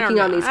 checking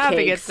on these cakes. I don't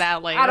think it's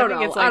that late. I don't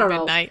think it's like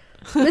midnight.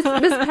 Miss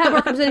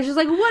Pepper comes in and she's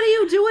like, "What are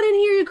you doing in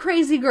here, you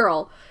crazy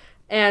girl?"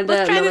 And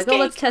they're like, "Oh,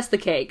 let's test the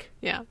cake."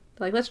 Yeah.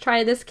 Like, "Let's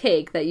try this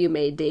cake that you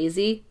made,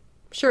 Daisy."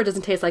 Sure, it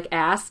doesn't taste like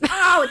ass.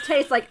 Oh, it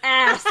tastes like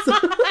ass.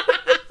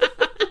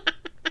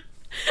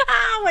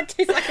 Oh, it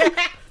tastes like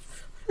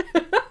ass.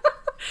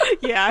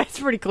 Yeah, it's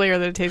pretty clear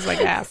that it tastes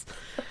like ass.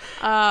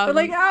 But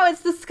like, "Oh,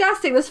 it's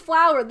disgusting. This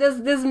flour, these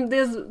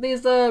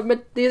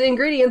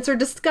ingredients are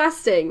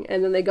disgusting."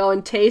 And then they go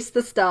and taste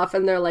the stuff,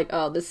 and they're like,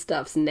 "Oh, this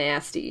stuff's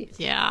nasty."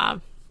 Yeah.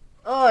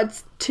 Oh,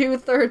 it's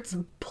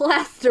 2/3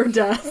 plaster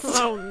dust.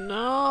 Oh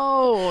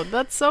no,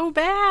 that's so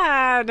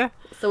bad.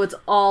 So it's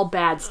all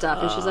bad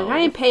stuff, and she's like, "I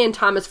ain't paying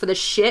Thomas for this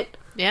shit."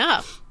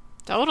 Yeah,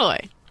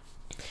 totally.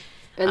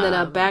 And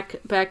then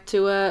back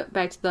to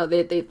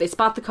the they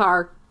spot the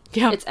car.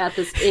 Yeah, it's at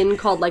this inn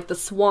called like the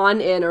Swan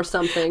Inn or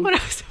something. When I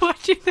was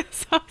watching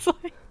this, I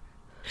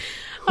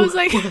was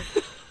like,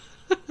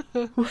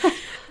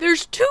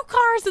 "There's 2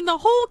 cars in the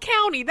whole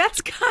county. That's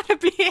gotta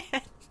be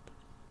it."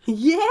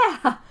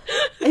 Yeah,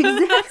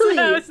 exactly. That's what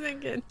I was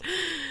thinking.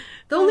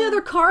 The only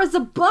other car is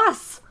a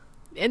bus.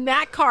 In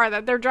that car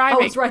that they're driving.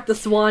 Oh, it's right, the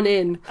Swan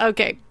Inn.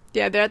 Okay,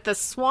 yeah, they're at the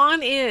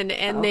Swan Inn,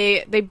 and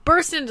they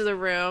burst into the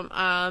room.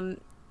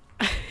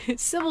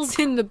 Sybil's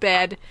in the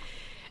bed.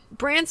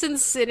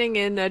 Branson's sitting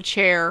in a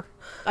chair,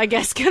 I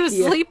guess, gonna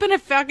sleep in a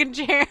fucking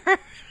chair.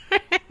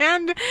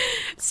 And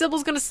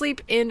Sybil's gonna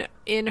sleep in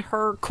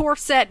her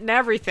corset and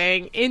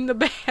everything in the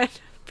bed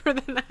for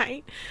the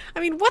night. I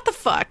mean, what the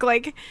fuck?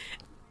 Like,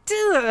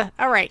 duh.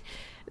 All right.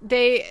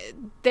 they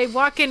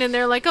walk in and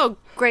they're like, oh,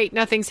 great,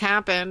 nothing's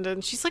happened.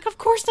 And she's like, of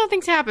course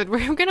nothing's happened. We're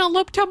going to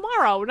elope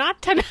tomorrow,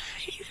 not tonight.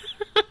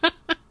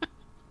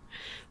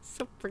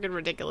 So freaking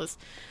ridiculous.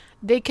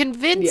 They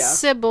convince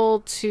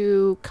Sybil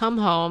to come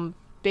home,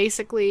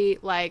 basically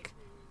like,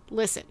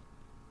 listen,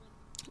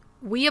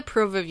 we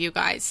approve of you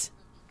guys.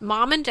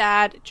 Mom and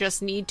Dad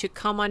just need to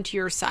come onto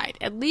your side.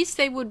 At least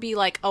they would be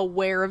like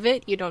aware of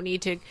it. You don't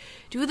need to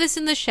do this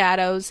in the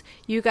shadows.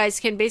 You guys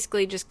can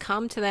basically just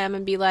come to them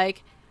and be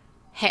like,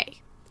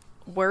 hey,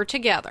 we're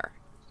together.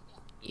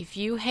 If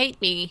you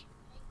hate me,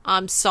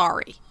 I'm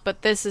sorry,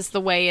 but this is the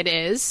way it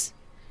is.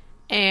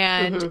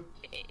 And,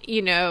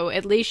 you know,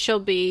 at least she'll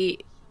be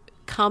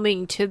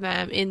coming to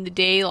them in the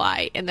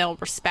daylight, and they'll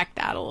respect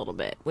that a little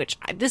bit, which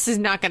this is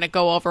not going to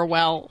go over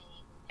well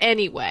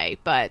anyway,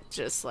 but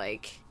just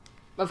like...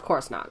 Of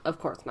course not. Of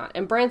course not.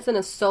 And Branson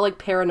is so, like,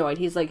 paranoid.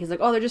 He's like,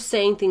 oh, they're just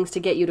saying things to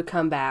get you to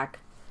come back.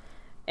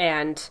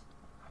 And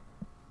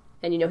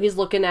you know, he's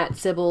looking at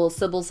Sybil.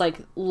 Sybil's, like,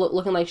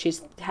 looking like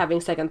she's having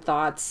second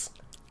thoughts.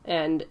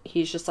 And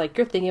he's just like,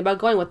 you're thinking about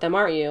going with them,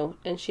 aren't you?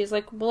 And she's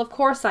like, well, of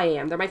course I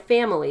am. They're my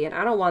family, and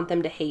I don't want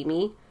them to hate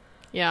me.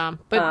 Yeah,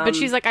 but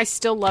she's like, I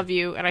still love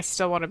you, and I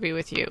still want to be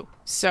with you.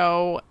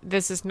 So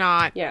this is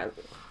not... Yeah.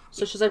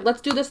 So she's like,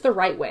 let's do this the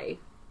right way.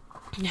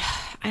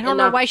 I don't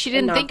know why she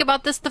didn't think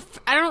about this.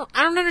 I don't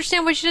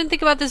understand why she didn't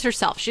think about this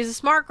herself. She's a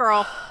smart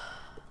girl.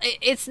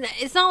 It's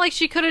not like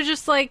she could have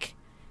just, like,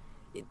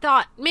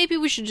 thought, maybe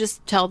we should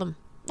just tell them.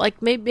 Like,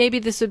 maybe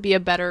this would be a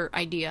better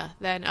idea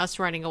than us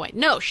running away.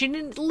 No, she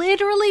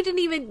literally didn't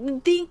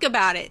even think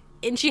about it.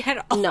 And she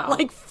had,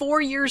 like,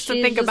 4 years to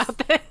think about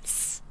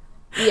this.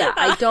 Yeah,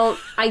 I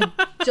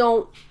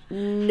don't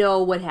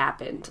know what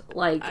happened.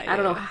 Like, I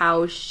don't know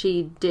how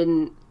she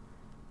didn't.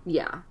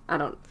 Yeah, I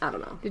don't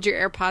know. Did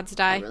your AirPods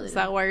die? Really Is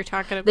that why you're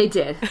talking about? They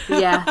did.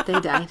 Yeah, they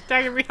died.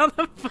 Talking to me on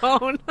the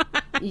phone.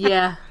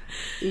 Yeah,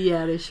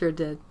 they sure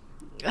did.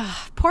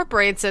 Poor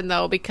Branson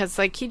though, because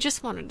like he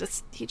just wanted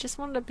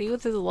to be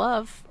with his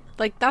love.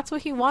 Like that's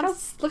what he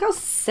wants. Look how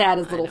sad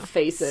his little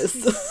face is.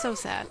 He's so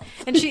sad.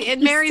 And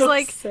Mary's so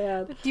like,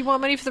 sad. Do you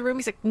want money for the room?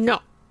 He's like, no.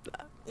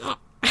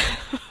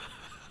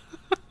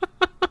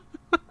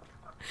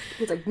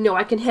 He's like, no,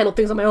 I can handle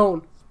things on my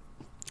own.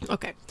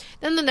 Okay.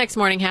 Then the next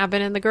morning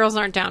happened, and the girls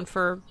aren't down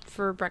for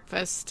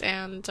breakfast,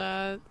 and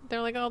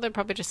they're like, oh, they're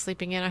probably just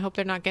sleeping in. I hope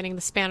they're not getting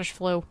the Spanish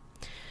flu.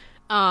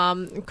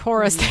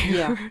 Cora's there.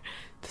 Yeah.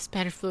 The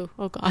Spanish flu.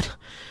 Oh, God.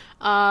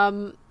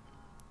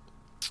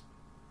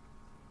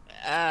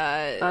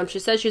 She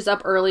says she's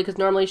up early, because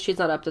normally she's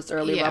not up this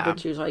early. Yeah.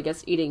 Robert's usually, I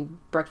guess, eating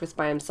breakfast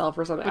by himself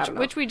or something. I don't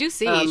know. Which we do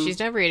see. She's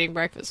never eating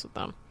breakfast with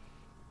them.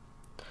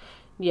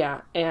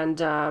 Yeah,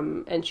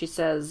 and she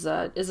says,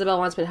 Isabel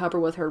wants me to help her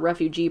with her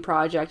refugee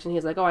project, and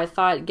he's like, oh, I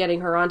thought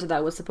getting her onto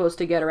that was supposed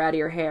to get her out of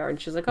your hair, and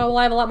she's like, oh, well,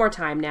 I have a lot more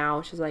time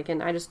now. She's like,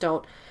 and I just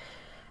don't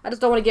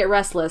want to get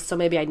restless, so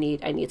maybe I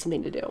need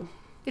something to do.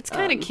 It's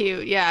kind of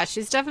cute, yeah.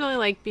 She's definitely,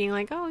 like, being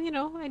like, oh, you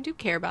know, I do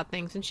care about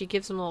things, and she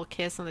gives him a little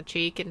kiss on the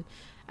cheek, and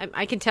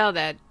I can tell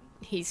that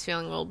he's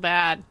feeling a little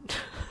bad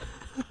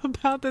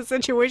about the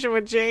situation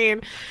with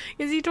Jane,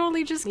 because he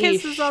totally just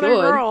kissed this other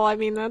girl. I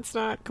mean, that's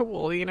not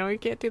cool, you know. You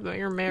can't do that.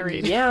 You're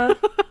married. Yeah.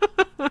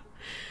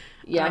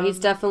 Yeah, he's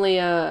definitely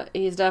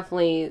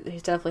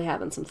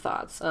having some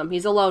thoughts.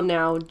 He's alone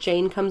now.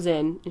 Jane comes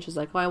in and she's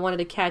like, "Oh, I wanted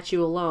to catch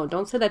you alone.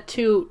 Don't say that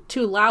too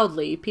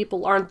loudly.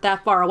 People aren't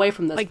that far away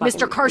from this." Like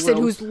Mr. Carson,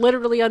 room. Who's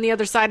literally on the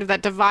other side of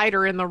that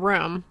divider in the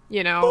room.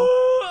 You know.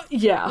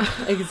 Yeah,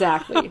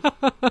 exactly.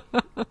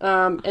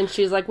 And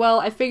she's like, "Well,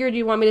 I figured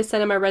you want me to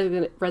send in my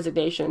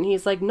resignation." And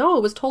he's like, "No,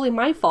 it was totally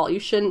my fault. You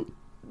shouldn't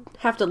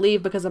have to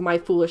leave because of my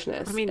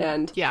foolishness." I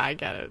mean, yeah, I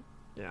get it.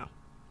 Yeah.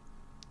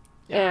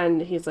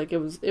 And he's like, it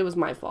was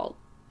my fault.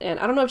 And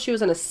I don't know if she was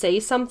going to say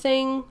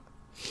something,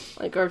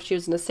 like, or if she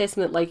was going to say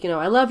something like, you know,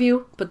 I love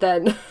you, but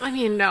then... I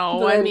mean,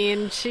 no. I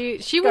mean, she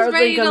was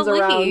ready to leave.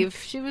 Around.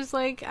 She was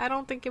like, I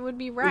don't think it would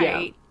be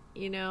right,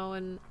 you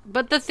know,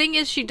 but the thing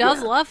is, she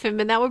does love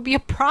him, and that would be a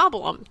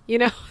problem, you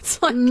know?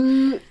 It's like,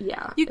 you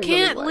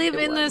can't live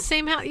in the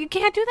same house. You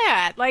can't do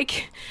that.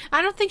 Like,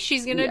 I don't think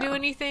she's going to do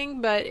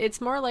anything, but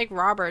it's more like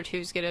Robert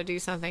who's going to do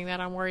something that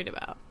I'm worried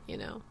about, you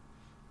know?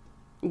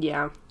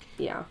 Yeah.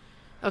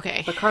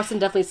 Okay. But Carson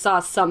definitely saw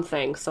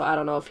something, so I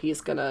don't know if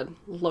he's gonna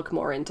look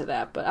more into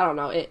that. But I don't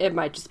know. It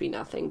might just be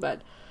nothing.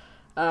 But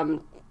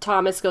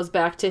Thomas goes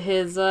back to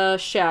his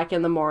shack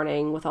in the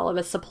morning with all of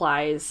his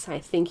supplies. I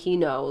think he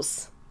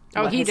knows.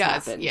 Oh, he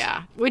does. Happened.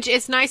 Yeah. Which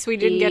it's nice we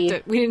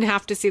didn't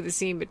have to see the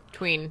scene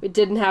between. We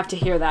didn't have to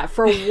hear that.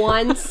 For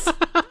once,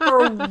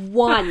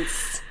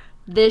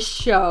 this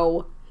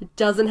show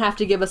doesn't have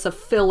to give us a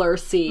filler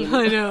scene.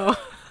 I know.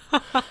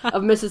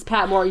 Of Mrs.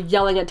 Patmore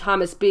yelling at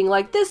Thomas, being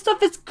like, "This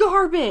stuff is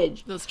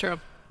garbage." That's true.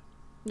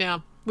 Yeah,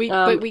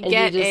 but we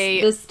get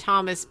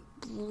Thomas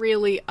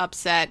really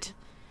upset.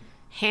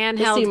 Handheld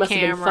this scene must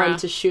camera. Have been fun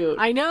to shoot.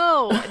 I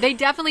know. They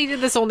definitely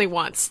did this only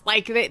once.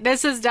 Like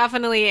this is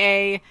definitely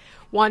a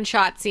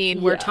one-shot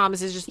scene where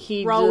Thomas is just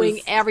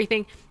throwing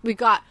everything. We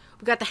got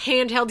We got the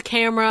handheld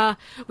camera.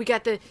 We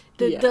got the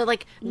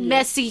like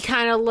messy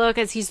kind of look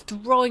as he's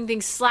throwing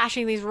things,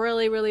 slashing things,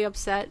 really, really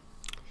upset.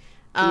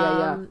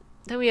 Then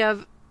we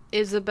have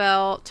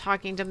Isabel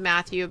talking to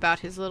Matthew about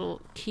his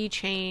little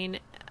keychain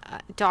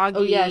doggy.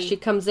 Oh yeah, she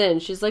comes in.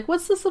 She's like,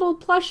 "What's this little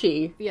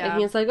plushie?" Yeah.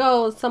 And he's like,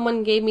 "Oh,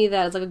 someone gave me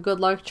that. It's like a good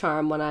luck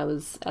charm when I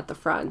was at the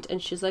front."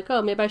 And she's like,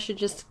 "Oh, maybe I should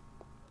just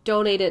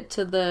donate it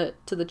to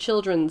the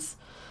children's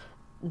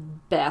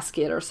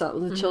basket or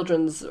something, the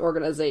children's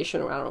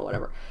organization, or I don't know,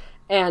 whatever."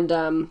 And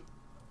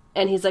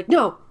he's like,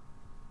 "No,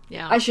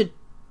 I should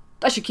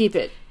keep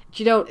it.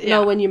 You don't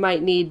know when you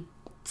might need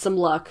some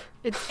luck."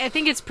 I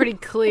think it's pretty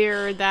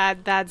clear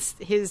that that's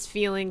his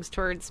feelings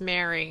towards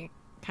Mary,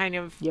 kind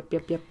of. Yep.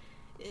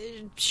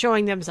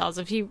 Showing themselves.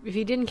 If he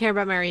didn't care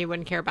about Mary, he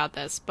wouldn't care about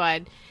this.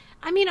 But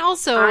I mean,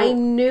 also, I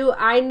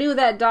knew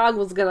that dog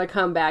was gonna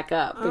come back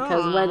up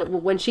because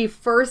when she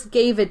first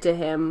gave it to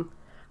him,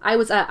 I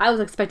was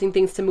expecting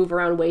things to move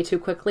around way too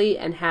quickly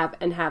and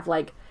have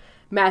like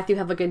Matthew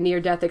have like a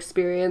near death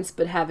experience,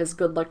 but have his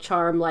good luck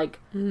charm like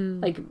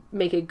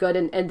make it good,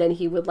 and then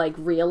he would like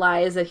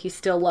realize that he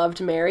still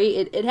loved Mary.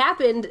 It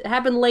happened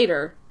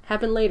later,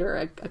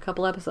 a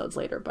couple episodes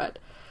later, but.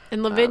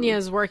 And Lavinia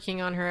is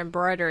working on her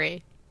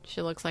embroidery.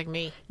 She looks like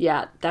me.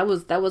 Yeah, that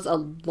was a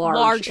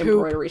large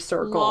embroidery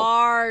circle.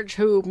 Large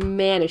hoop.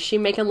 Man, is she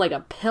making like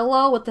a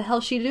pillow? What the hell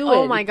is she doing?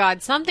 Oh my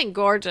god, something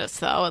gorgeous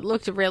though. It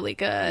looked really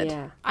good.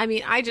 Yeah. I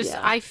mean,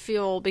 I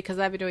feel, because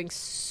I've been doing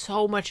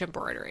so much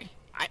embroidery,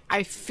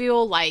 I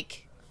feel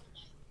like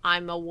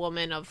I'm a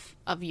woman of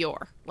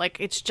yore. Like,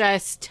 it's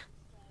just...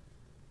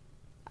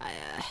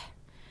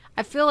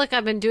 I feel like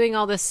I've been doing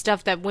all this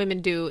stuff that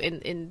women do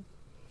in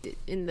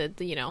the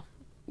you know...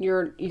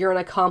 You're an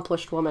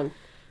accomplished woman.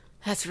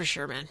 That's for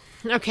sure, man.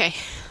 Okay,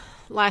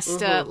 last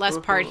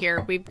part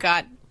here. We've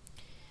got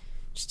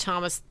just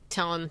Thomas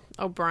telling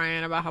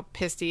O'Brien about how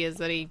pissed he is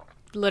that he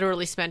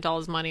literally spent all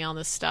his money on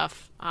this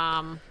stuff.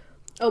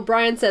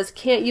 O'Brien says,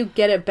 "Can't you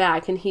get it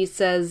back?" And he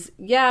says,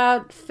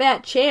 "Yeah,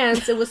 fat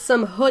chance. It was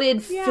some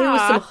hooded,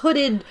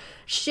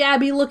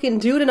 shabby-looking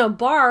dude in a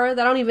bar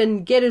that I don't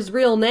even get his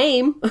real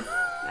name."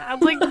 I'm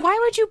like, why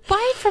would you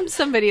buy from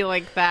somebody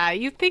like that?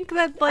 You think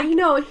that, like... I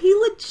know, he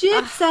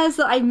legit says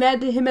that I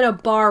met him in a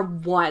bar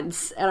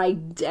once, and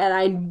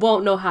I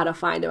won't know how to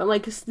find him. I'm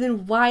like,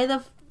 then why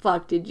the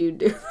fuck did you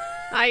do that?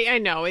 I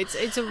know, it's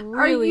a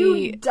really... Are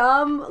you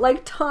dumb?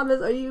 Like,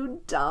 Thomas, are you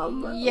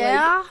dumb?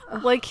 Yeah,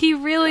 like he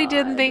really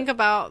didn't think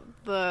about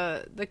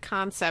the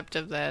concept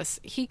of this.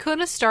 He could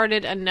have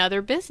started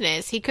another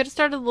business. He could have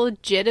started a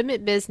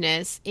legitimate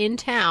business in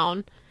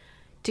town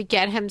to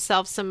get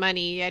himself some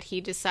money, yet he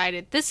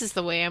decided, this is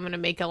the way I'm going to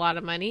make a lot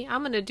of money.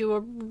 I'm going to do a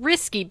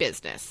risky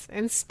business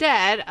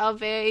instead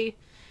of a,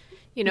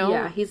 you know...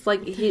 Yeah, he's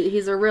like,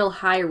 he's a real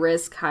high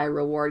risk, high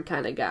reward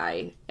kind of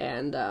guy.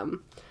 And,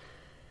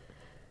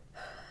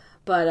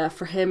 but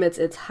for him,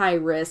 it's high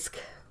risk,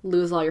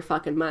 lose all your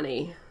fucking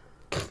money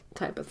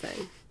type of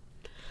thing.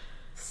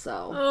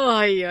 So.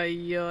 Oy,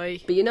 oy,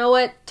 oy. But you know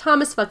what?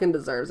 Thomas fucking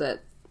deserves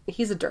it.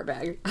 He's a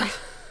dirtbag.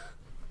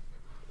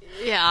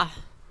 Yeah.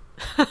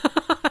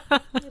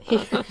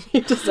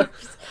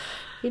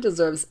 he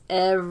deserves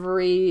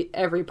every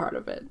part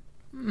of it.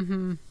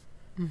 And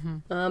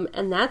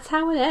that's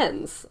how it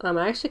ends.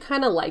 I actually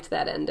kind of liked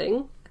that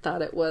ending. I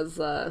thought it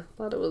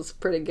was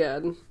pretty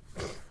good.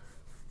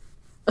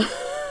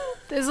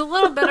 There's a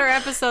little better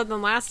episode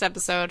than last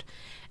episode,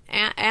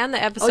 and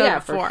the episode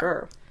before. For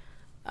sure.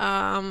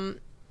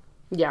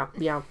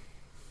 Yeah.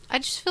 I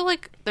just feel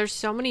like there's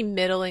so many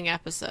middling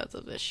episodes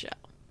of this show.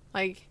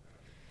 Like,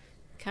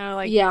 kind of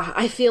like... Yeah,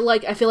 I feel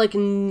like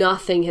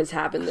nothing has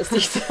happened this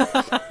season.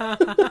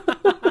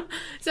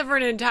 Except for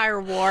an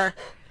entire war.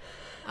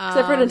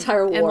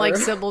 And like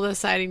Sybil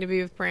deciding to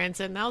be with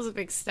Branson. That was a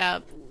big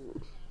step.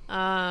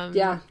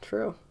 Yeah,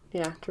 true.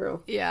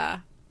 Yeah.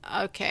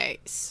 Okay,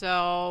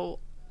 so...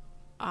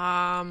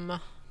 oh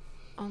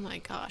my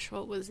gosh,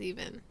 what was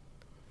even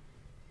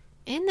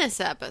in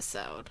this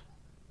episode?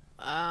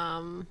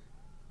 I'll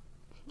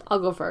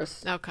go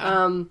first. Okay.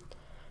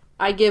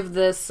 I give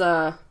this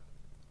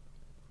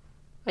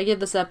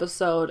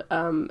episode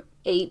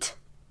 8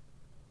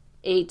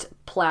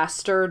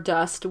 plaster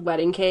dust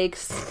wedding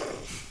cakes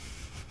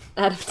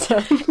out of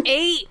 10.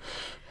 8.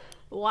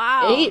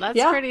 Wow, 8?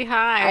 That's pretty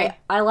high.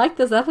 I like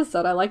this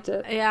episode. I liked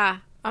it. Yeah,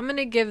 I'm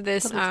gonna give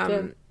this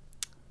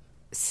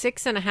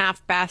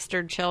 6.5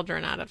 bastard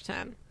children out of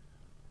 10.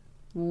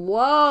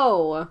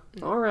 Whoa!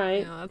 All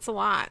right. Yeah, that's a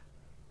lot.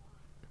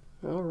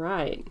 All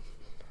right.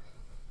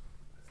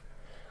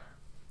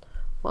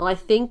 Well, I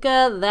think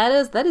that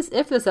is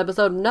it for this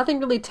episode. Nothing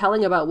really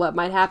telling about what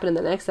might happen in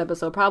the next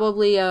episode.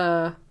 Probably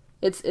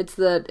it's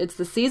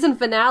the season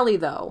finale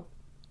though.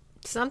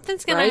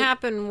 Something's gonna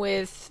happen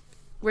with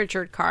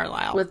Richard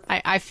Carlisle.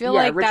 I feel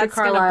like Richard that's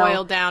Carlisle, gonna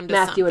boil down to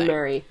Matthew something. and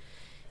Mary.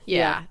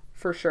 Yeah,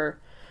 for sure.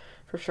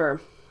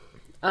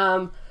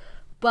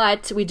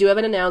 But we do have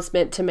an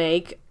announcement to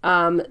make.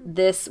 We're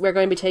going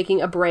to be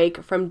taking a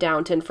break from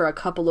Downton for a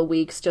couple of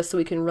weeks just so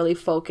we can really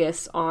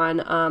focus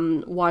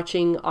on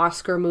watching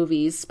Oscar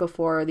movies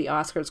before the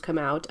Oscars come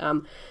out.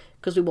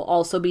 Because we will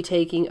also be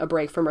taking a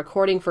break from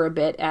recording for a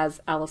bit as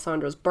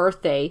Alessandra's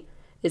birthday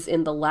is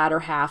in the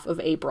latter half of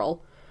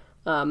April,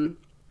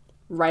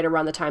 right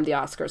around the time the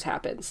Oscars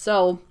happen.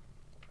 So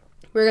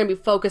we're going to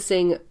be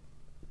focusing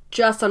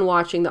just on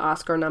watching the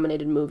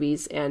Oscar-nominated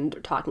movies and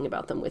talking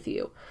about them with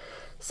you.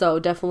 So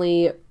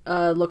definitely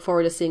look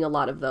forward to seeing a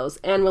lot of those.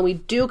 And when we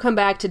do come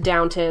back to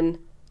Downton,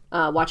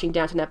 watching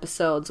Downton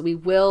episodes, we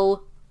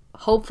will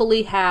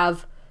hopefully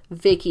have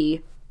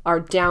Vicky, our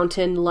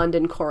Downton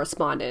London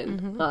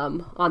correspondent,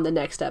 on the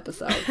next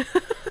episode.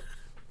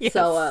 Yes.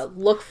 So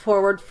look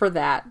forward to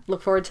that.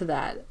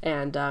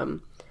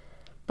 And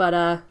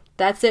but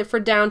that's it for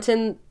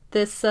Downton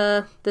this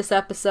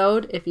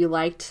episode. If you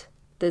liked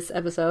this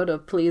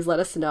episode, please let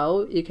us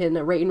know. You can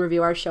rate and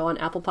review our show on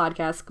Apple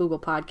Podcasts, Google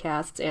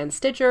Podcasts, and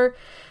Stitcher.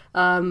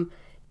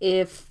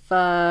 If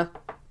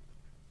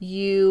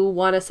you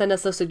want to send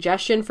us a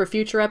suggestion for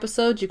future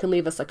episodes, you can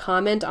leave us a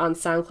comment on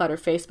SoundCloud or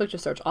Facebook.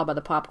 Just search All by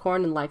the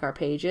Popcorn and like our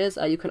pages.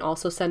 You can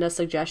also send us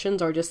suggestions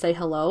or just say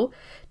hello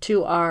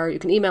to you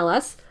can email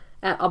us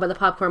at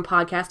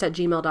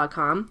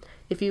allbythepopcornpodcast@gmail.com.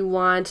 If you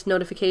want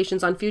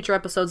notifications on future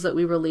episodes that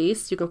we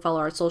release, you can follow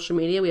our social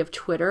media. We have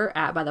Twitter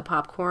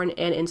 @bythepopcorn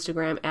and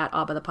Instagram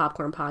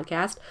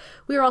 @allbythepopcornpodcast.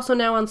 We are also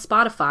now on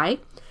Spotify,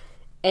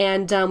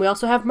 and we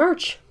also have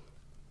merch.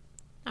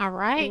 All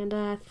right. And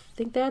I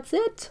think that's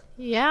it.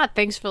 Yeah,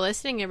 thanks for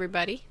listening,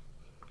 everybody.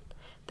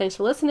 Thanks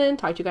for listening.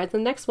 Talk to you guys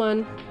in the next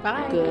one.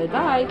 Bye.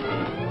 Goodbye.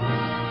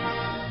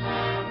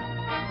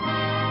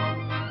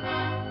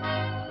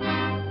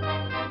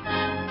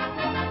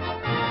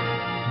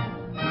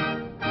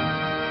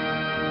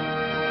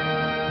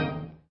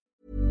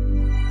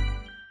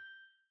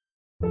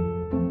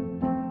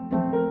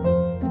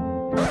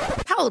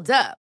 Hold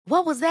up.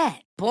 What was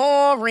that?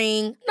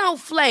 Boring. No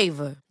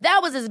flavor.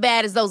 That was as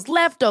bad as those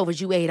leftovers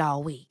you ate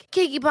all week.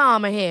 Keke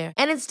Palmer here.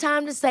 And it's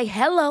time to say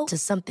hello to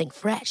something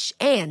fresh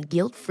and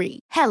guilt-free.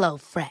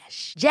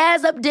 HelloFresh.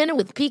 Jazz up dinner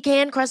with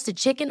pecan-crusted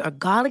chicken or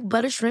garlic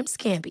butter shrimp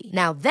scampi.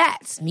 Now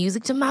that's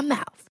music to my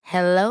mouth.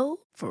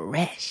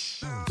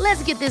 HelloFresh.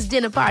 Let's get this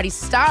dinner party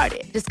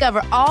started.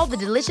 Discover all the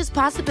delicious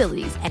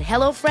possibilities at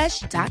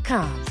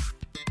HelloFresh.com.